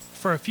mean?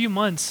 For a few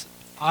months,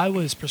 I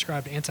was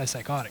prescribed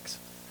antipsychotics.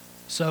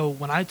 So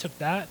when I took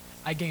that,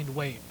 I gained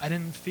weight. I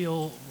didn't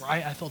feel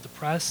right. I felt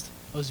depressed.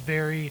 I was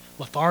very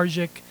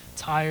lethargic,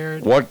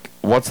 tired.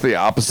 What's the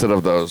opposite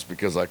of those?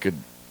 Because I could,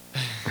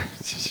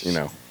 you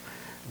know,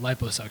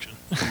 Liposuction.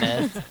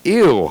 meth.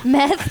 ew,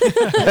 Meth.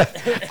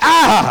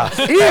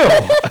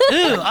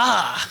 ew.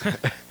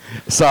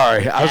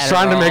 Sorry, I was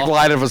trying to make Adderall.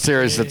 light of a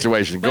serious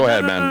situation. Go But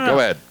ahead, no, man. no. Go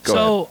ahead. Go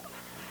ahead. So,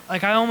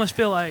 like, I almost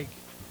feel like,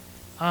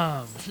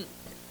 I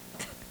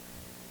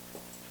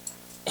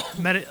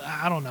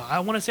don't know. I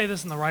want to say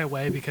this in the right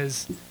way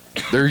because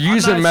They're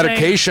using not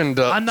medication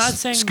to I'm not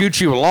saying- scoot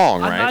you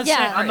along, I'm right? not Yeah.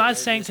 saying I'm not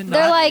saying to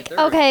They're not. like, third.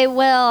 okay,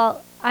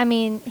 well, I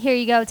mean, here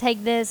you go,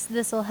 take this.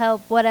 This will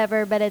help,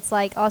 whatever. But it's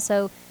like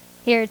also,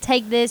 here,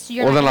 take this.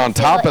 You're Well, not then gonna on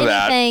top feel of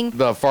that, anything, the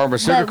but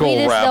pharmaceutical we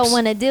just reps. don't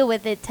want to deal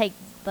with it. Take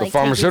like the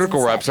pharmaceutical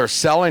take these reps are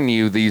selling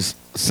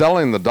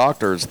the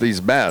doctors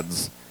these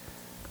meds,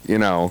 you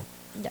know,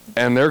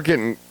 and they're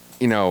getting,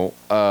 you know,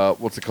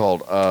 what's it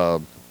called?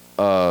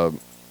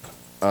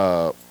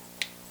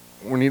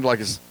 We need like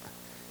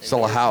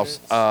sell a house,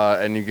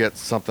 and you get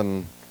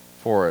something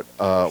for it.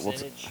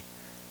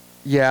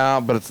 Yeah,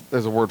 but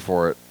there's a word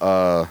for it.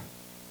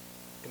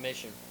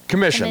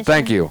 Commission.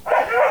 Thank you.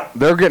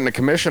 They're getting a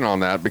commission on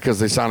that because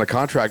they signed a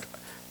contract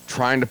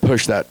trying to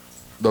push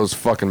those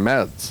fucking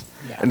meds.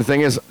 Yeah. And the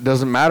thing is, it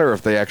doesn't matter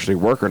if they actually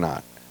work or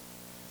not.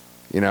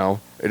 You know,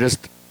 it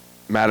just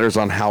matters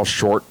on how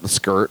short the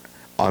skirt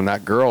on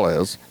that girl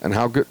is and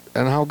how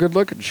good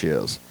looking she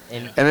is.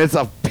 And it's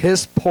a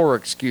piss poor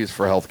excuse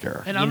for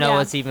healthcare. And you know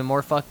what's even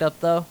more fucked up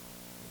though?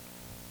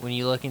 When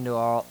you look into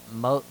our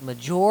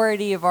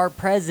majority of our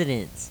fucking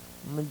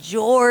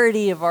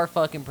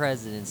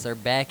presidents, they're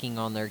backing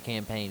on their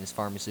campaign as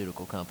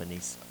pharmaceutical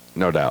companies.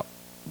 No doubt.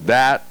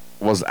 That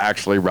was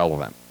actually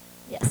relevant.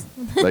 Yes.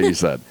 That you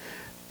said.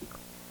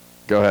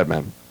 Go ahead,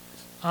 man.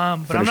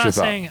 But I'm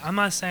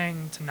not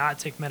saying to not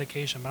take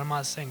medication, but I'm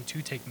not saying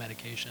to take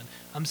medication.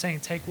 I'm saying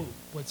take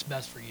what's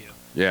best for you.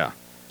 Yeah.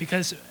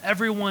 Because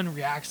everyone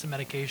reacts to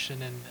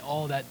medication and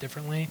all that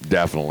differently.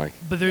 Definitely.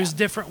 But there's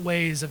different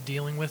ways of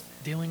dealing with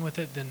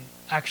it than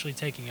actually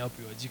taking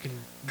opioids. You can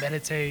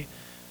meditate,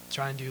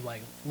 try and do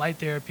like light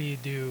therapy,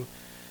 do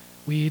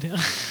weed.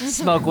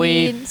 Smoke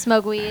weed.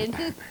 Smoke weed.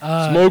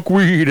 Smoke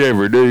weed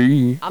every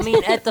day. I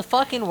mean, at the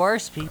fucking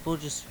worst, people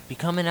just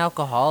become an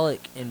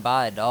alcoholic and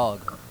buy a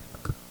dog.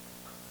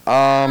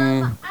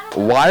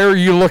 Why are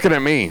you looking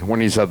at me when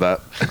you said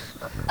that?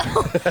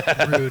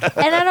 Rude.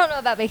 And I don't know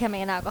about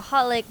becoming an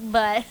alcoholic,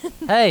 but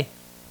Hey,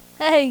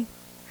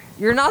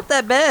 you're not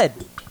that bad.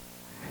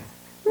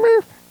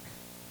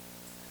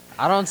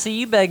 I don't see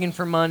you begging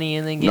for money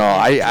and then getting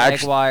I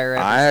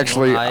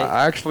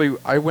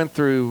went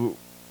through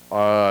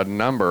a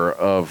number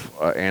of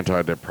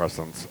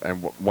antidepressants,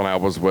 and when I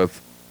was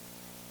with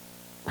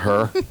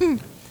her,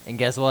 and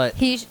guess what?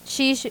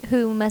 she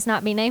who must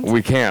not be named.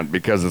 we can't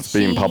because it's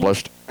being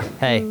published.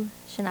 Hey, Who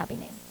should not be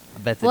named. I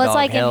bet the Well, dog it's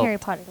like helped. in Harry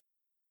Potter.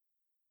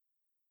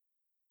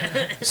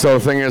 So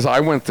the thing is, I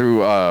went through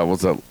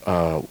was it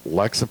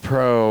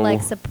Lexapro?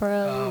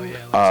 Lexapro. Oh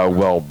yeah.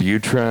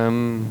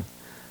 Wellbutrin.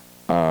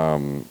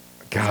 God,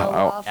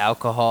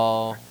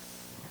 Alcohol,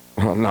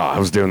 no, I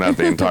was doing that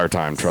the entire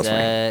time. Trust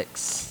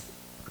sex.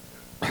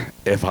 me.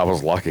 If I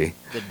was lucky.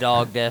 The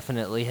dog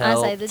definitely I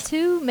helped. say the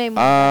two main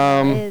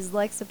ones is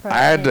Lexapro. I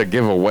had to and,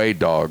 give away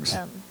dogs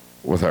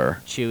with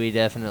her. Chewy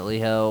definitely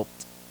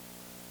helped.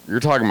 You're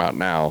talking about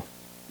now.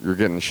 You're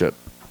getting shit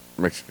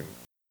Mexican.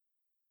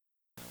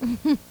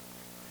 I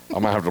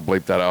might have to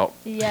bleep that out.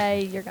 Yeah,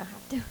 you're gonna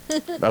have to.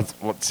 That's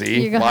what.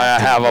 See You're gonna why I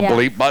have a yeah.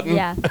 bleep button.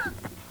 Yeah.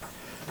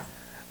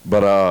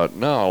 But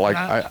no, like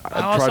I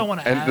I also tried,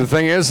 wanna and add- the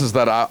thing is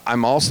that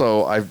I'm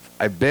also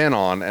I've been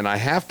on and I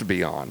have to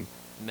be on.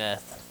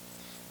 Meth.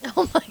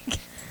 Oh my god.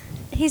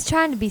 He's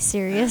trying to be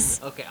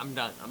serious. Okay, I'm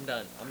done.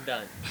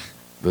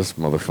 This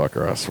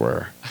motherfucker, I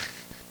swear.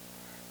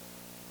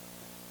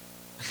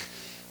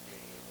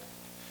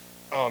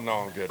 Oh no,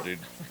 I'm good, dude.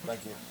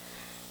 Thank you.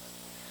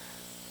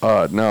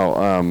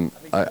 No,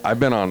 I've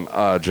been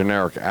on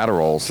generic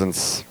Adderall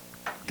since,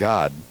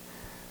 God,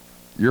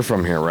 you're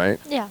from here, right?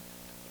 Yeah.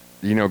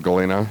 You know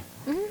Galena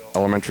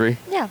Elementary?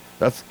 Yeah.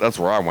 That's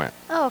where I went.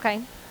 Oh,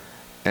 okay.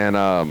 And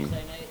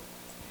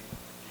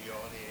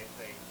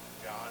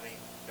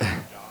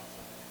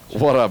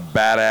what a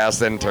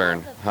badass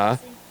intern, huh?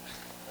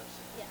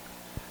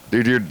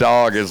 Dude, your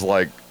dog is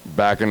like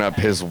backing up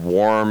his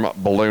warm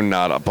balloon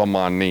knot up on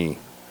my knee.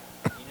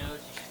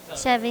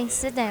 Chevy,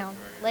 sit down.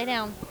 Lay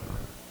down.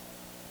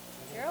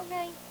 You're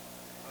okay.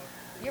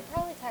 You're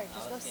probably tired.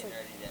 Just go sleep.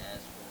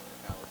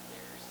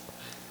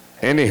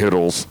 Any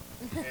hoodles.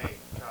 Hey,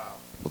 Kyle,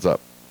 What's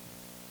up?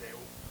 they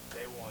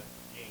want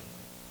jeans. Is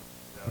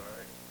that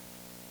alright?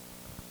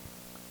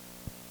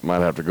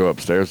 Might have to go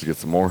upstairs to get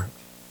some more.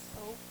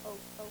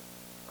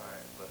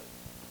 Alright, but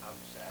I'm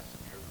just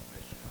asking your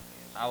permission on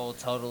the I will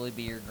totally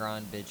be your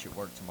grind bitch at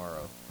work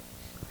tomorrow.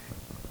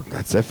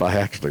 That's if I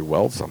actually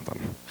weld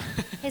something.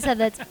 He said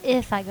that's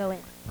if I go in.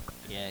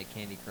 Yeah,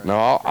 Candy Crush.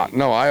 No,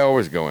 I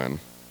always go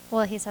in.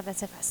 Well, he said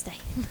that's if I stay.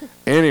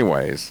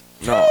 Anyways,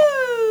 no.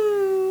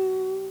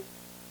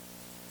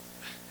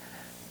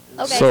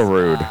 Okay. So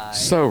rude. Bye.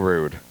 So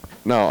rude.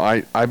 No,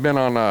 I've been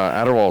on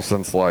Adderall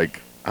since like,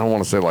 I don't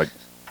want to say like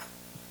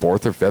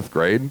 4th or 5th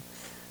grade.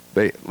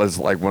 It's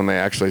like when they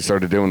actually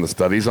started doing the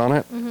studies on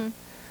it. Mm-hmm.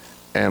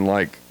 And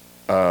like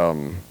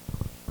I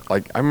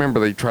remember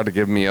they tried to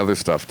give me other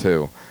stuff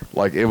too.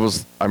 Like I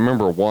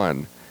remember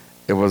one,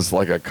 it was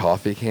like a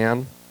coffee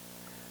can.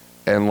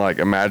 And like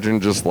imagine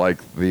just like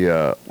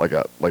the like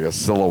a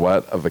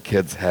silhouette of a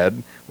kid's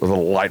head with a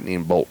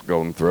lightning bolt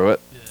going through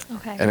it.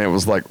 Okay. And it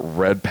was like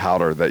red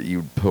powder that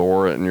you'd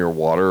pour in your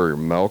water or your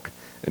milk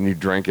and you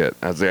drink it.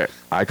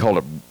 I called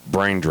it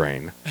brain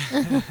drain.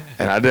 And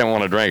I didn't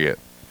want to drink it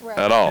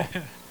at all.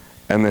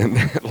 And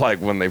then like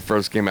when they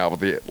first came out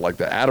with the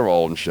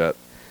Adderall and shit,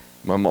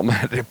 My mom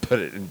had to put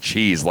it in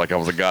cheese like I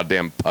was a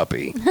goddamn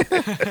puppy.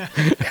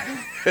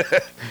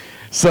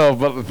 So,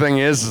 but the thing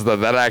is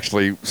that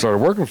actually started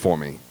working for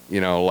me. You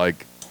know,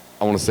 like,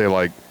 I want to say,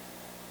 like,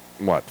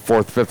 what,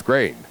 4th, 5th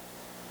grade.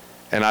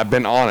 And I've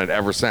been on it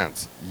ever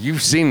since.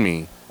 You've seen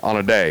me on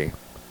a day,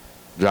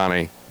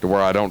 Johnny, to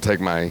where I don't take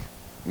my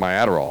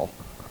Adderall.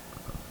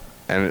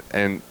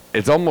 And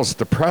it's almost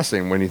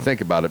depressing when you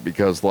think about it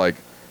because, like,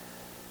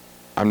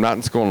 I'm not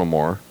in school no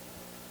more.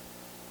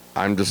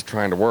 I'm just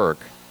trying to work.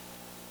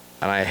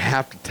 And I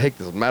have to take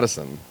this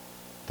medicine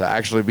to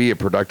actually be a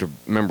productive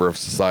member of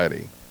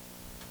society.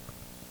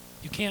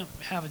 You can't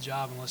have a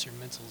job unless your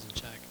mental's in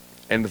check.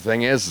 And the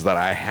thing is that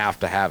I have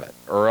to have it,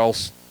 or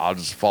else I'll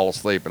just fall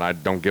asleep and I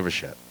don't give a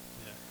shit.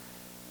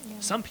 Yeah.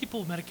 Some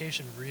people,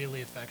 medication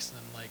really affects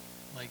them, like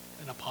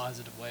in a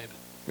positive way.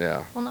 But Yeah.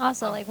 Well, and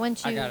also, like,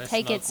 once I you gotta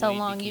take it smoke so weed to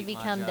long, you keep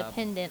my become job.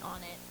 dependent on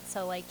it.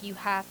 So, like, you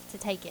have to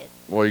take it.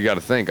 Well, you got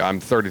to think,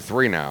 I'm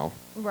 33 now.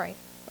 Right.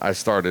 I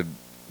started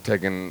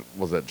taking,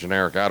 was it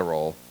generic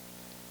Adderall?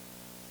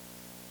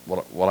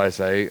 What I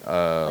say?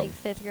 Like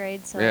 5th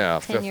grade, so yeah,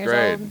 10 5th years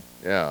grade. old.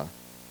 Yeah.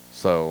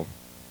 So,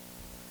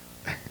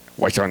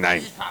 what's your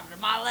name? Just popping to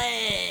my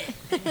leg.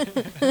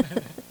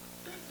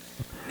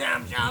 Now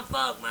I'm trying to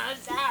fuck my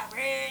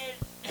side,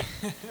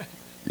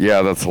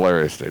 Yeah, that's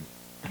hilarious, dude.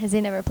 Has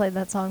he never played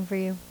that song for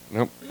you?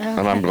 Nope.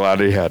 And I'm glad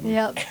he hadn't.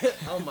 Yep.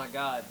 Oh my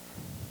god.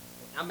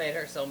 I made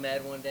her so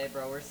mad one day,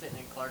 bro. We're sitting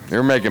in Clarksville.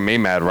 You're making me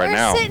mad right We're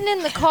now. sitting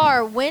in the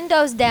car,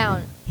 windows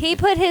down. He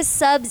put his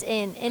subs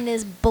in and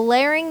is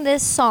blaring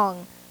this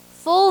song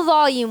full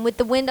volume with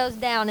the windows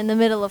down in the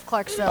middle of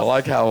Clarksville. I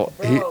like how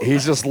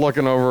he's just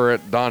looking over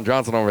at Don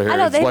Johnson over here. I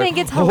know, It's they like, think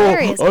it's "Oh,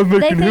 hilarious. I'm They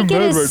making him think it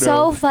mad is right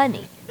so now."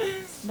 funny.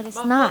 But it's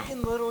My not.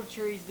 fucking little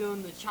tree's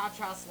doing the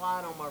cha-cha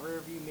slide on my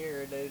rearview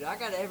mirror, dude. I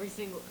got every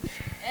single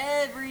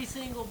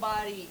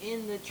body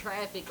in the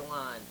traffic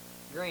line.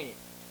 Granted,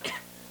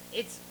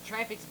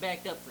 traffic's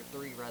backed up for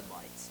 3 red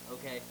lights,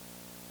 okay?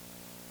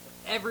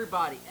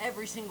 Everybody,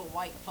 every single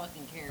white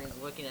fucking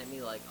Karen's looking at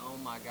me like, oh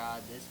my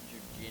god, this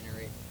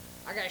degenerate.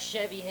 I got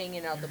Chevy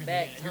hanging out the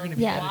back, you're gonna tongue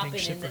be Yeah. flopping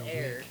editing shit in the for a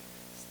air. week.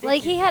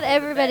 Like, he Stitches had in the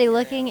everybody background.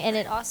 looking, and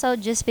it also,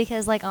 just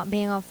because, like,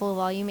 being on full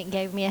volume, it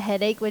gave me a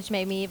headache, which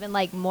made me even,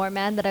 like, more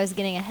mad that I was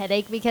getting a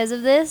headache because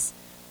of this.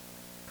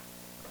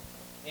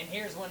 And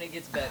here's when it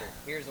gets better.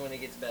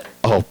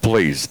 Oh,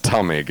 please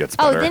tell me it gets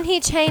Oh, better. then he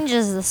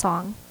changes the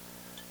song.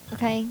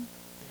 Okay?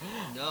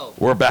 No.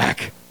 We're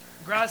back.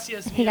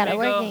 Gracias, He got it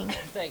amigo. working.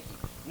 Thank you.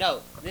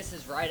 No, this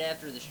is right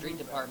after the street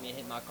department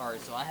hit my car,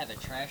 so I have a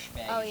trash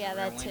bag Oh, at yeah,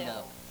 the rear that too.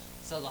 window.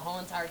 So the whole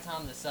entire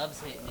time the sub's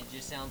hitting, it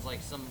just sounds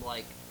like some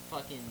like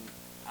fucking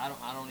I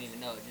don't even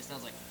know. It just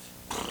sounds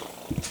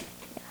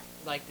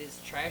like this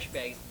trash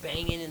bag's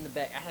banging in the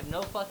back. I have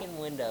no fucking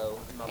window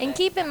in my And back.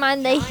 keep I in have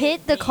mind, a they giant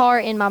hit the beam. car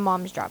in my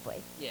mom's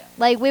driveway. Yeah.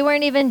 Like, we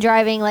weren't even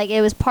driving. Like,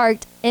 it was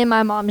parked in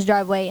my mom's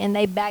driveway, and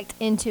they backed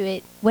into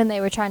it when they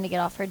were trying to get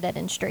off her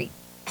dead-end street.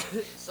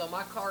 So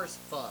my car's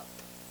fucked,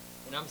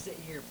 and I'm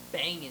sitting here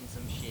banging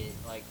some shit,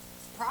 like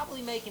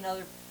probably making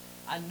other.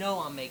 I know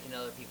I'm making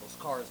other people's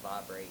cars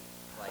vibrate.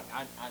 Like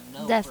I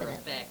know Definitely.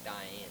 for a fact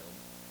I am.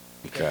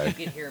 Because Okay. you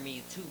could hear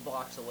me 2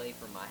 blocks away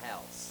from my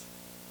house.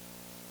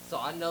 So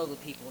I know the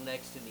people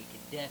next to me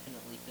could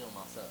definitely feel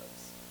my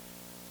subs.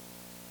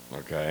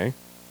 Okay.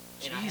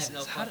 And I have no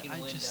Jesus, how did fucking I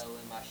window, just-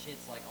 and my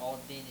shit's like all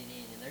dented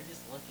in, and they're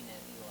just looking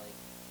at me like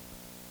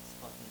this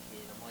fucking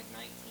kid. I'm like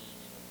 19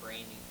 in a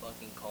brand new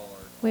fucking car.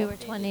 We all were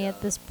dented 20 at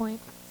up. this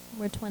point.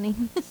 We're 20.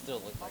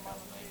 Still looked like I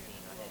was 19.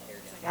 I had hair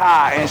down.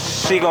 Ah, and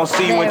she gonna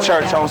see you There in we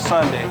church go. on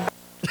Sunday.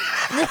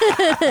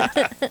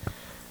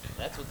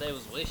 That's what they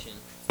was wishing.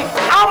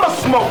 I'ma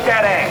smoke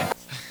that ass.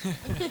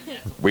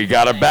 We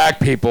got it back,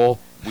 people.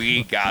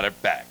 We got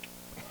it back.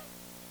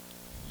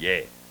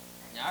 Yeah.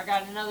 Now I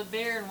got another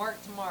beer and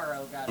work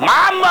tomorrow. Got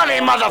My money,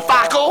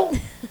 motherfucker. And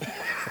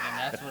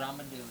that's what I'm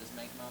gonna do is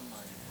make my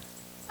money.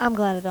 I'm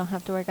glad I don't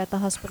have to work at the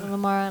hospital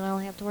tomorrow, and I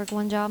only have to work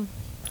one job.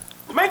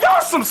 Man,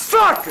 y'all some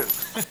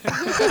suckers.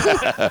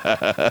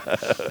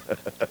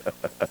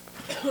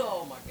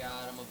 Oh my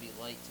god, I'm gonna be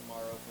late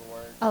tomorrow for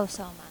work. Oh,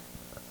 so am I.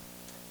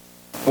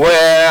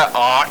 Where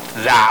art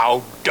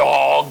thou,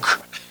 dog?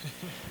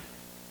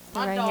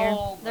 They're My right here.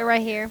 dog. They're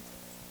right here.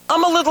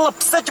 I'm a little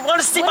upset. You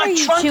want to see What are my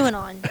you trunk? chewing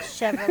on,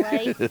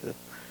 Chevrolet?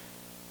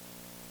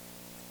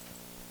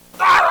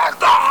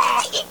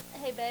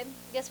 Hey, babe.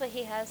 Guess what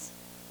he has?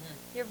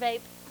 Your vape.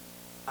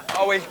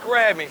 Always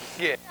grabbing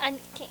shit. I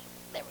can't.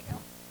 There we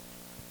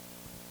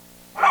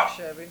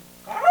Chevy.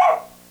 go.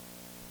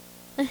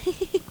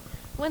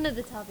 One of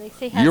the topics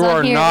he has You are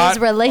on here not is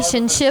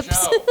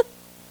relationships.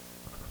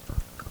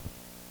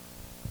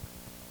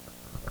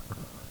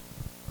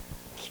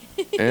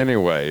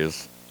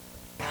 Anyways.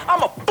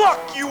 I'ma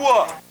fuck you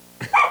up.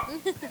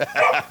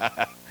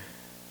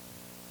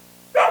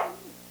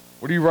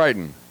 What are you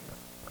writing?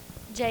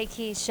 J.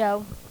 Key's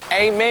show.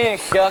 Amen,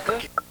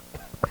 sucker.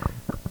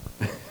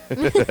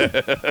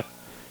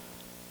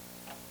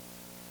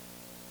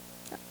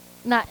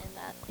 Not in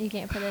that. You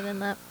can't put it in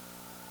that.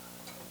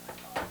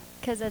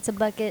 Because that's a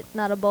bucket,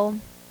 not a bowl.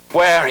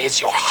 Where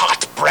is your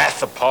hot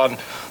breath upon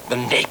the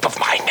nape of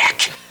my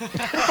neck?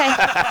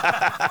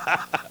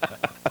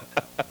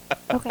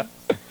 Okay.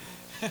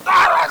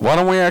 Why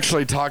don't we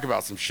actually talk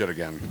about some shit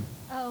again?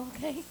 Oh,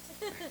 okay.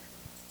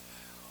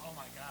 Oh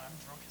my god, I'm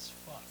drunk as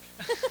fuck.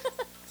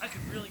 I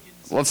could really get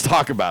into Let's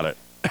talk about it.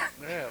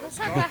 Let's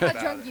talk about how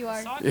drunk you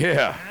are.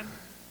 Yeah.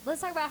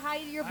 Let's talk about how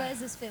your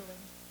buzz is feeling.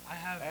 I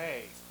have.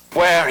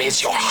 Where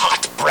is your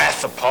hot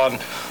breath upon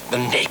the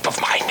nape of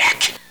my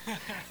neck?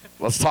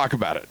 Let's talk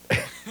about it.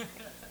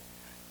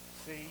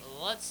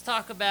 Let's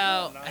talk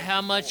about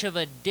how much of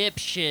a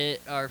dipshit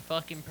our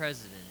fucking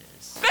president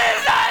is.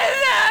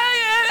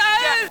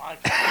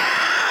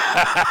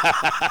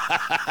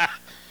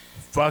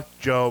 Fuck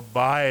Joe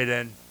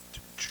Biden.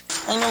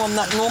 I know I'm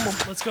not normal.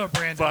 Let's go,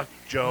 Brandon. Fuck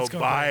Joe Let's go,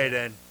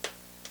 Biden.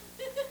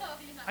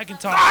 I can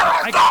talk.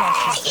 I can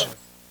talk shit. too.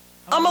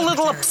 I'm a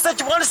little libertarian. upset.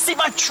 You want to see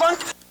my trunk?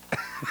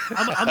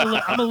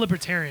 I'm a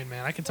libertarian,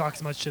 man. I can talk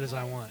as much shit as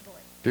I want.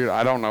 Dude,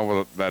 I don't know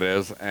what that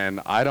is, and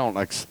I don't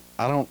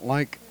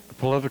like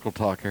political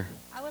talk here.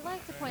 I would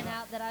like to point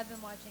out that I've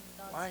been watching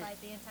the dogs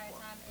fight the entire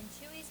time, and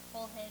Chewie's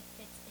whole head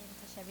fits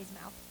into Chevy's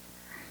mouth.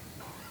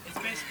 It's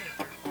basically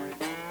a third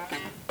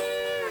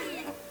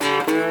party.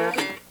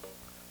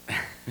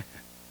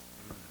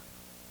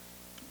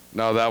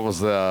 No, that was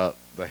the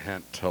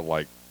hint to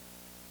like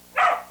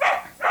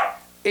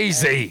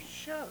easy.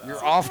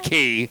 You're off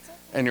key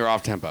and you're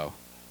off tempo.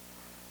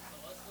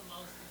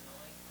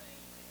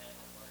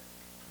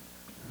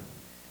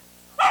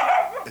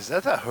 Is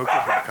that the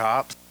hooker from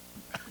Cops?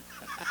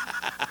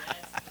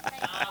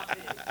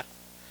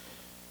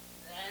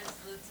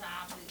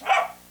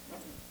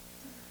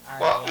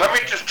 Well, let me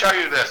just tell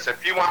you this.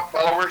 If you want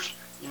followers,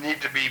 you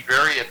need to be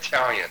very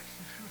Italian.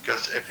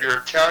 Because if you're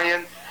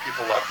Italian,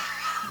 people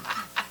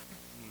love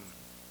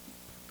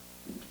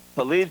you.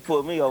 Police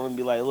pull me over and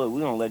be like, look,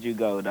 we don't let you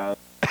go, dog.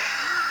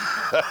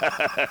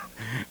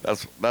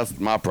 That's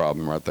my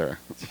problem right there.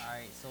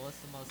 Alright, so what's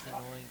the most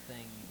annoying thing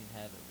you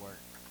can have at work?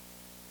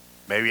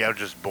 Maybe I'm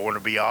just born to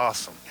be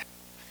awesome.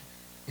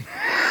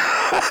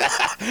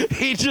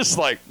 He just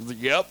like,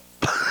 yep.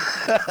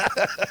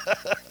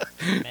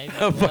 Maybe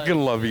I what? fucking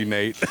love you,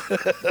 Nate.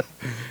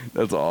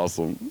 That's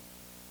awesome.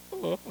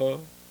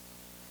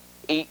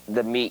 Eat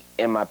the meat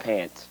in my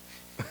pants.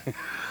 Yeah,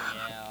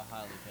 I'll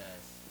highly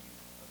pass.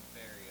 I'm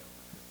very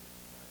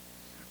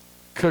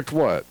overcooked. Cooked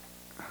what?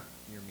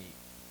 Your meat.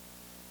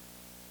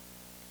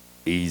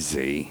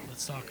 Easy.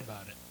 Let's talk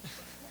about it.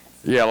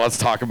 Yeah, let's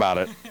talk about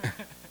it.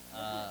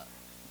 Uh,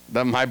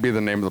 That might be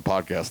the name of the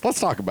podcast. Let's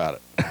talk about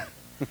it.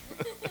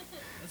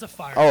 That's a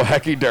fire. Oh,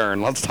 hecky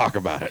darn. Let's talk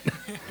about it. Joe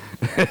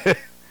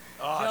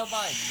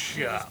Biden,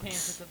 he his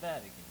pants at the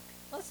Vatican.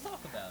 Let's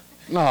talk about it.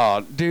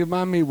 No, dude,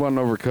 my meat wasn't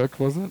overcooked,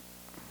 was it?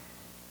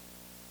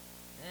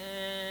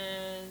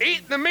 And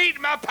Eating the meat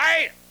in my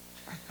pants.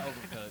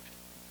 overcooked.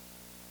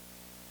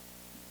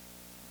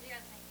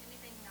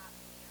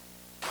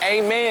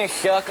 Amen,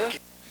 sucker.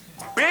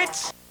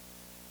 Bitch!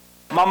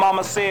 My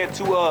mama said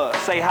to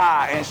say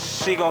hi, and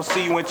she gonna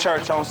see you in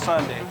church on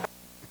Sunday.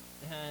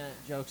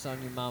 Joke's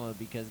on your mama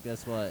because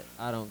guess what?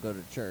 I don't go to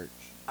church.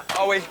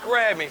 Always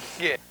grab me,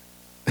 shit.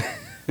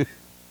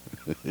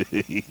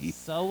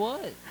 So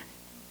what?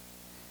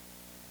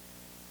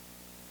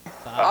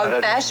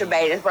 I'm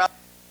masturbating, bro.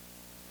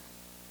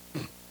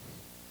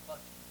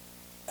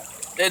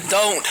 It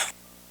don't.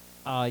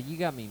 Oh, you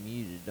got me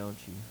muted, don't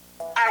you?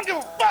 I don't give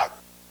a fuck.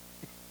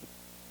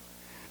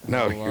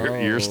 No,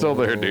 you're still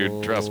there,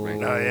 dude. Trust me.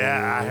 Oh,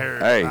 yeah, I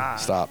heard. Hey, mine.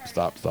 stop.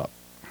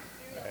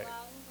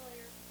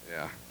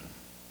 Yeah.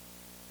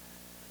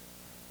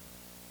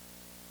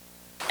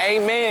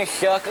 Amen,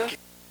 sucker.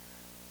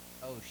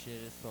 Oh shit,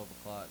 it's 12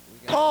 o'clock.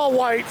 We got All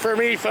white for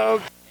me,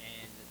 folks.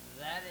 And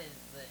that is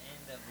the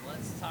end of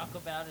Let's Talk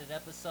About It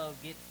episode.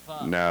 Get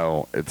fucked.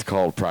 No, it's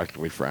called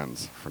Practically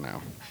Friends for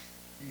now.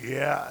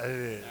 Yeah, it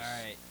is.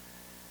 Alright.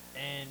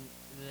 And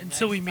the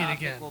Until next we meet topic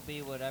again. will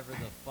be whatever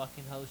the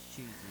fucking host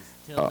chooses.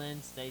 Till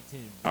then, stay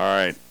tuned. All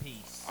right.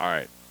 Peace. All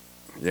right.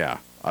 Yeah,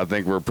 I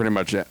think we're pretty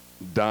much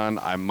done.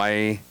 I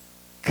may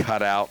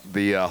cut out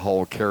the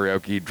whole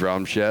karaoke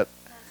drum shit,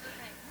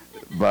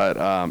 but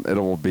it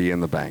will be in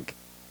the bank.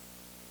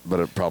 But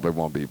it probably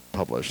won't be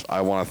published.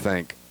 I want to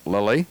thank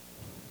Lilly.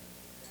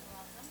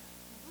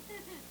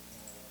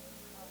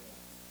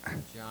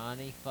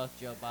 Johnny, fuck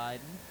Joe Biden.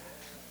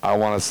 I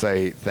want to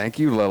say thank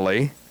you,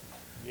 Lilly.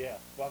 Yeah,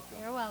 fuck them.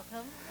 You're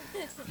welcome.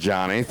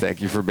 Johnny,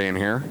 thank you for being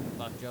here.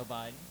 Fuck Joe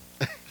Biden.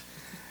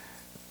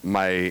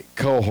 My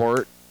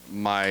cohort,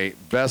 my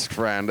best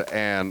friend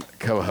and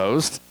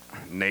co-host,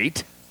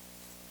 Nate.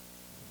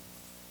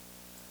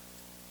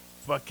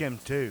 Fuck him,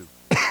 too.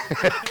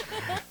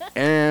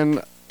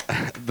 And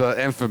the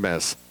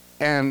infamous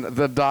and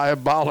the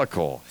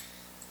diabolical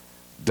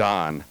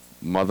Don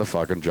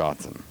motherfucking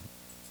Johnson.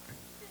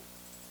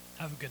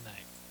 Have a good night.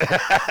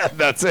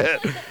 That's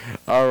it.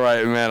 All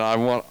right, man. I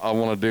want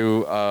to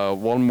do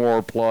one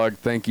more plug.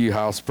 Thank you,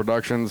 House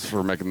Productions,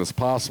 for making this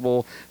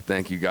possible.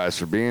 Thank you guys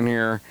for being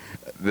here.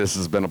 This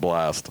has been a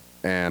blast,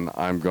 and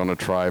I'm going to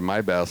try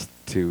my best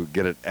to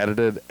get it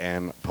edited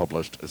and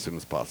published as soon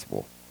as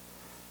possible.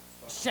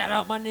 Shout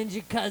out my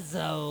ninja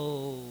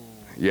cuzzo.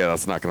 Yeah,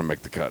 that's not going to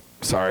make the cut.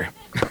 Sorry.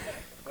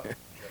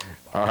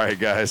 All right,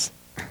 guys.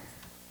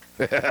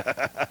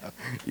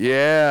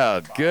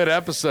 Yeah, good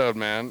episode,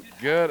 man.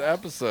 Good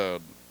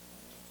episode.